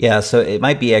 Yeah, so it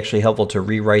might be actually helpful to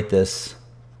rewrite this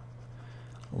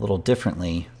a little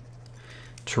differently.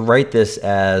 To write this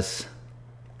as,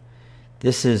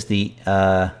 this is the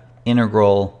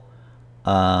integral,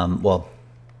 well,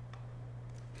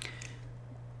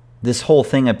 this whole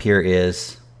thing up here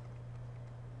is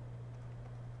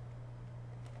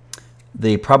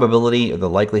the probability or the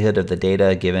likelihood of the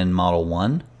data given model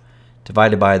 1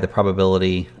 divided by the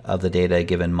probability of the data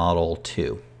given model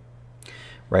 2.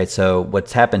 Right, so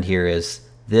what's happened here is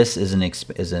this is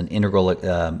an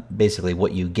integral, basically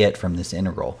what you get from this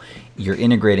integral. You're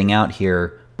integrating out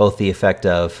here both the effect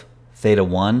of theta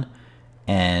 1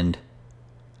 and,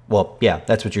 well, yeah,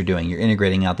 that's what you're doing. You're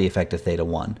integrating out the effect of theta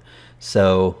 1.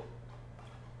 So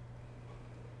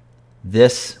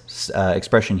this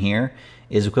expression here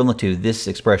is equivalent to this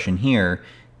expression here,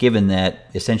 given that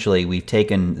essentially we've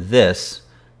taken this,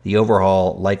 the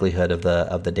overall likelihood of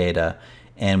the data,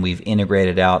 and we've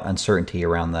integrated out uncertainty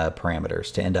around the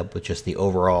parameters to end up with just the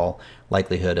overall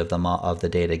likelihood of the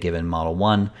data given model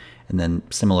 1. And And then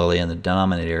similarly in the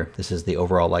denominator, this is the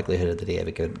overall likelihood of the data of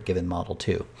a given model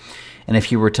too. And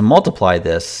if you were to multiply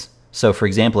this, so for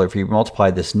example, if you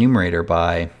multiply this numerator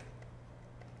by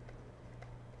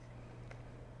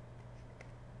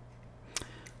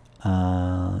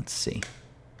let's see.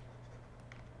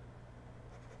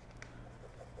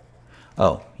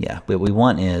 Oh, yeah. What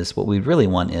we really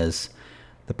want is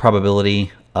the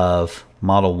probability of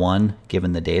model 1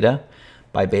 given the data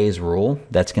by Bayes' rule.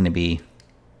 That's going to be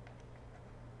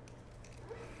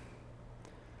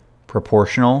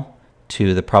proportional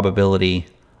to the probability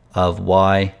of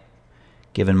y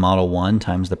given model 1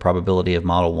 times the probability of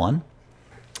model 1,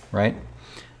 right?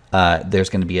 There's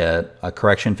going to be a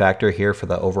correction factor here for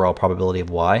the overall probability of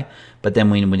y, but then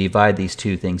when we divide these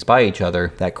two things by each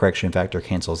other, that correction factor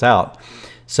cancels out.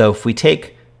 So if we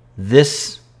take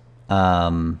this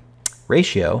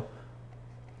ratio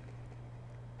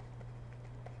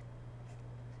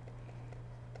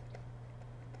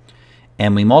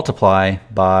and we multiply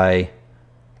by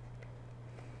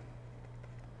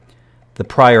the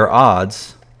prior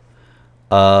odds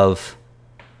of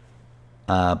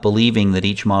believing that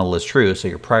each model is true, so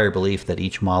your prior belief that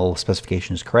each model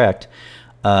specification is correct,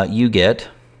 you get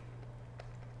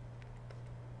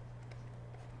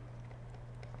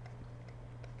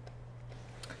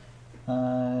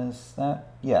is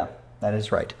that? Yeah, that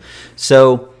is right.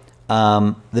 So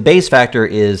the Bayes factor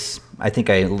is, I think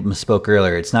I misspoke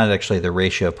earlier, it's not actually the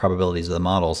ratio of probabilities of the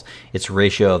models, it's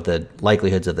ratio of the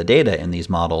likelihoods of the data in these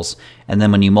models, and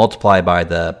then when you multiply by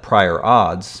the prior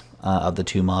odds of the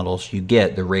two models, you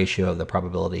get the ratio of the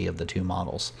probability of the two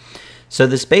models. So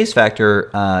this Bayes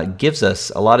factor gives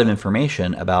us a lot of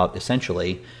information about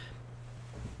essentially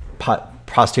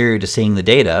posterior to seeing the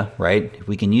data, right? If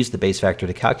we can use the Bayes factor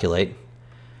to calculate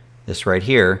this right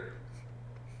here,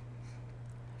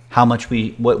 how much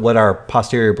what our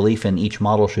posterior belief in each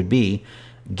model should be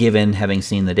given having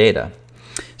seen the data.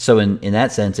 So in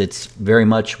that sense, it's very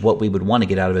much what we would want to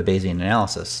get out of a Bayesian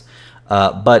analysis.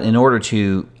 But in order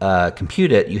to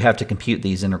compute it, you have to compute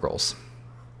these integrals.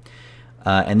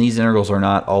 And these integrals are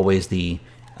not always the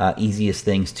easiest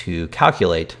things to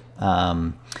calculate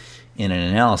in an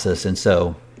analysis. And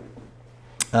so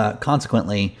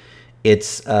consequently,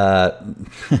 it's the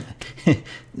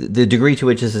degree to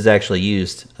which this is actually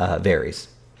used varies.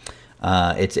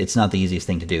 It's not the easiest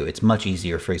thing to do. It's much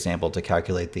easier, for example, to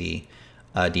calculate the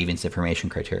deviance information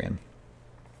criterion.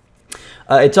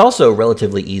 It's also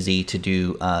relatively easy to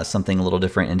do something a little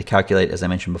different and to calculate, as I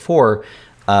mentioned before,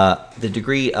 the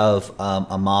degree of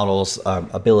a model's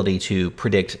ability to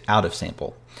predict out of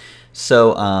sample.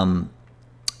 So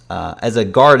as a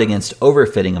guard against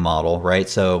overfitting a model, right?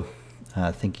 So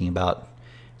thinking about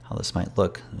how this might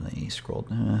look, let me scroll.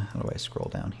 How do I scroll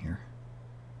down here?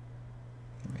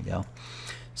 There we go.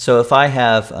 So if I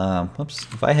have,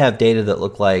 if I have data that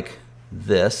look like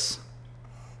this,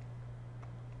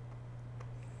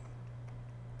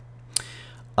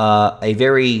 a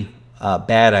very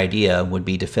bad idea would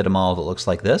be to fit a model that looks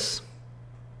like this,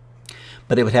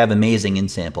 but it would have amazing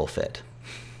in-sample fit,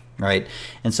 right?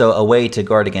 And so a way to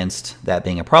guard against that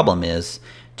being a problem is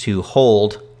to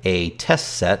hold a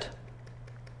test set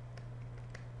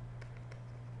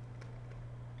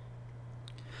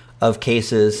of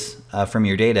cases from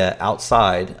your data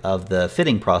outside of the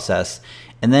fitting process,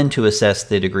 and then to assess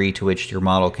the degree to which your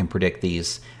model can predict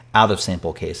these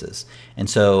out-of-sample cases. And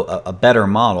so a better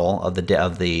model of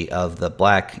the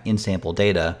black in-sample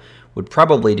data would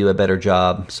probably do a better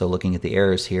job. So looking at the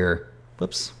errors here,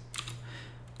 whoops.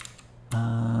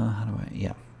 How do I?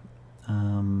 Yeah.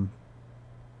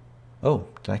 Oh,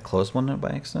 did I close one by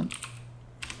accident?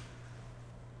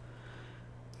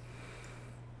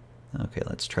 Okay,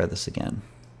 let's try this again.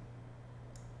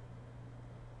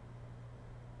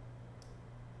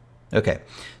 Okay,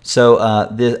 so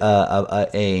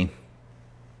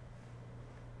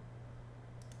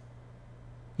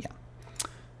yeah.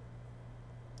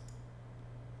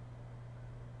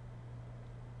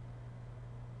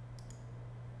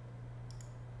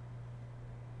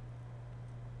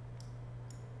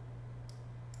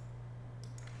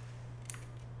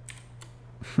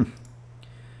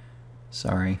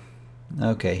 Sorry.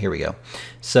 Okay, here we go.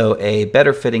 So a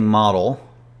better fitting model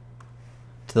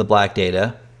to the black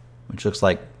data, which looks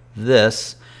like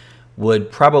this,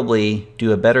 would probably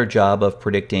do a better job of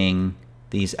predicting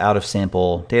these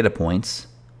out-of-sample data points.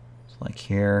 So like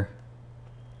here.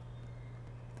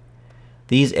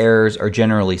 These errors are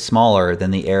generally smaller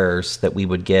than the errors that we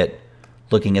would get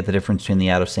looking at the difference between the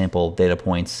out-of-sample data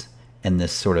points and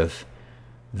this sort of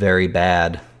very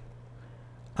bad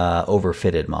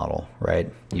overfitted model,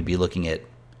 right? You'd be looking at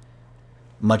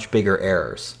much bigger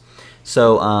errors.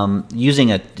 So using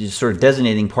sort of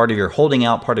designating holding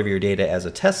out part of your data as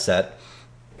a test set,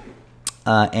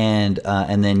 and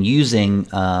then using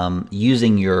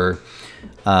your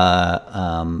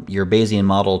Bayesian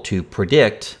model to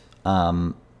predict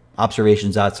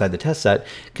observations outside the test set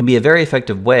can be a very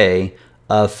effective way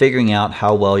of figuring out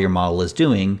how well your model is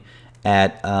doing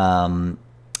at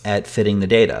fitting the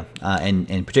data, and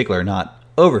in particular not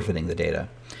overfitting the data.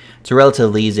 It's a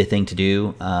relatively easy thing to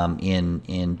do in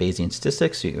Bayesian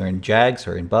statistics or in JAGs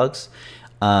or in bugs.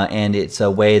 And it's a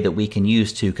way that we can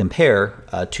use to compare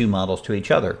two models to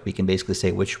each other. We can basically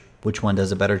say which one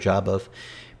does a better job of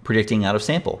predicting out of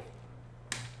sample.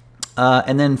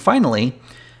 And then finally,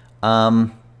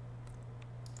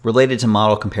 related to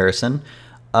model comparison,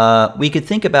 we could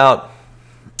think about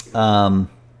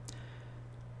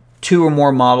two or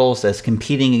more models as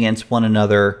competing against one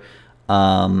another.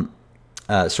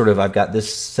 Sort of, I've got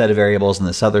this set of variables and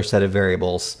this other set of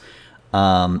variables.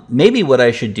 Maybe what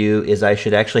I should do is I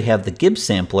should actually have the Gibbs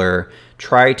sampler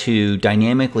try to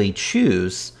dynamically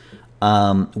choose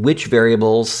which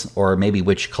variables, or maybe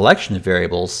which collection of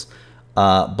variables,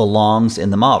 belongs in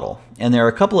the model. And there are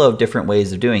a couple of different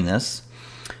ways of doing this.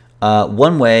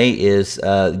 One way is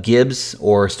Gibbs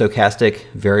or stochastic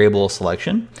variable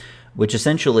selection, which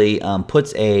essentially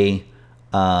puts an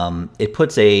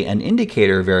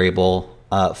indicator variable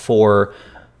for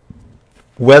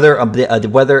whether a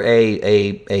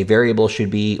variable should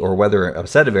be, or whether a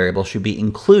set of variables should be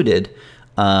included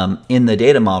in the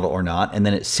data model or not, and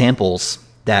then it samples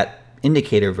that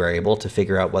indicator variable to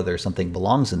figure out whether something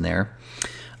belongs in there.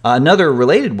 Another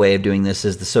related way of doing this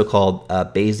is the so-called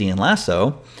Bayesian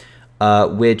LASSO,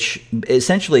 which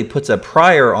essentially puts a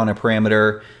prior on a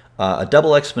parameter, a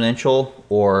double exponential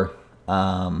or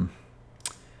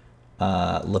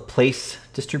Laplace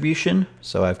distribution.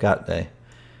 So I've got a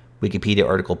Wikipedia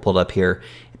article pulled up here.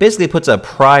 It basically puts a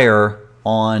prior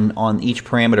on each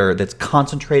parameter that's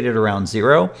concentrated around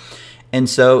 0. And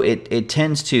so it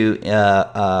tends to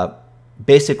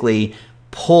basically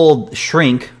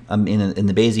shrink, in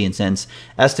the Bayesian sense,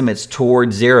 estimates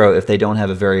towards 0 if they don't have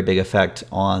a very big effect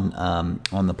on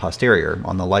the posterior,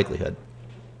 on the likelihood.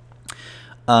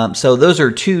 So those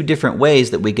are two different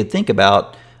ways that we could think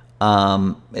about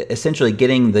essentially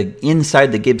getting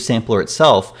inside the Gibbs sampler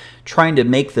itself, trying to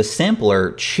make the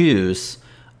sampler choose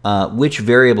which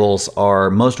variables are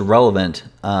most relevant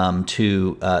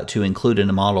to include in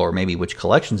a model, or maybe which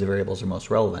collections of variables are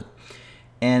most relevant.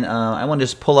 And I want to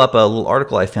just pull up a little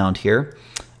article I found here.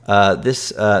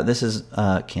 This is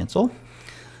cancel.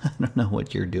 I don't know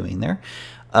what you're doing there.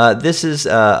 This is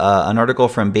an article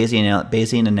from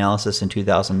Bayesian Analysis in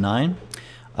 2009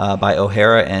 by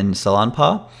O'Hara and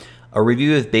Salanpa. A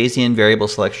review of Bayesian variable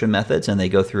selection methods, and they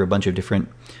go through a bunch of different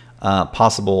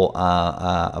possible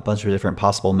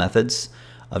methods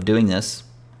of doing this.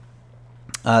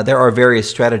 There are various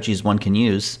strategies one can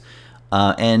use,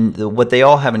 and what they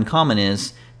all have in common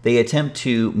is they attempt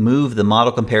to move the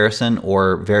model comparison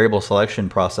or variable selection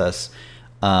process.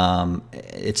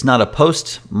 It's not a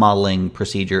post-modeling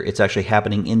procedure. It's actually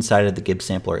happening inside of the Gibbs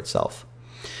sampler itself.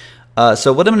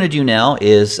 So what I'm going to do now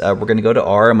is we're going to go to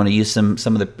R. I'm going to use some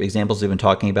of the examples we've been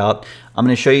talking about. I'm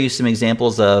going to show you some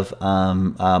examples of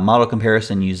model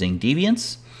comparison using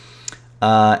deviance,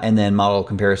 and then model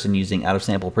comparison using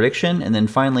out-of-sample prediction, and then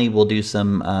finally we'll do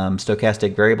some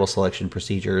stochastic variable selection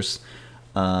procedures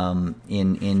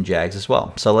in JAGs as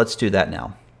well. So let's do that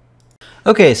now.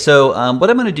 Okay, so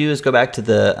what I'm going to do is go back to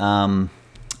the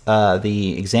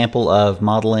example of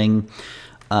modeling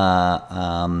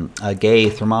a gay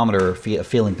thermometer,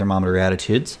 feeling thermometer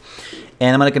attitudes.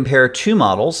 And I'm going to compare two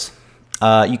models.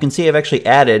 You can see I've actually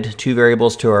added two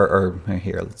variables to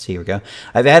here we go.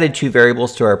 I've added two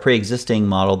variables to our pre-existing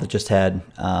model that just had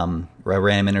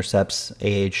random intercepts,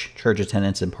 age, church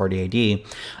attendance, and party ID.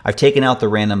 I've taken out the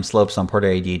random slopes on party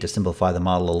ID to simplify the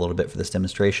model a little bit for this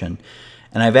demonstration.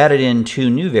 And I've added in two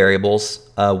new variables,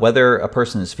 whether a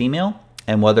person is female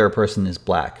and whether a person is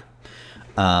black.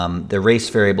 The race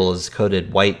variable is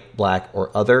coded white, black, or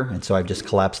other, and so I've just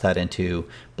collapsed that into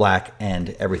black and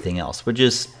everything else, which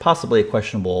is possibly a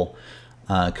questionable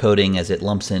coding, as it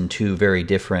lumps in two very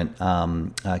different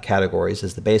categories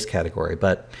as the base category.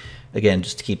 But again,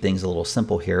 just to keep things a little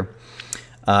simple here,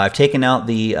 I've taken out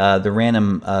the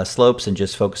random slopes and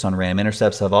just focused on random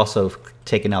intercepts. I've also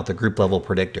taken out the group level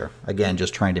predictor. Again,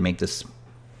 just trying to make this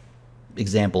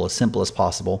example as simple as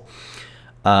possible.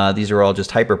 These are all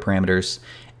just hyperparameters.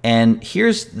 And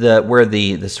here's where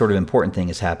the sort of important thing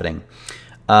is happening.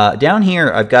 Down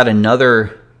here, I've got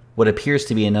what appears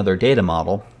to be another data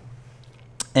model.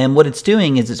 And what it's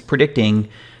doing is it's predicting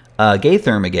gay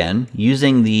therm again,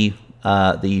 using the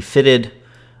fitted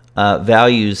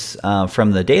values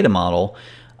from the data model,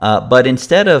 but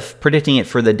instead of predicting it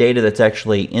for the data that's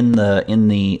actually in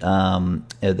the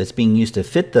that's being used to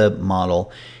fit the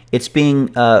model, it's being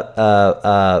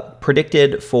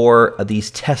predicted for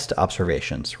these test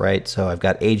observations, right? So I've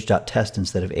got age.test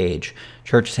instead of age,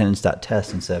 church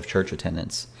attendance.test instead of church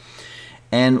attendance.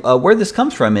 And where this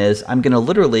comes from is I'm going to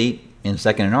literally, in a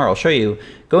second in R, I'll show you,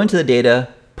 go into the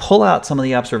data, pull out some of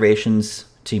the observations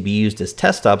to be used as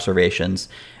test observations,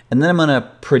 and then I'm going to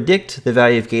predict the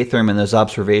value of Gay-therm in those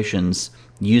observations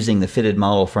using the fitted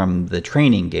model from the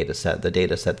training data set, the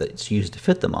data set that's used to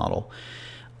fit the model.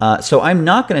 So I'm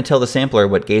not going to tell the sampler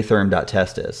what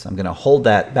Gay-therm.test is. I'm going to hold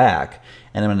that back,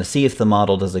 and I'm going to see if the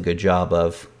model does a good job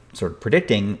of sort of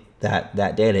predicting that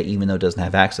data even though it doesn't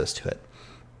have access to it.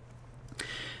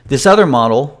 This other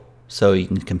model, so you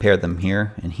can compare them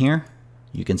here and here,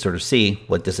 you can sort of see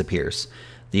what disappears.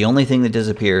 The only thing that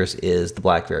disappears is the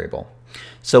black variable.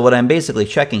 So what I'm basically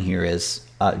checking here is,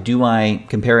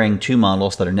 comparing two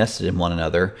models that are nested in one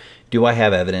another, do I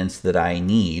have evidence that I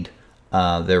need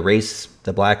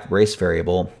the black race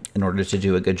variable in order to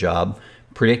do a good job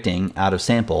predicting out of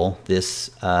sample this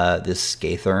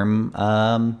Gay-therm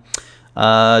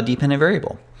dependent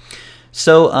variable.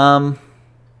 So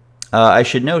I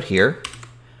should note here,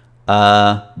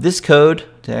 this code,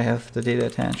 do I have the data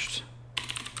attached?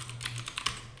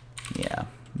 Yeah,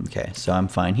 okay, so I'm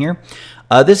fine here.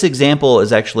 This example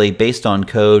is actually based on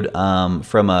code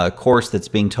from a course that's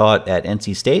being taught at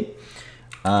NC State.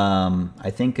 I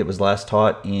think it was last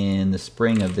taught in the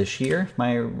spring of this year, if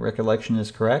my recollection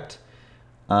is correct.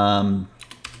 Yeah,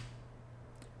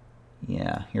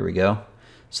 here we go.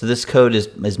 So this code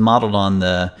is modeled on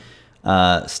the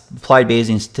applied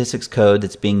Bayesian statistics code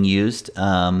that's being used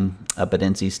up at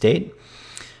NC State.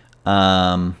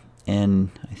 And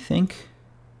I think,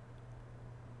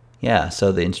 yeah,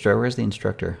 so where's the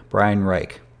instructor? Brian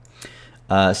Reich.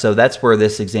 So that's where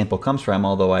this example comes from,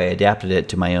 although I adapted it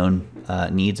to my own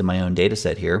needs and my own data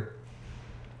set here.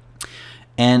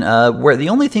 And where the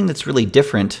only thing that's really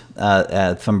different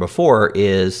from before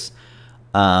is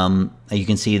you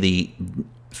can see the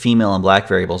female and black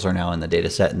variables are now in the data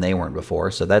set and they weren't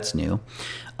before, so that's new.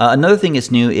 Another thing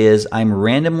that's new is I'm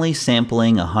randomly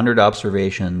sampling 100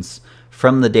 observations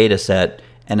from the data set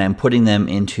and I'm putting them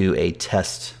into a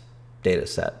test data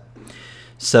set.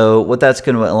 So what that's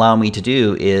going to allow me to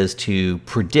do is to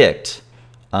predict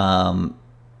the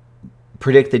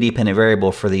dependent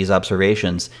variable for these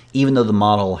observations, even though the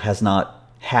model has not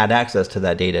had access to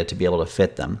that data to be able to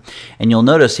fit them. And you'll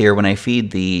notice here when I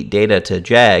feed the data to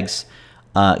JAGS,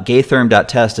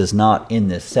 Gay-therm.test is not in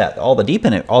this set. All the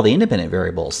independent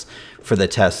variables for the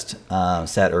test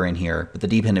set are in here, but the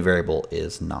dependent variable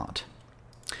is not.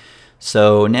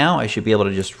 So now I should be able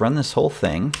to just run this whole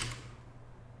thing.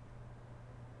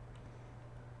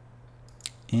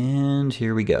 And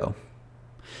here we go.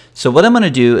 So what I'm going to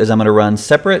do is I'm going to run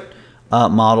separate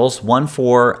models, one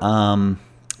for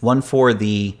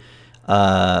the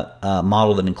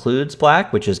model that includes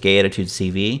black, which is gay attitudes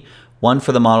CV, one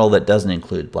for the model that doesn't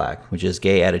include black, which is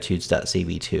gay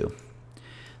attitudes.cv2.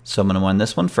 So I'm going to run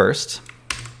this one first.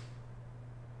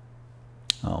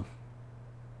 Oh.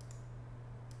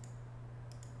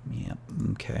 Yep,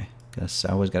 okay. Guess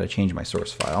I always got to change my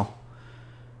source file.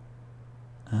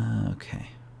 Okay.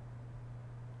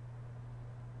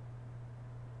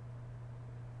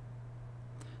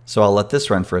 So I'll let this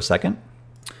run for a second.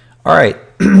 All right,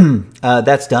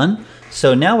 that's done.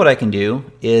 So now what I can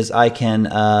do is I can,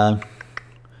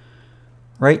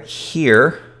 right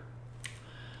here,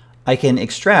 I can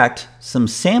extract some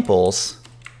samples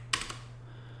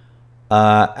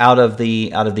out of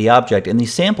the object. And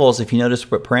these samples, if you notice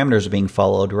what parameters are being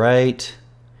followed right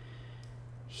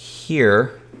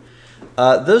here,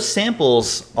 those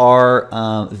samples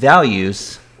are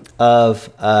values of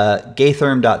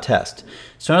Gay-therm.test.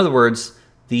 So in other words,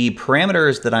 the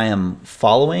parameters that I am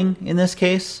following in this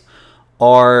case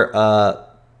are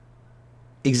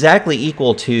exactly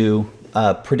equal to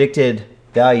predicted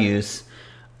values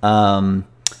of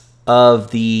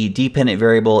the dependent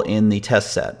variable in the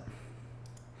test set.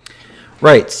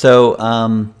 Right, so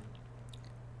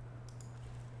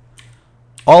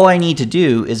all I need to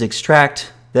do is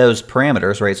extract those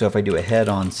parameters, right? So if I do a head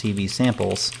on CV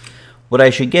samples, what I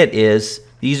should get is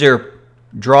these are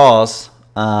draws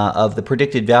of the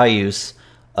predicted values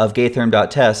of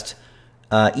Gay-therm.test.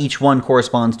 Each one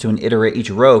corresponds to each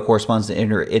row corresponds to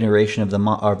an iteration of the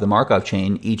Markov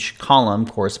chain. Each column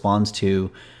corresponds to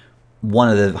one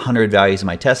of the 100 values in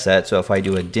my test set. So if I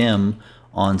do a dim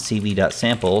on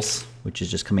CV.samples, which is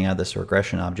just coming out of this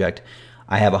regression object,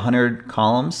 I have 100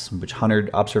 columns, which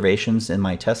 100 observations in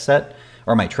my test set,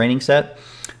 or my training set.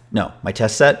 No, my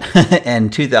test set,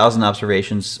 and 2,000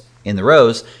 observations in the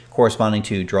rows corresponding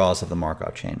to draws of the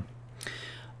Markov chain.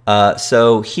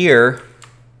 So here,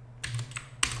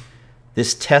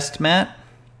 this test mat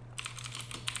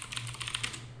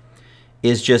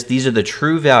is just, these are the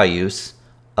true values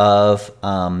of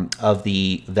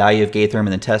the value of Gaithram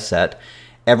in the test set.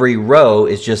 Every row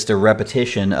is just a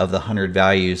repetition of the 100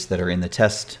 values that are in the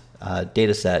test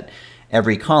data set.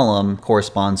 Every column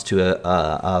corresponds to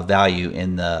a value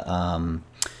in the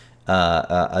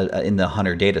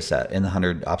 100 data set, in the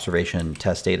 100 observation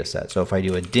test data set. So if I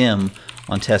do a dim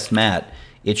on test mat,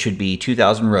 it should be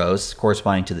 2,000 rows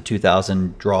corresponding to the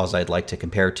 2,000 draws I'd like to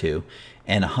compare to,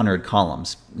 and 100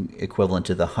 columns equivalent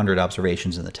to the 100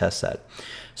 observations in the test set.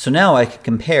 So now I can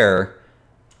compare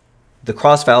the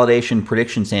cross-validation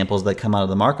prediction samples that come out of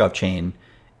the Markov chain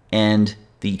and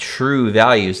the true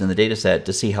values in the data set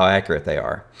to see how accurate they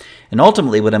are. And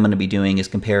ultimately what I'm going to be doing is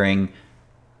comparing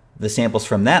the samples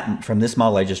from this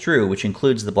model I just drew, which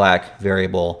includes the black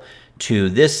variable, to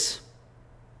this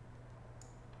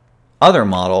other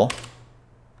model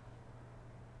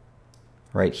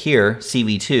right here,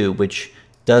 CV2, which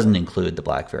doesn't include the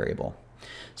black variable.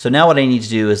 So now what I need to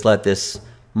do is let this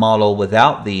model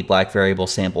without the black variable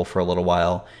sample for a little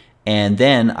while, and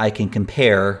then I can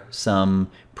compare some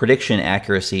prediction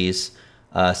accuracies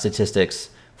statistics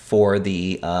for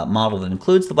the model that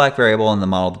includes the black variable and the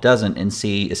model that doesn't, and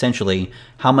see essentially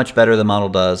how much better the model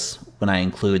does when I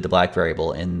include the black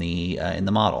variable in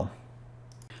the model.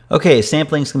 Okay,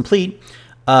 sampling is complete.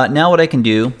 Now what I can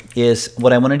do is,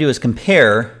 what I want to do is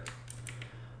compare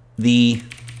the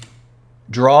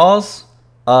draws,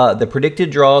 the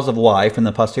predicted draws of y from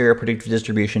the posterior predictive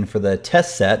distribution for the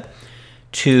test set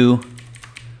to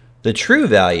the true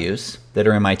values that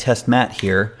are in my test mat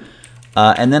here,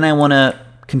 and then I want to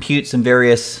compute some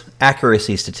various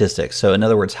accuracy statistics. So in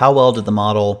other words, how well did the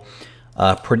model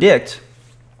predict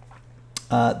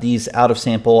these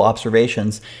out-of-sample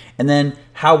observations, and then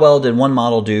how well did one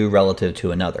model do relative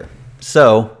to another.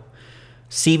 So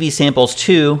CV samples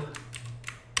 2,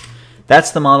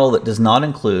 that's the model that does not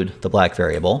include the black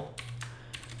variable.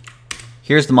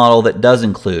 Here's the model that does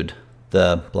include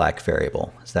the black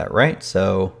variable. Is that right?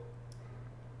 So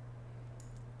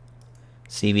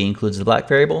CV includes the black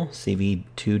variable,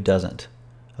 CV2 doesn't.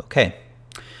 Okay,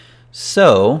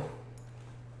 so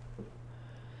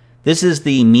this is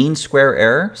the mean square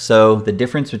error, so the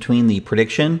difference between the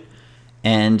prediction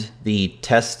and the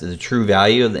test, the true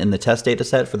value in the test data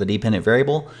set for the dependent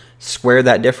variable. Square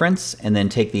that difference and then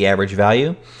take the average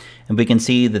value. And we can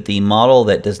see that the model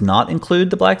that does not include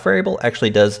the black variable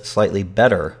actually does slightly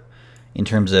better in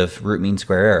terms of root mean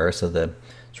square error, so the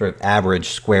sort of average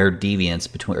squared deviance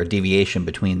between, or deviation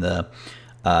between the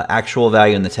actual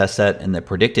value in the test set and the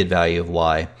predicted value of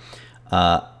y.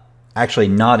 Actually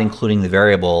not including the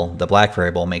variable, the black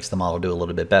variable, makes the model do a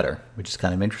little bit better, which is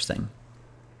kind of interesting.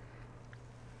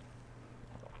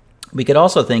 We could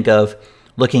also think of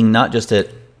looking not just at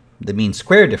the mean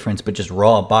square difference, but just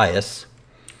raw bias.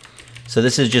 So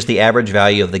this is just the average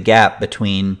value of the gap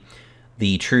between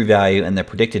the true value and the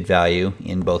predicted value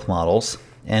in both models.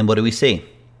 And what do we see?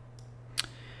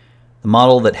 The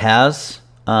model that has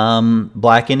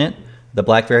black in it, the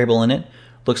black variable in it,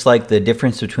 looks like the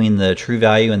difference between the true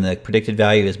value and the predicted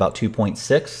value is about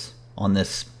 2.6 on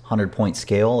this 100-point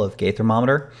scale of Gay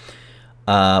thermometer.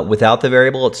 Without the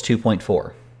variable, it's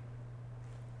 2.4.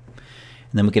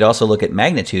 And then we could also look at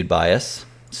magnitude bias.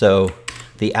 So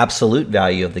the absolute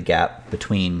value of the gap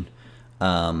between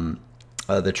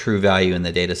the true value in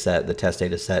the data set, the test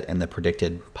data set, and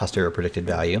the posterior predicted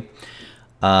value.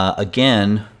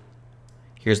 Again,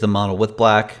 here's the model with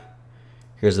black.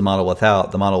 Here's the model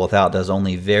without. The model without does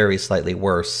only very slightly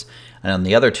worse, and on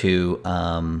the other two,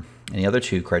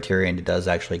 criterion, it does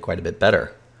actually quite a bit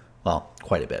better. Well,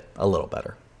 quite a bit, a little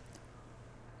better.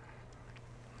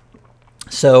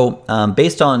 So,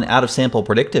 based on out-of-sample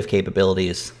predictive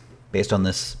capabilities, based on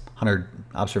this 100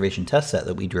 observation test set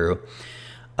that we drew,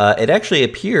 it actually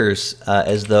appears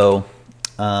as though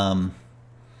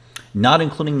not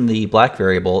including the black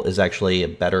variable is actually a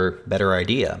better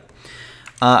idea.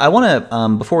 I want to,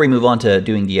 before we move on to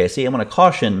doing DIC, I want to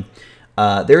caution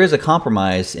there is a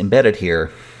compromise embedded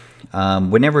here.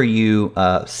 Whenever you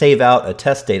save out a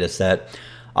test data set,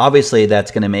 obviously that's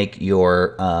going to make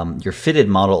your fitted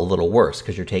model a little worse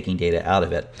because you're taking data out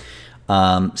of it.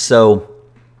 So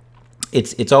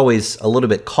it's always a little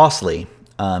bit costly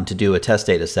to do a test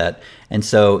data set. And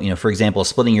so, for example,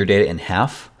 splitting your data in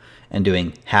half and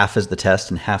doing half as the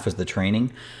test and half as the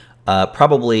training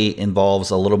probably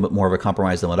involves a little bit more of a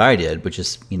compromise than what I did, which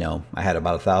is, I had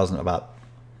about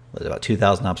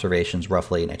 2,000 observations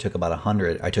roughly, and I took about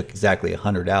 100. I took exactly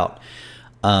 100 out.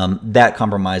 That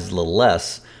compromise is a little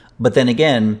less. But then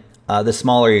again, the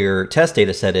smaller your test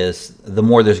data set is, the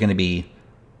more there's going to be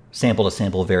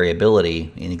sample-to-sample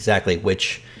variability in exactly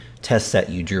which test set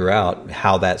you drew out,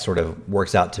 how that sort of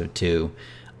works out to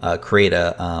create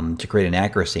an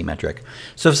accuracy metric.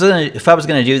 So if I was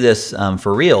going to do this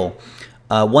for real,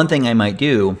 one thing I might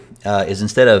do is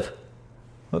instead of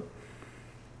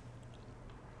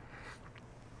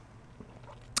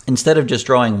just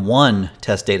drawing one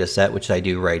test data set, which I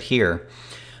do right here,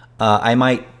 I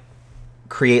might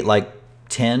create like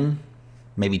 10,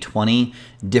 maybe 20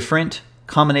 different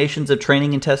combinations of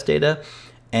training and test data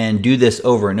and do this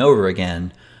over and over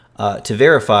again to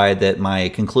verify that my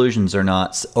conclusions are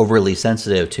not overly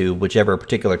sensitive to whichever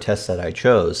particular test set I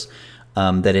chose,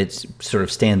 that it sort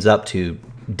of stands up to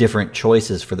different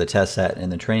choices for the test set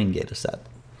and the training data set.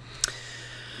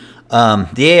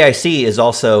 The AIC is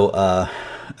also,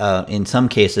 in some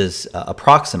cases,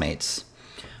 approximates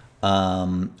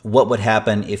what would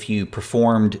happen if you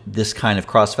performed this kind of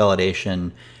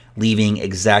cross-validation, leaving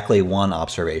exactly one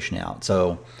observation out.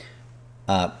 So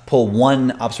pull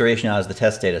one observation out as the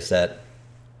test data set,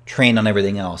 train on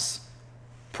everything else,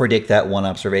 predict that one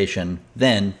observation,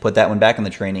 then put that one back in the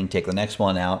training, take the next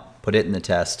one out, put it in the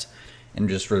test, and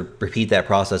just repeat that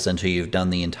process until you've done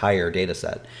the entire data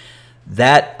set.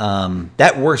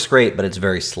 That works great, but it's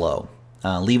very slow.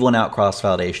 Leave one out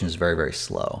cross-validation is very, very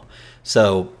slow.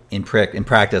 So in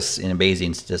practice, in a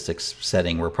Bayesian statistics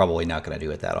setting, we're probably not going to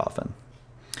do it that often.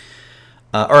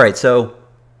 All right, so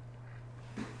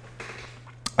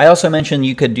I also mentioned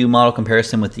you could do model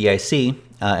comparison with DIC,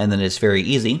 and then it's very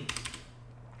easy.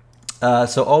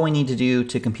 So all we need to do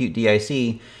to compute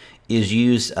DIC is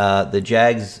use the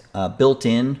JAG's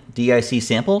built-in DIC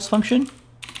samples function.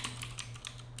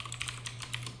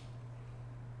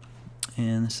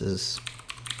 And this is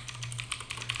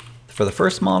for the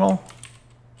first model,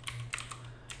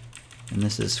 and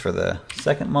this is for the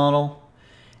second model,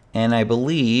 and I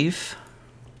believe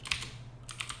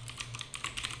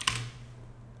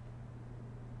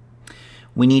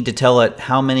we need to tell it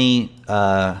how many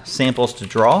samples to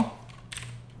draw,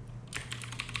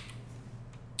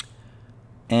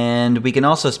 and we can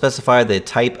also specify the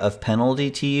type of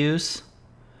penalty to use.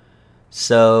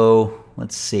 So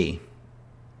let's see.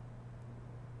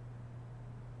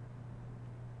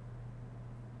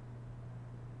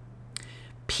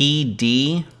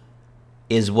 PD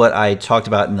is what I talked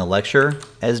about in the lecture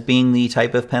as being the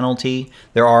type of penalty.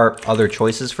 There are other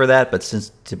choices for that, but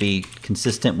since to be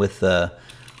consistent with the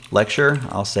lecture,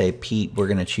 I'll say we're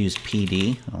going to choose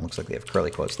PD. Oh, it looks like they have curly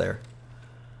quotes there.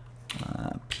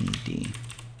 PD.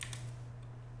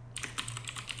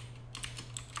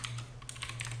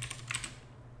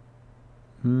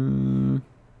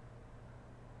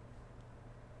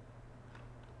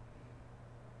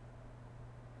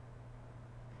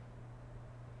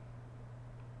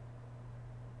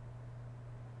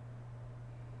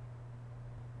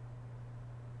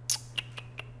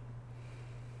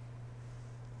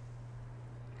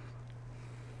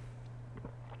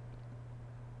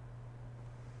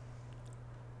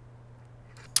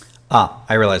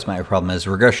 I realize my problem is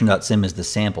regression.sim is the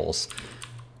samples.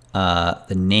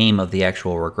 The name of the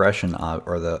actual regression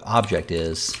or the object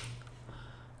is,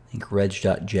 I think,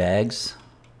 reg.jags,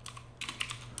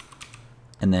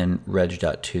 and then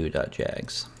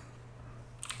reg.to.jags.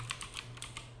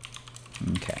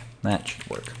 Okay, that should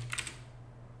work.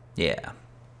 Yeah.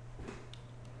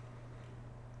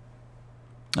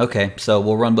 Okay, so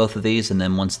we'll run both of these, and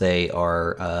then once they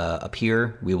are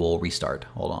appear, we will restart.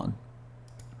 Hold on.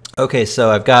 Okay,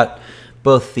 so I've got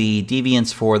both the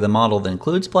deviance for the model that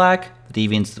includes black, the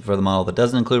deviance for the model that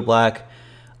doesn't include black.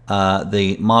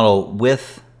 The model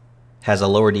with has a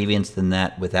lower deviance than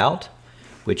that without,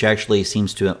 which actually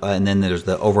seems to, and then there's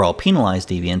the overall penalized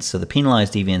deviance. So the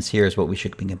penalized deviance here is what we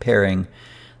should be comparing.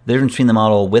 The difference between the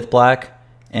model with black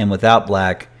and without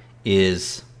black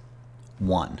is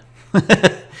 1.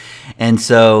 And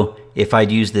so if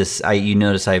I'd use this, you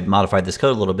notice I modified this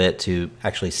code a little bit to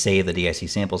actually save the DIC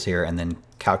samples here and then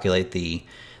calculate the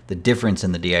difference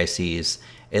in the DICs.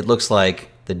 It looks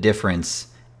like the difference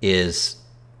is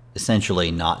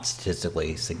essentially not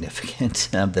statistically significant.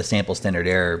 The sample standard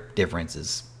error difference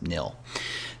is nil.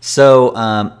 So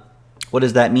what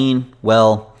does that mean?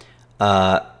 Well,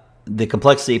 the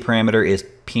complexity parameter is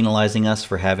penalizing us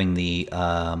for having the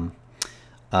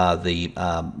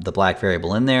black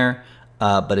variable in there,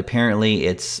 but apparently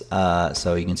it's,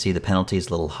 so you can see the penalty is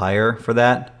a little higher for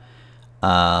that.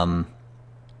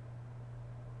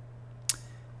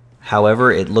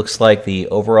 However, it looks like the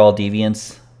overall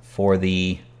deviance for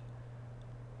the,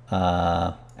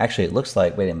 actually it looks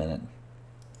like, wait a minute.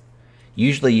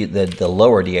 Usually the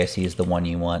lower DIC is the one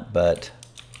you want, but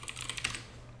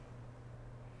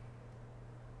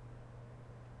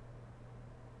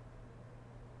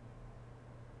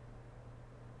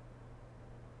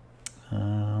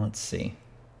let's see.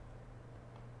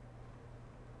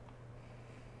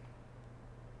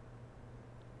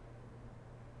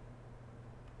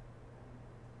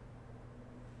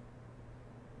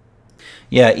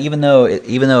 Yeah, even though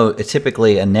it's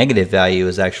typically a negative value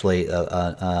is actually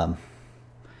a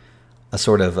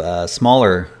sort of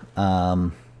smaller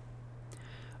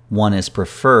one is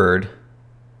preferred.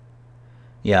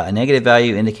 Yeah, a negative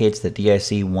value indicates that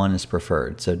DIC 1 is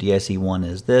preferred. So DIC 1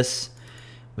 is this,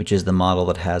 which is the model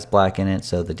that has black in it.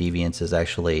 So the deviance is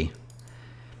actually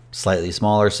slightly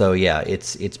smaller. So yeah,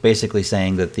 it's basically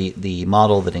saying that the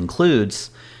model that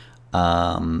includes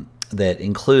the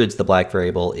black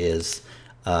variable is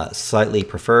slightly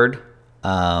preferred,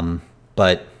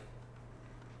 but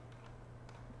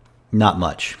not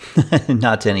much,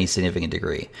 not to any significant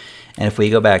degree. And if we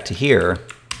go back to here,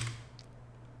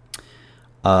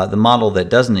 the model that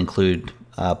doesn't include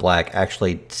black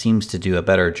actually seems to do a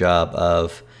better job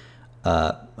of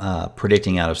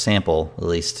predicting out of sample, at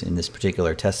least in this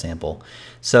particular test sample.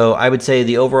 So I would say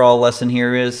the overall lesson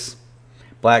here is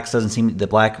the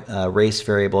black race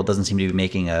variable doesn't seem to be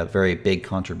making a very big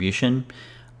contribution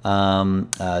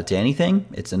to anything.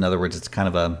 In other words, it's kind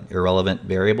of a irrelevant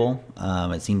variable.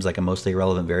 It seems like a mostly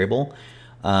irrelevant variable.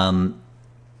 On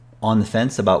the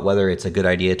fence about whether it's a good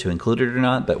idea to include it or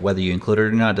not, but whether you include it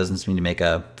or not doesn't seem to make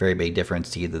a very big difference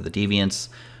to either the deviance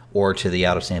or to the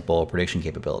out-of-sample prediction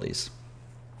capabilities.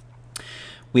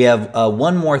 We have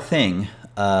one more thing,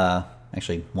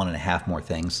 actually 1.5 more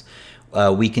things,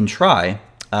 we can try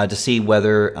to see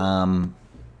whether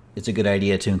it's a good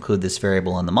idea to include this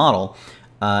variable in the model,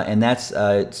 and that's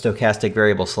stochastic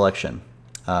variable selection,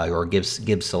 or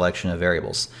Gibbs selection of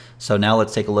variables. So now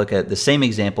let's take a look at the same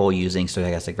example using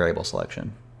stochastic variable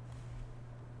selection.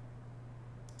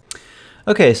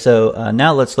 Okay, so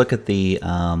now let's look at the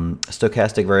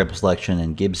stochastic variable selection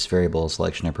and Gibbs variable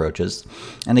selection approaches.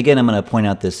 And again, I'm going to point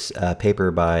out this paper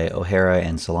by O'Hara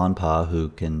and Salonpa, who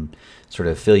can sort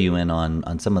of fill you in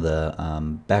on some of the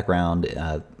background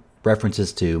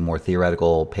references to more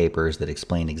theoretical papers that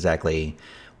explain exactly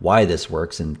why this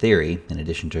works in theory, in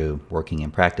addition to working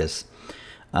in practice.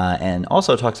 And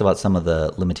also talks about some of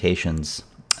the limitations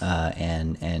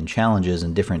and challenges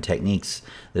and different techniques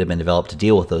that have been developed to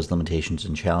deal with those limitations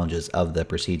and challenges of the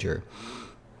procedure.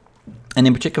 And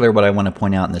in particular, what I want to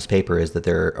point out in this paper is that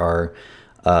there are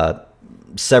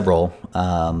several,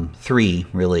 3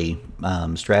 really,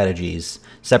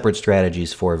 separate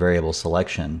strategies for variable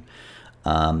selection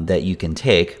that you can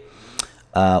take.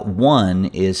 One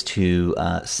is to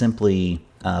simply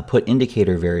put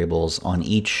indicator variables on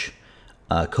each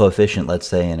coefficient, let's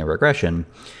say in a regression,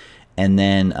 and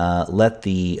then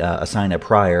assign a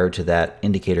prior to that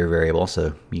indicator variable.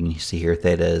 So you can see here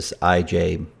theta is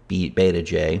ij, beta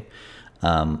j.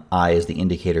 I is the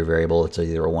indicator variable. It's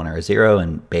either a 1 or a 0,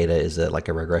 and beta is like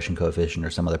a regression coefficient or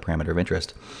some other parameter of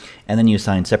interest. And then you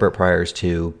assign separate priors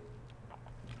to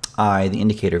I, the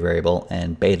indicator variable,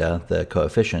 and beta, the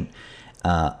coefficient.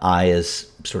 I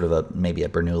is sort of maybe a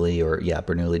Bernoulli or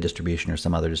Bernoulli distribution or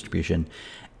some other distribution.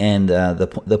 And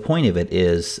the point of it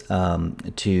is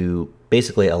to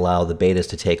basically allow the betas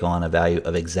to take on a value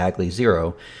of exactly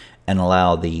 0 and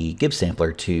allow the Gibbs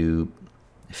sampler to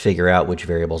figure out which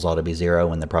variables ought to be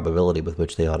 0 and the probability with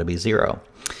which they ought to be 0.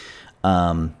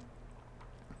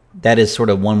 That is sort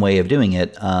of one way of doing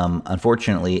it.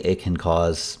 Unfortunately, it can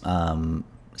cause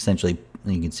essentially,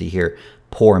 you can see here,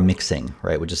 poor mixing,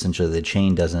 right? Which essentially the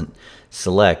chain doesn't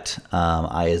select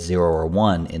I is 0 or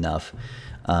 1 enough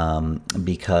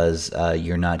because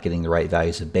you're not getting the right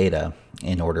values of beta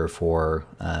in order for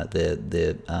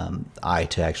the I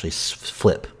to actually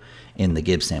flip in the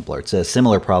Gibbs sampler. It's a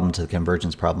similar problem to the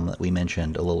convergence problem that we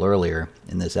mentioned a little earlier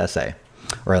in this essay,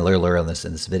 or a little earlier in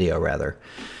this video, rather.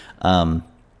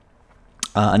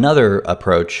 Another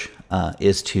approach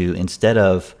is to, instead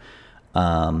of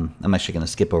I'm actually going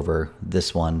to skip over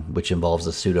this one, which involves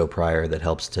a pseudo prior that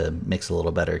helps to mix a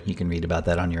little better. You can read about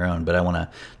that on your own, but I want to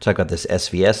talk about this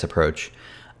SVS approach,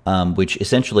 which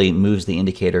essentially moves the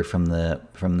indicator from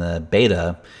the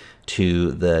beta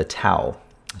to the tau,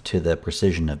 to the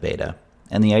precision of beta.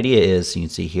 And the idea is, you can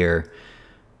see here,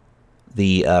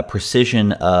 the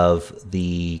precision of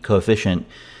the coefficient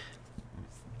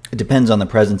depends on the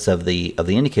presence of the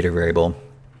indicator variable.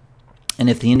 And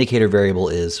if the indicator variable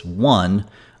is 1,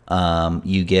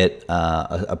 you get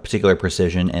a particular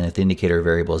precision, and if the indicator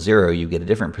variable is 0, you get a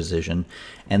different precision.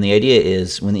 And the idea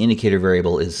is when the indicator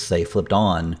variable is, say, flipped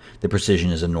on, the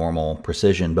precision is a normal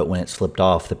precision, but when it's flipped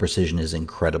off, the precision is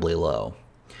incredibly low.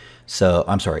 So,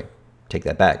 I'm sorry, take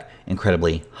that back,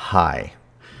 incredibly high.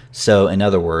 So, in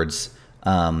other words,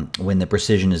 when the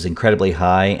precision is incredibly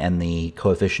high and the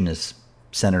coefficient is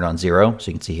centered on 0,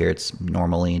 so you can see here it's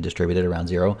normally distributed around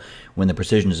 0. When the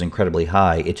precision is incredibly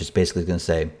high, it's just basically going to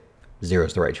say 0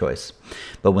 is the right choice.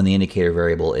 But when the indicator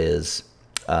variable is,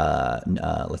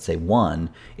 let's say 1,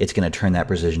 it's going to turn that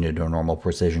precision into a normal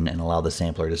precision and allow the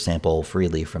sampler to sample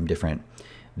freely from different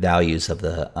values of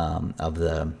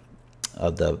the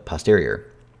posterior.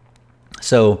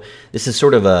 So this is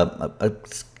sort of a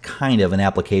kind of an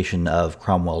application of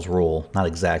Cromwell's rule, not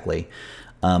exactly,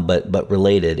 but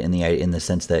related in the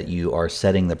sense that you are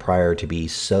setting the prior to be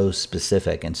so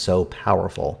specific and so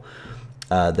powerful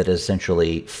that it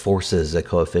essentially forces a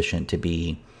coefficient to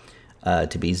be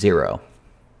 0.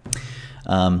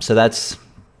 So that's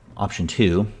option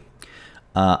 2.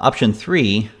 Option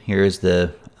 3. Here's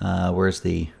the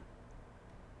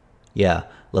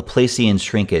Laplacian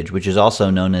shrinkage, which is also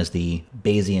known as the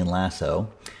Bayesian lasso.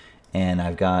 And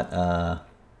I've got,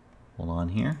 hold on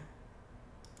here.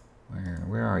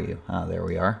 Where are you? Ah, there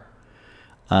we are.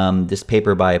 This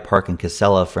paper by Park and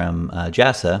Casella from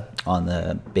JASA on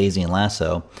the Bayesian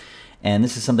lasso. And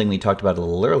this is something we talked about a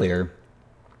little earlier.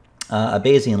 A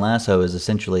Bayesian lasso is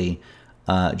essentially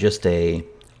just a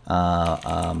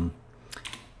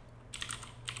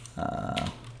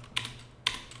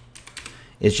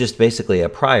it's just basically a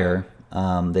prior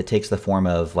that takes the form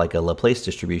of like a Laplace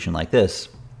distribution like this,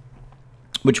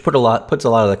 which puts a lot of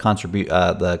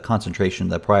the concentration of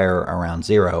the prior around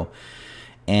 0.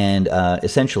 And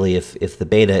essentially, if the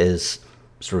beta is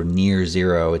sort of near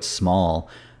 0, it's small,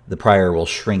 the prior will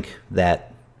shrink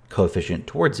that coefficient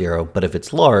towards 0. But if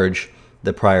it's large,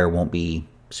 the prior won't be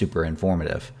super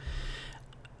informative.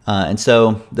 And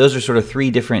so those are sort of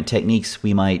 3 different techniques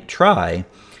we might try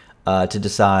to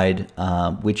decide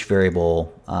which variables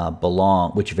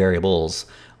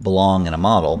belong in a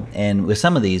model. And with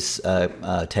some of these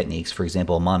techniques, for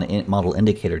example, model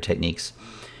indicator techniques,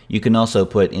 you can also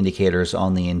put indicators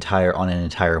on an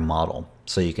entire model.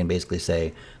 So you can basically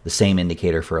say the same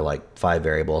indicator for like 5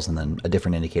 variables and then a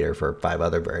different indicator for 5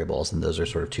 other variables, and those are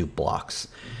sort of 2 blocks.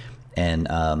 And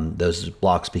those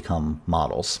blocks become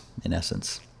models in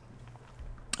essence.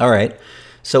 All right,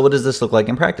 so what does this look like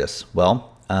in practice?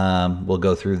 Well, we'll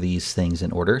go through these things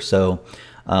in order. So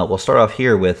we'll start off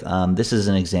here with, this is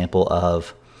an example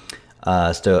of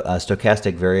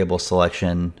stochastic variable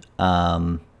selection.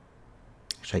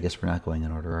 Which I guess we're not going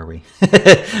in order, are we?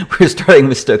 We're starting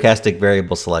with stochastic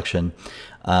variable selection,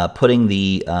 putting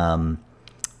these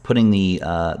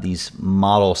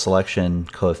model selection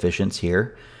coefficients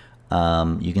here.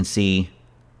 You can see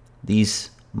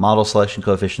these model selection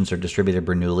coefficients are distributed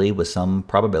Bernoulli with some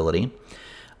probability.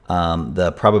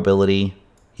 The probability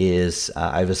is,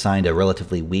 I've assigned a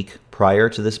relatively weak prior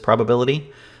to this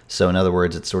probability. So in other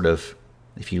words, it's sort of,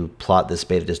 if you plot this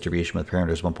beta distribution with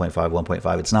parameters 1.5,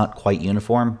 1.5, it's not quite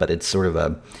uniform, but it's sort of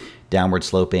a downward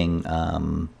sloping,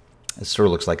 it sort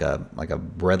of looks like a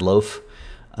bread loaf.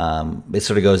 It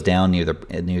sort of goes down near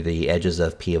the edges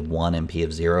of P of 1 and P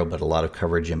of 0, but a lot of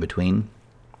coverage in between.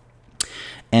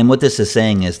 And what this is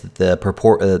saying is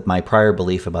that my prior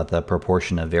belief about the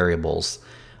proportion of variables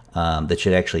that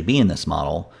should actually be in this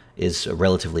model is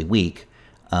relatively weak,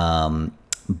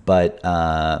 but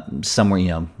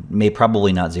somewhere,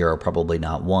 probably not 0, probably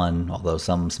not 1, although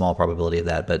some small probability of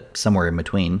that, but somewhere in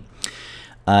between.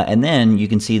 And then you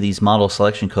can see these model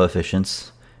selection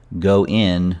coefficients go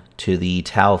in to the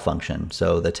tau function.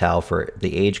 So the tau for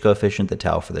the age coefficient, the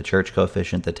tau for the church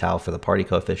coefficient, the tau for the party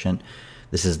coefficient.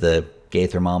 This is the gay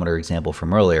thermometer example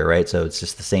from earlier, right? So it's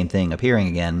just the same thing appearing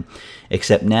again,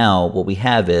 except now what we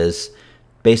have is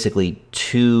basically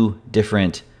 2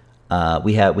 different,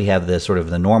 we have the sort of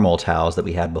the normal taus that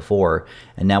we had before,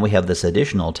 and now we have this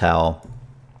additional tau,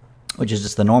 which is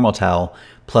just the normal tau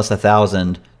plus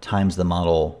 1,000 times the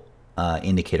model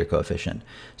indicator coefficient.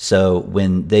 So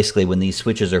when these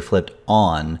switches are flipped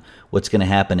on, what's going to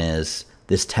happen is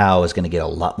this tau is going to get a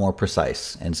lot more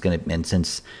precise, and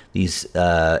since these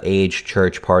age,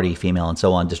 church, party, female, and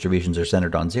so on distributions are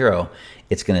centered on 0,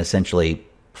 it's going to essentially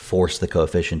force the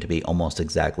coefficient to be almost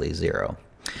exactly 0.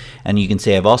 And you can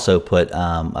see I've also put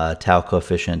a tau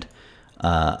coefficient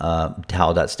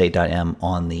tau.state.m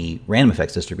on the random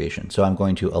effects distribution. So I'm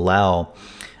going to allow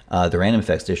the random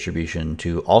effects distribution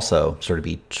to also sort of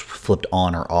be flipped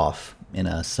on or off in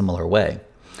a similar way.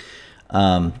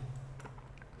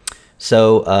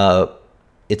 So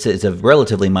it's a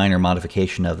relatively minor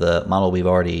modification of the model we've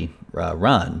already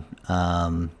run.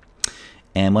 And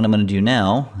what I'm going to do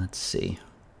now, let's see,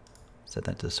 set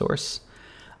that to the source.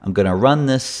 I'm going to run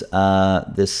this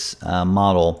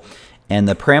model, and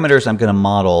the parameters I'm going to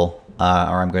model,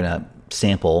 or I'm going to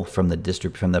sample from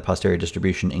the posterior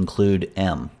distribution, include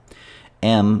M.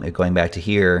 M, going back to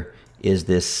here, is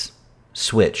this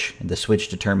switch. The switch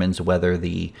determines whether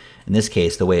in this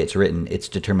case, the way it's written, it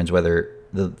determines whether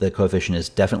the coefficient is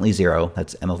definitely 0,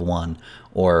 that's M of 1,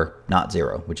 or not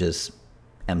 0, which is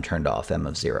M turned off, M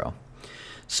of 0.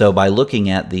 So by looking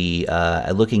at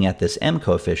this M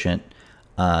coefficient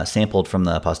sampled from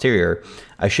the posterior,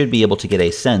 I should be able to get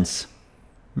a sense.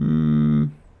 Oh,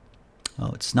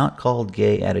 it's not called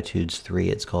Gay Attitudes 3.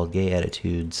 It's called Gay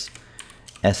Attitudes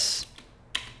SVS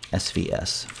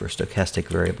for stochastic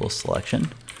variable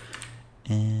selection.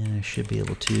 And I should be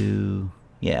able to,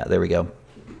 yeah, there we go.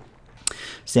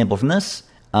 Sample from this.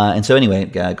 And so anyway,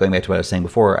 going back to what I was saying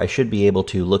before, I should be able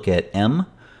to look at M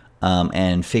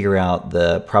and figure out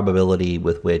the probability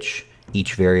with which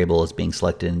each variable is being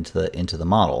selected into the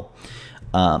model.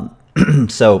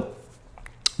 So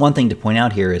one thing to point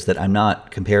out here is that I'm not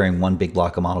comparing one big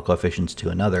block of model coefficients to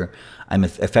another. I'm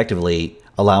effectively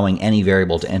allowing any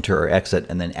variable to enter or exit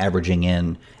and then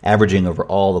averaging over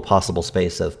all the possible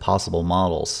space of possible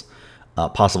models,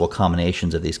 possible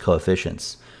combinations of these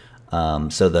coefficients.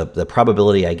 So the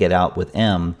probability I get out with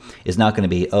M is not going to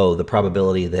be, oh, the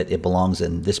probability that it belongs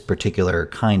in this particular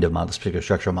kind of model, this particular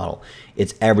structural model.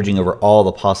 It's averaging over all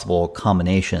the possible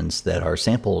combinations that are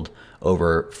sampled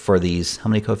over for these. How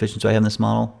many coefficients do I have in this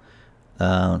model?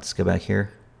 Let's go back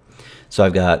here. So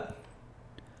I've got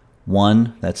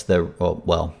 1, that's the,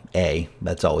 well, A,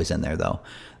 that's always in there though.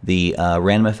 The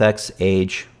random effects,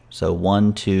 age, so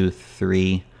 1, 2,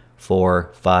 3,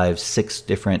 4, 5, 6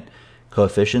 different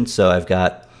coefficients. So I've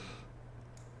got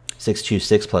 6 choose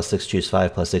 6 plus 6 choose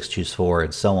 5 plus 6 choose 4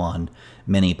 and so on,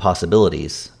 many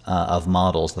possibilities of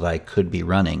models that I could be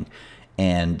running.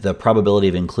 And the probability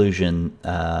of inclusion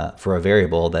for a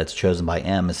variable that's chosen by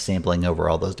M is sampling over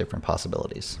all those different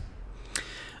possibilities.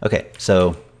 Okay,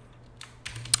 so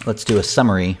let's do a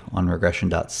summary on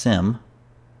regression.sim.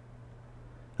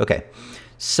 Okay,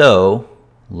 so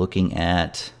I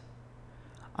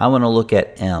want to look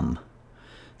at M.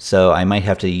 So I might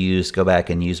have to go back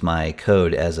and use my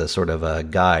code as a sort of a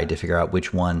guide to figure out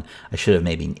which one. I should have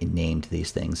maybe named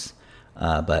these things,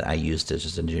 but I used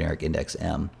just a generic index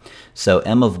M. So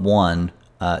M of 1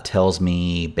 tells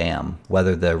me, bam,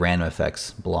 whether the random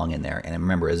effects belong in there. And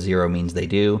remember, a 0 means they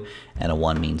do, and a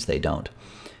 1 means they don't.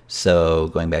 So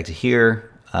going back to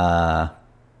here,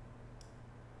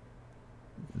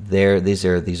 these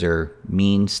are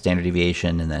mean, standard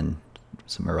deviation, and then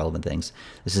some irrelevant things.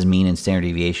 This is mean and standard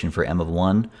deviation for M of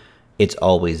 1. It's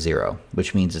always 0,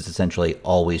 which means it's essentially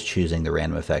always choosing the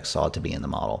random effects sought to be in the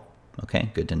model. Okay,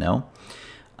 good to know.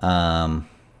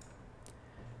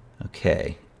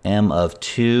 Okay, M of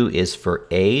 2 is for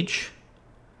age.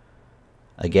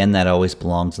 Again, that always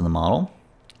belongs in the model.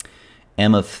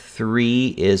 M of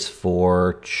 3 is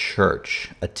for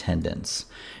church attendance.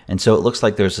 And so it looks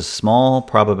like there's a small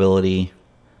probability,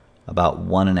 about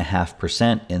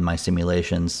 1.5% in my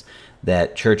simulations,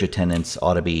 that church attendance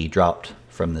ought to be dropped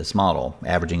from this model,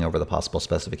 averaging over the possible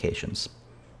specifications.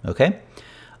 Okay?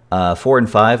 4 and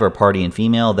 5 are party and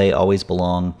female. They always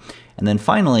belong. And then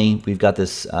finally, we've got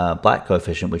this black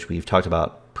coefficient, which we've talked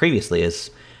about previously,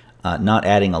 as not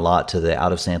adding a lot to the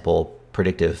out-of-sample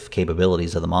predictive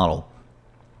capabilities of the model.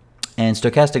 And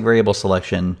stochastic variable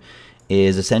selection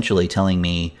is essentially telling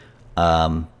me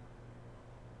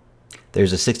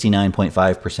there's a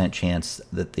 69.5% chance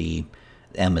that the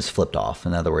M is flipped off.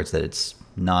 In other words, that it's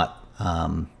not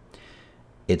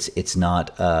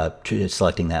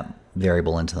selecting that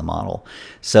variable into the model.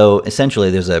 So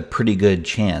essentially, there's a pretty good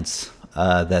chance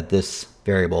that this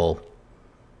variable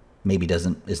maybe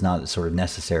is not sort of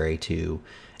necessary to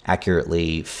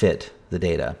accurately fit the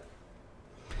data.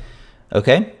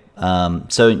 Okay.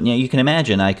 So you can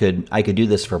imagine I could do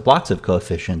this for blocks of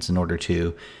coefficients in order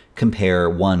to compare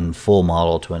one full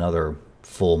model to another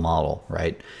full model,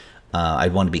 right?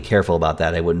 I'd want to be careful about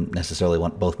that. I wouldn't necessarily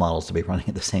want both models to be running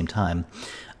at the same time.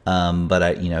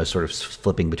 But sort of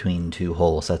flipping between two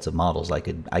whole sets of models, I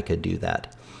could do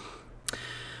that.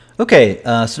 Okay,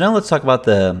 so now let's talk about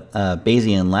the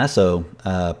Bayesian lasso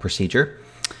procedure.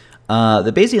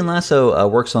 The Bayesian lasso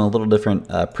works on a little different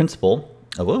principle.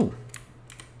 Oh, whoa.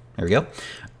 There we go.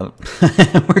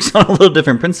 Works on a little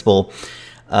different principle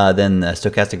than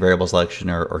stochastic variable selection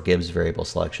or Gibbs variable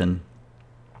selection.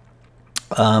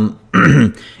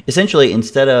 Essentially,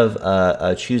 instead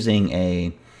of choosing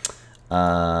a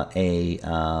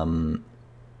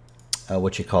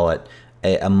what you call it,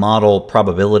 a model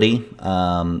probability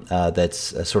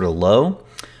that's sort of low.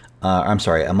 I'm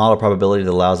sorry, a model probability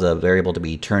that allows a variable to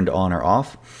be turned on or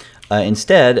off.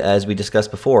 Instead, as we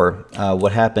discussed before,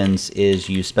 what happens is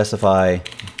you specify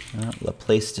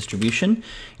Laplace distribution.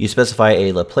 You specify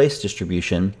a Laplace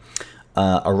distribution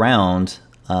around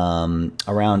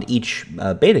each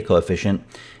beta coefficient,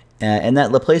 and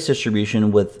that Laplace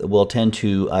distribution will tend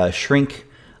to shrink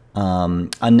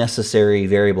unnecessary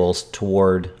variables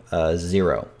toward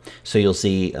 0. So you'll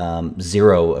see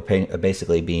 0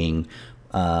 basically being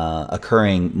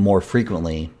occurring more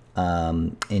frequently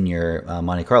in your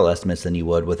Monte Carlo estimates than you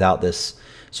would without this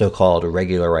so-called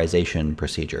regularization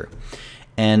procedure.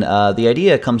 And the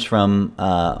idea comes from,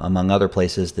 among other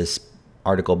places, this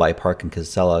article by Park and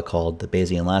Casella called the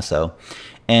Bayesian LASSO.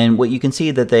 And what you can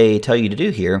see that they tell you to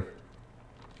do here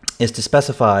is to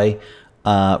specify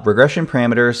regression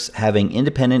parameters having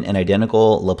independent and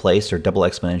identical Laplace or double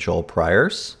exponential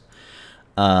priors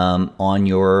on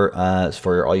your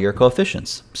for all your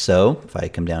coefficients. So if I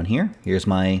come down here, here's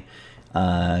my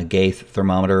Gay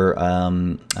thermometer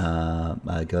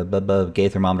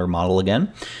model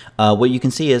again. What you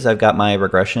can see is I've got my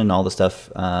regression, all the stuff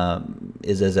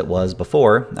is as it was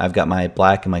before. I've got my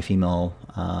black and my female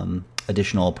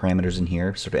additional parameters in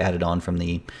here, sort of added on from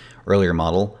the earlier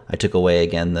model. I took away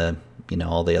again the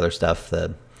all the other stuff,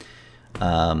 the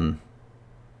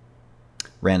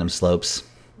random slopes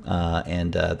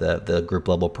and the group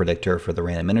level predictor for the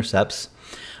random intercepts.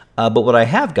 But what I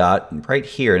have got right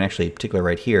here, and actually particularly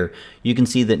right here, you can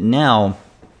see that now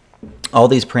all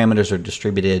these parameters are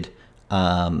distributed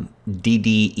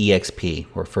DDEXP,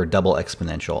 or for double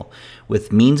exponential,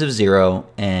 with means of 0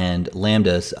 and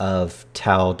lambdas of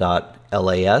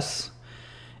tau.LAS.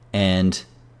 And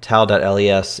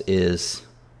tau.LAS is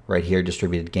right here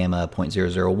distributed gamma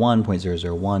 0.001,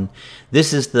 0.001.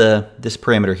 This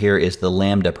parameter here is the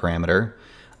lambda parameter.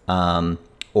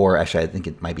 Or actually, I think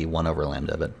it might be 1 over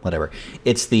lambda, but whatever.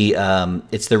 It's the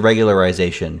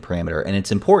regularization parameter, and it's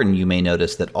important. You may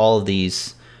notice that all of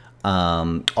these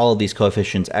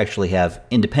coefficients actually have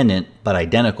independent but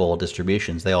identical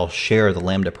distributions. They all share the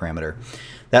lambda parameter.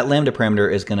 That lambda parameter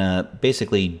is going to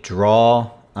basically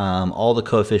draw all the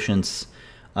coefficients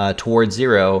towards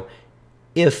 0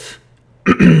 if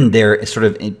they're sort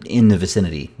of in the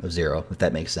vicinity of 0, if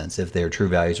that makes sense. If their true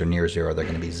values are near 0, they're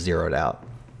going to be zeroed out.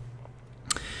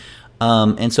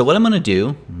 And so what I'm going to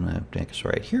do, I'm going to take this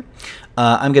right here,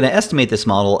 I'm going to estimate this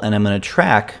model, and I'm going to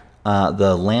track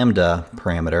the lambda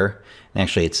parameter. And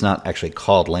actually, it's not actually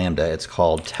called lambda, it's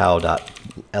called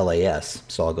tau.LAS.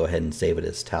 So I'll go ahead and save it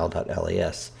as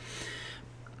tau.LAS.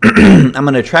 I'm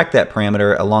going to track that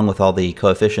parameter along with all the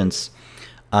coefficients,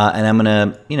 and I'm going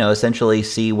to, essentially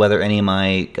see whether any of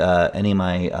my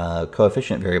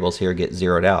coefficient variables here get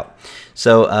zeroed out.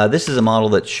 So this is a model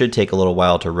that should take a little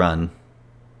while to run.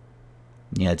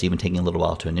 Yeah, it's even taking a little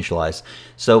while to initialize.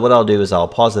 So what I'll do is I'll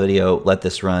pause the video, let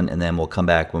this run, and then we'll come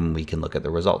back when we can look at the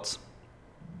results.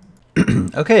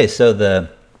 Okay, so the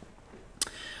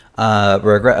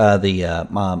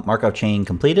Markov chain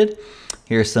completed.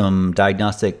 Here's some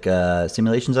diagnostic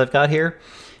simulations I've got here.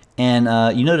 And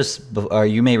you notice, or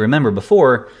you may remember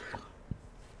before,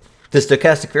 the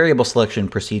stochastic variable selection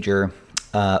procedure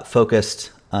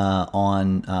focused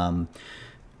on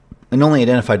and only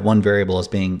identified one variable as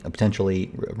being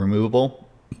potentially removable.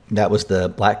 That was the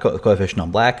black coefficient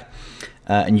on black.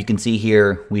 And you can see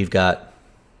here we've got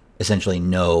essentially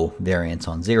no variance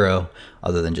on 0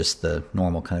 other than just the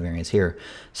normal kind of variance here.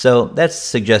 So that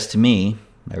suggests to me,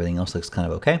 everything else looks kind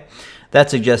of okay. That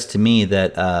suggests to me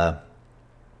that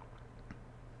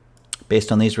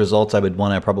based on these results, I would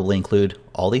want to probably include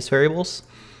all these variables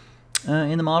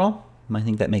in the model. I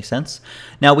think that makes sense.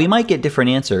 Now, we might get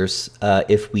different answers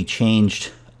if we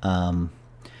changed some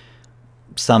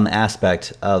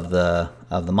aspect of the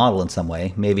model in some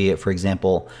way. Maybe, for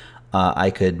example,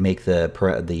 I could make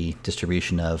the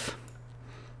distribution of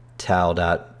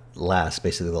tau.LAS,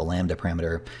 basically the lambda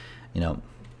parameter,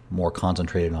 more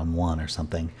concentrated on 1 or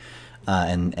something,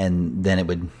 and then it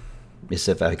would,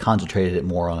 if I concentrated it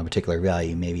more on a particular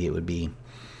value, maybe it would be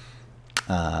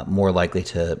more likely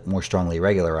to more strongly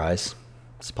regularize.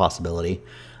 It's a possibility.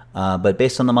 But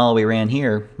based on the model we ran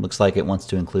here, looks like it wants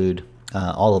to include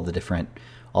all the different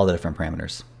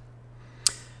parameters.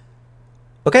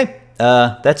 Okay,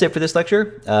 that's it for this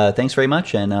lecture. Thanks very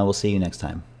much, and we'll see you next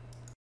time.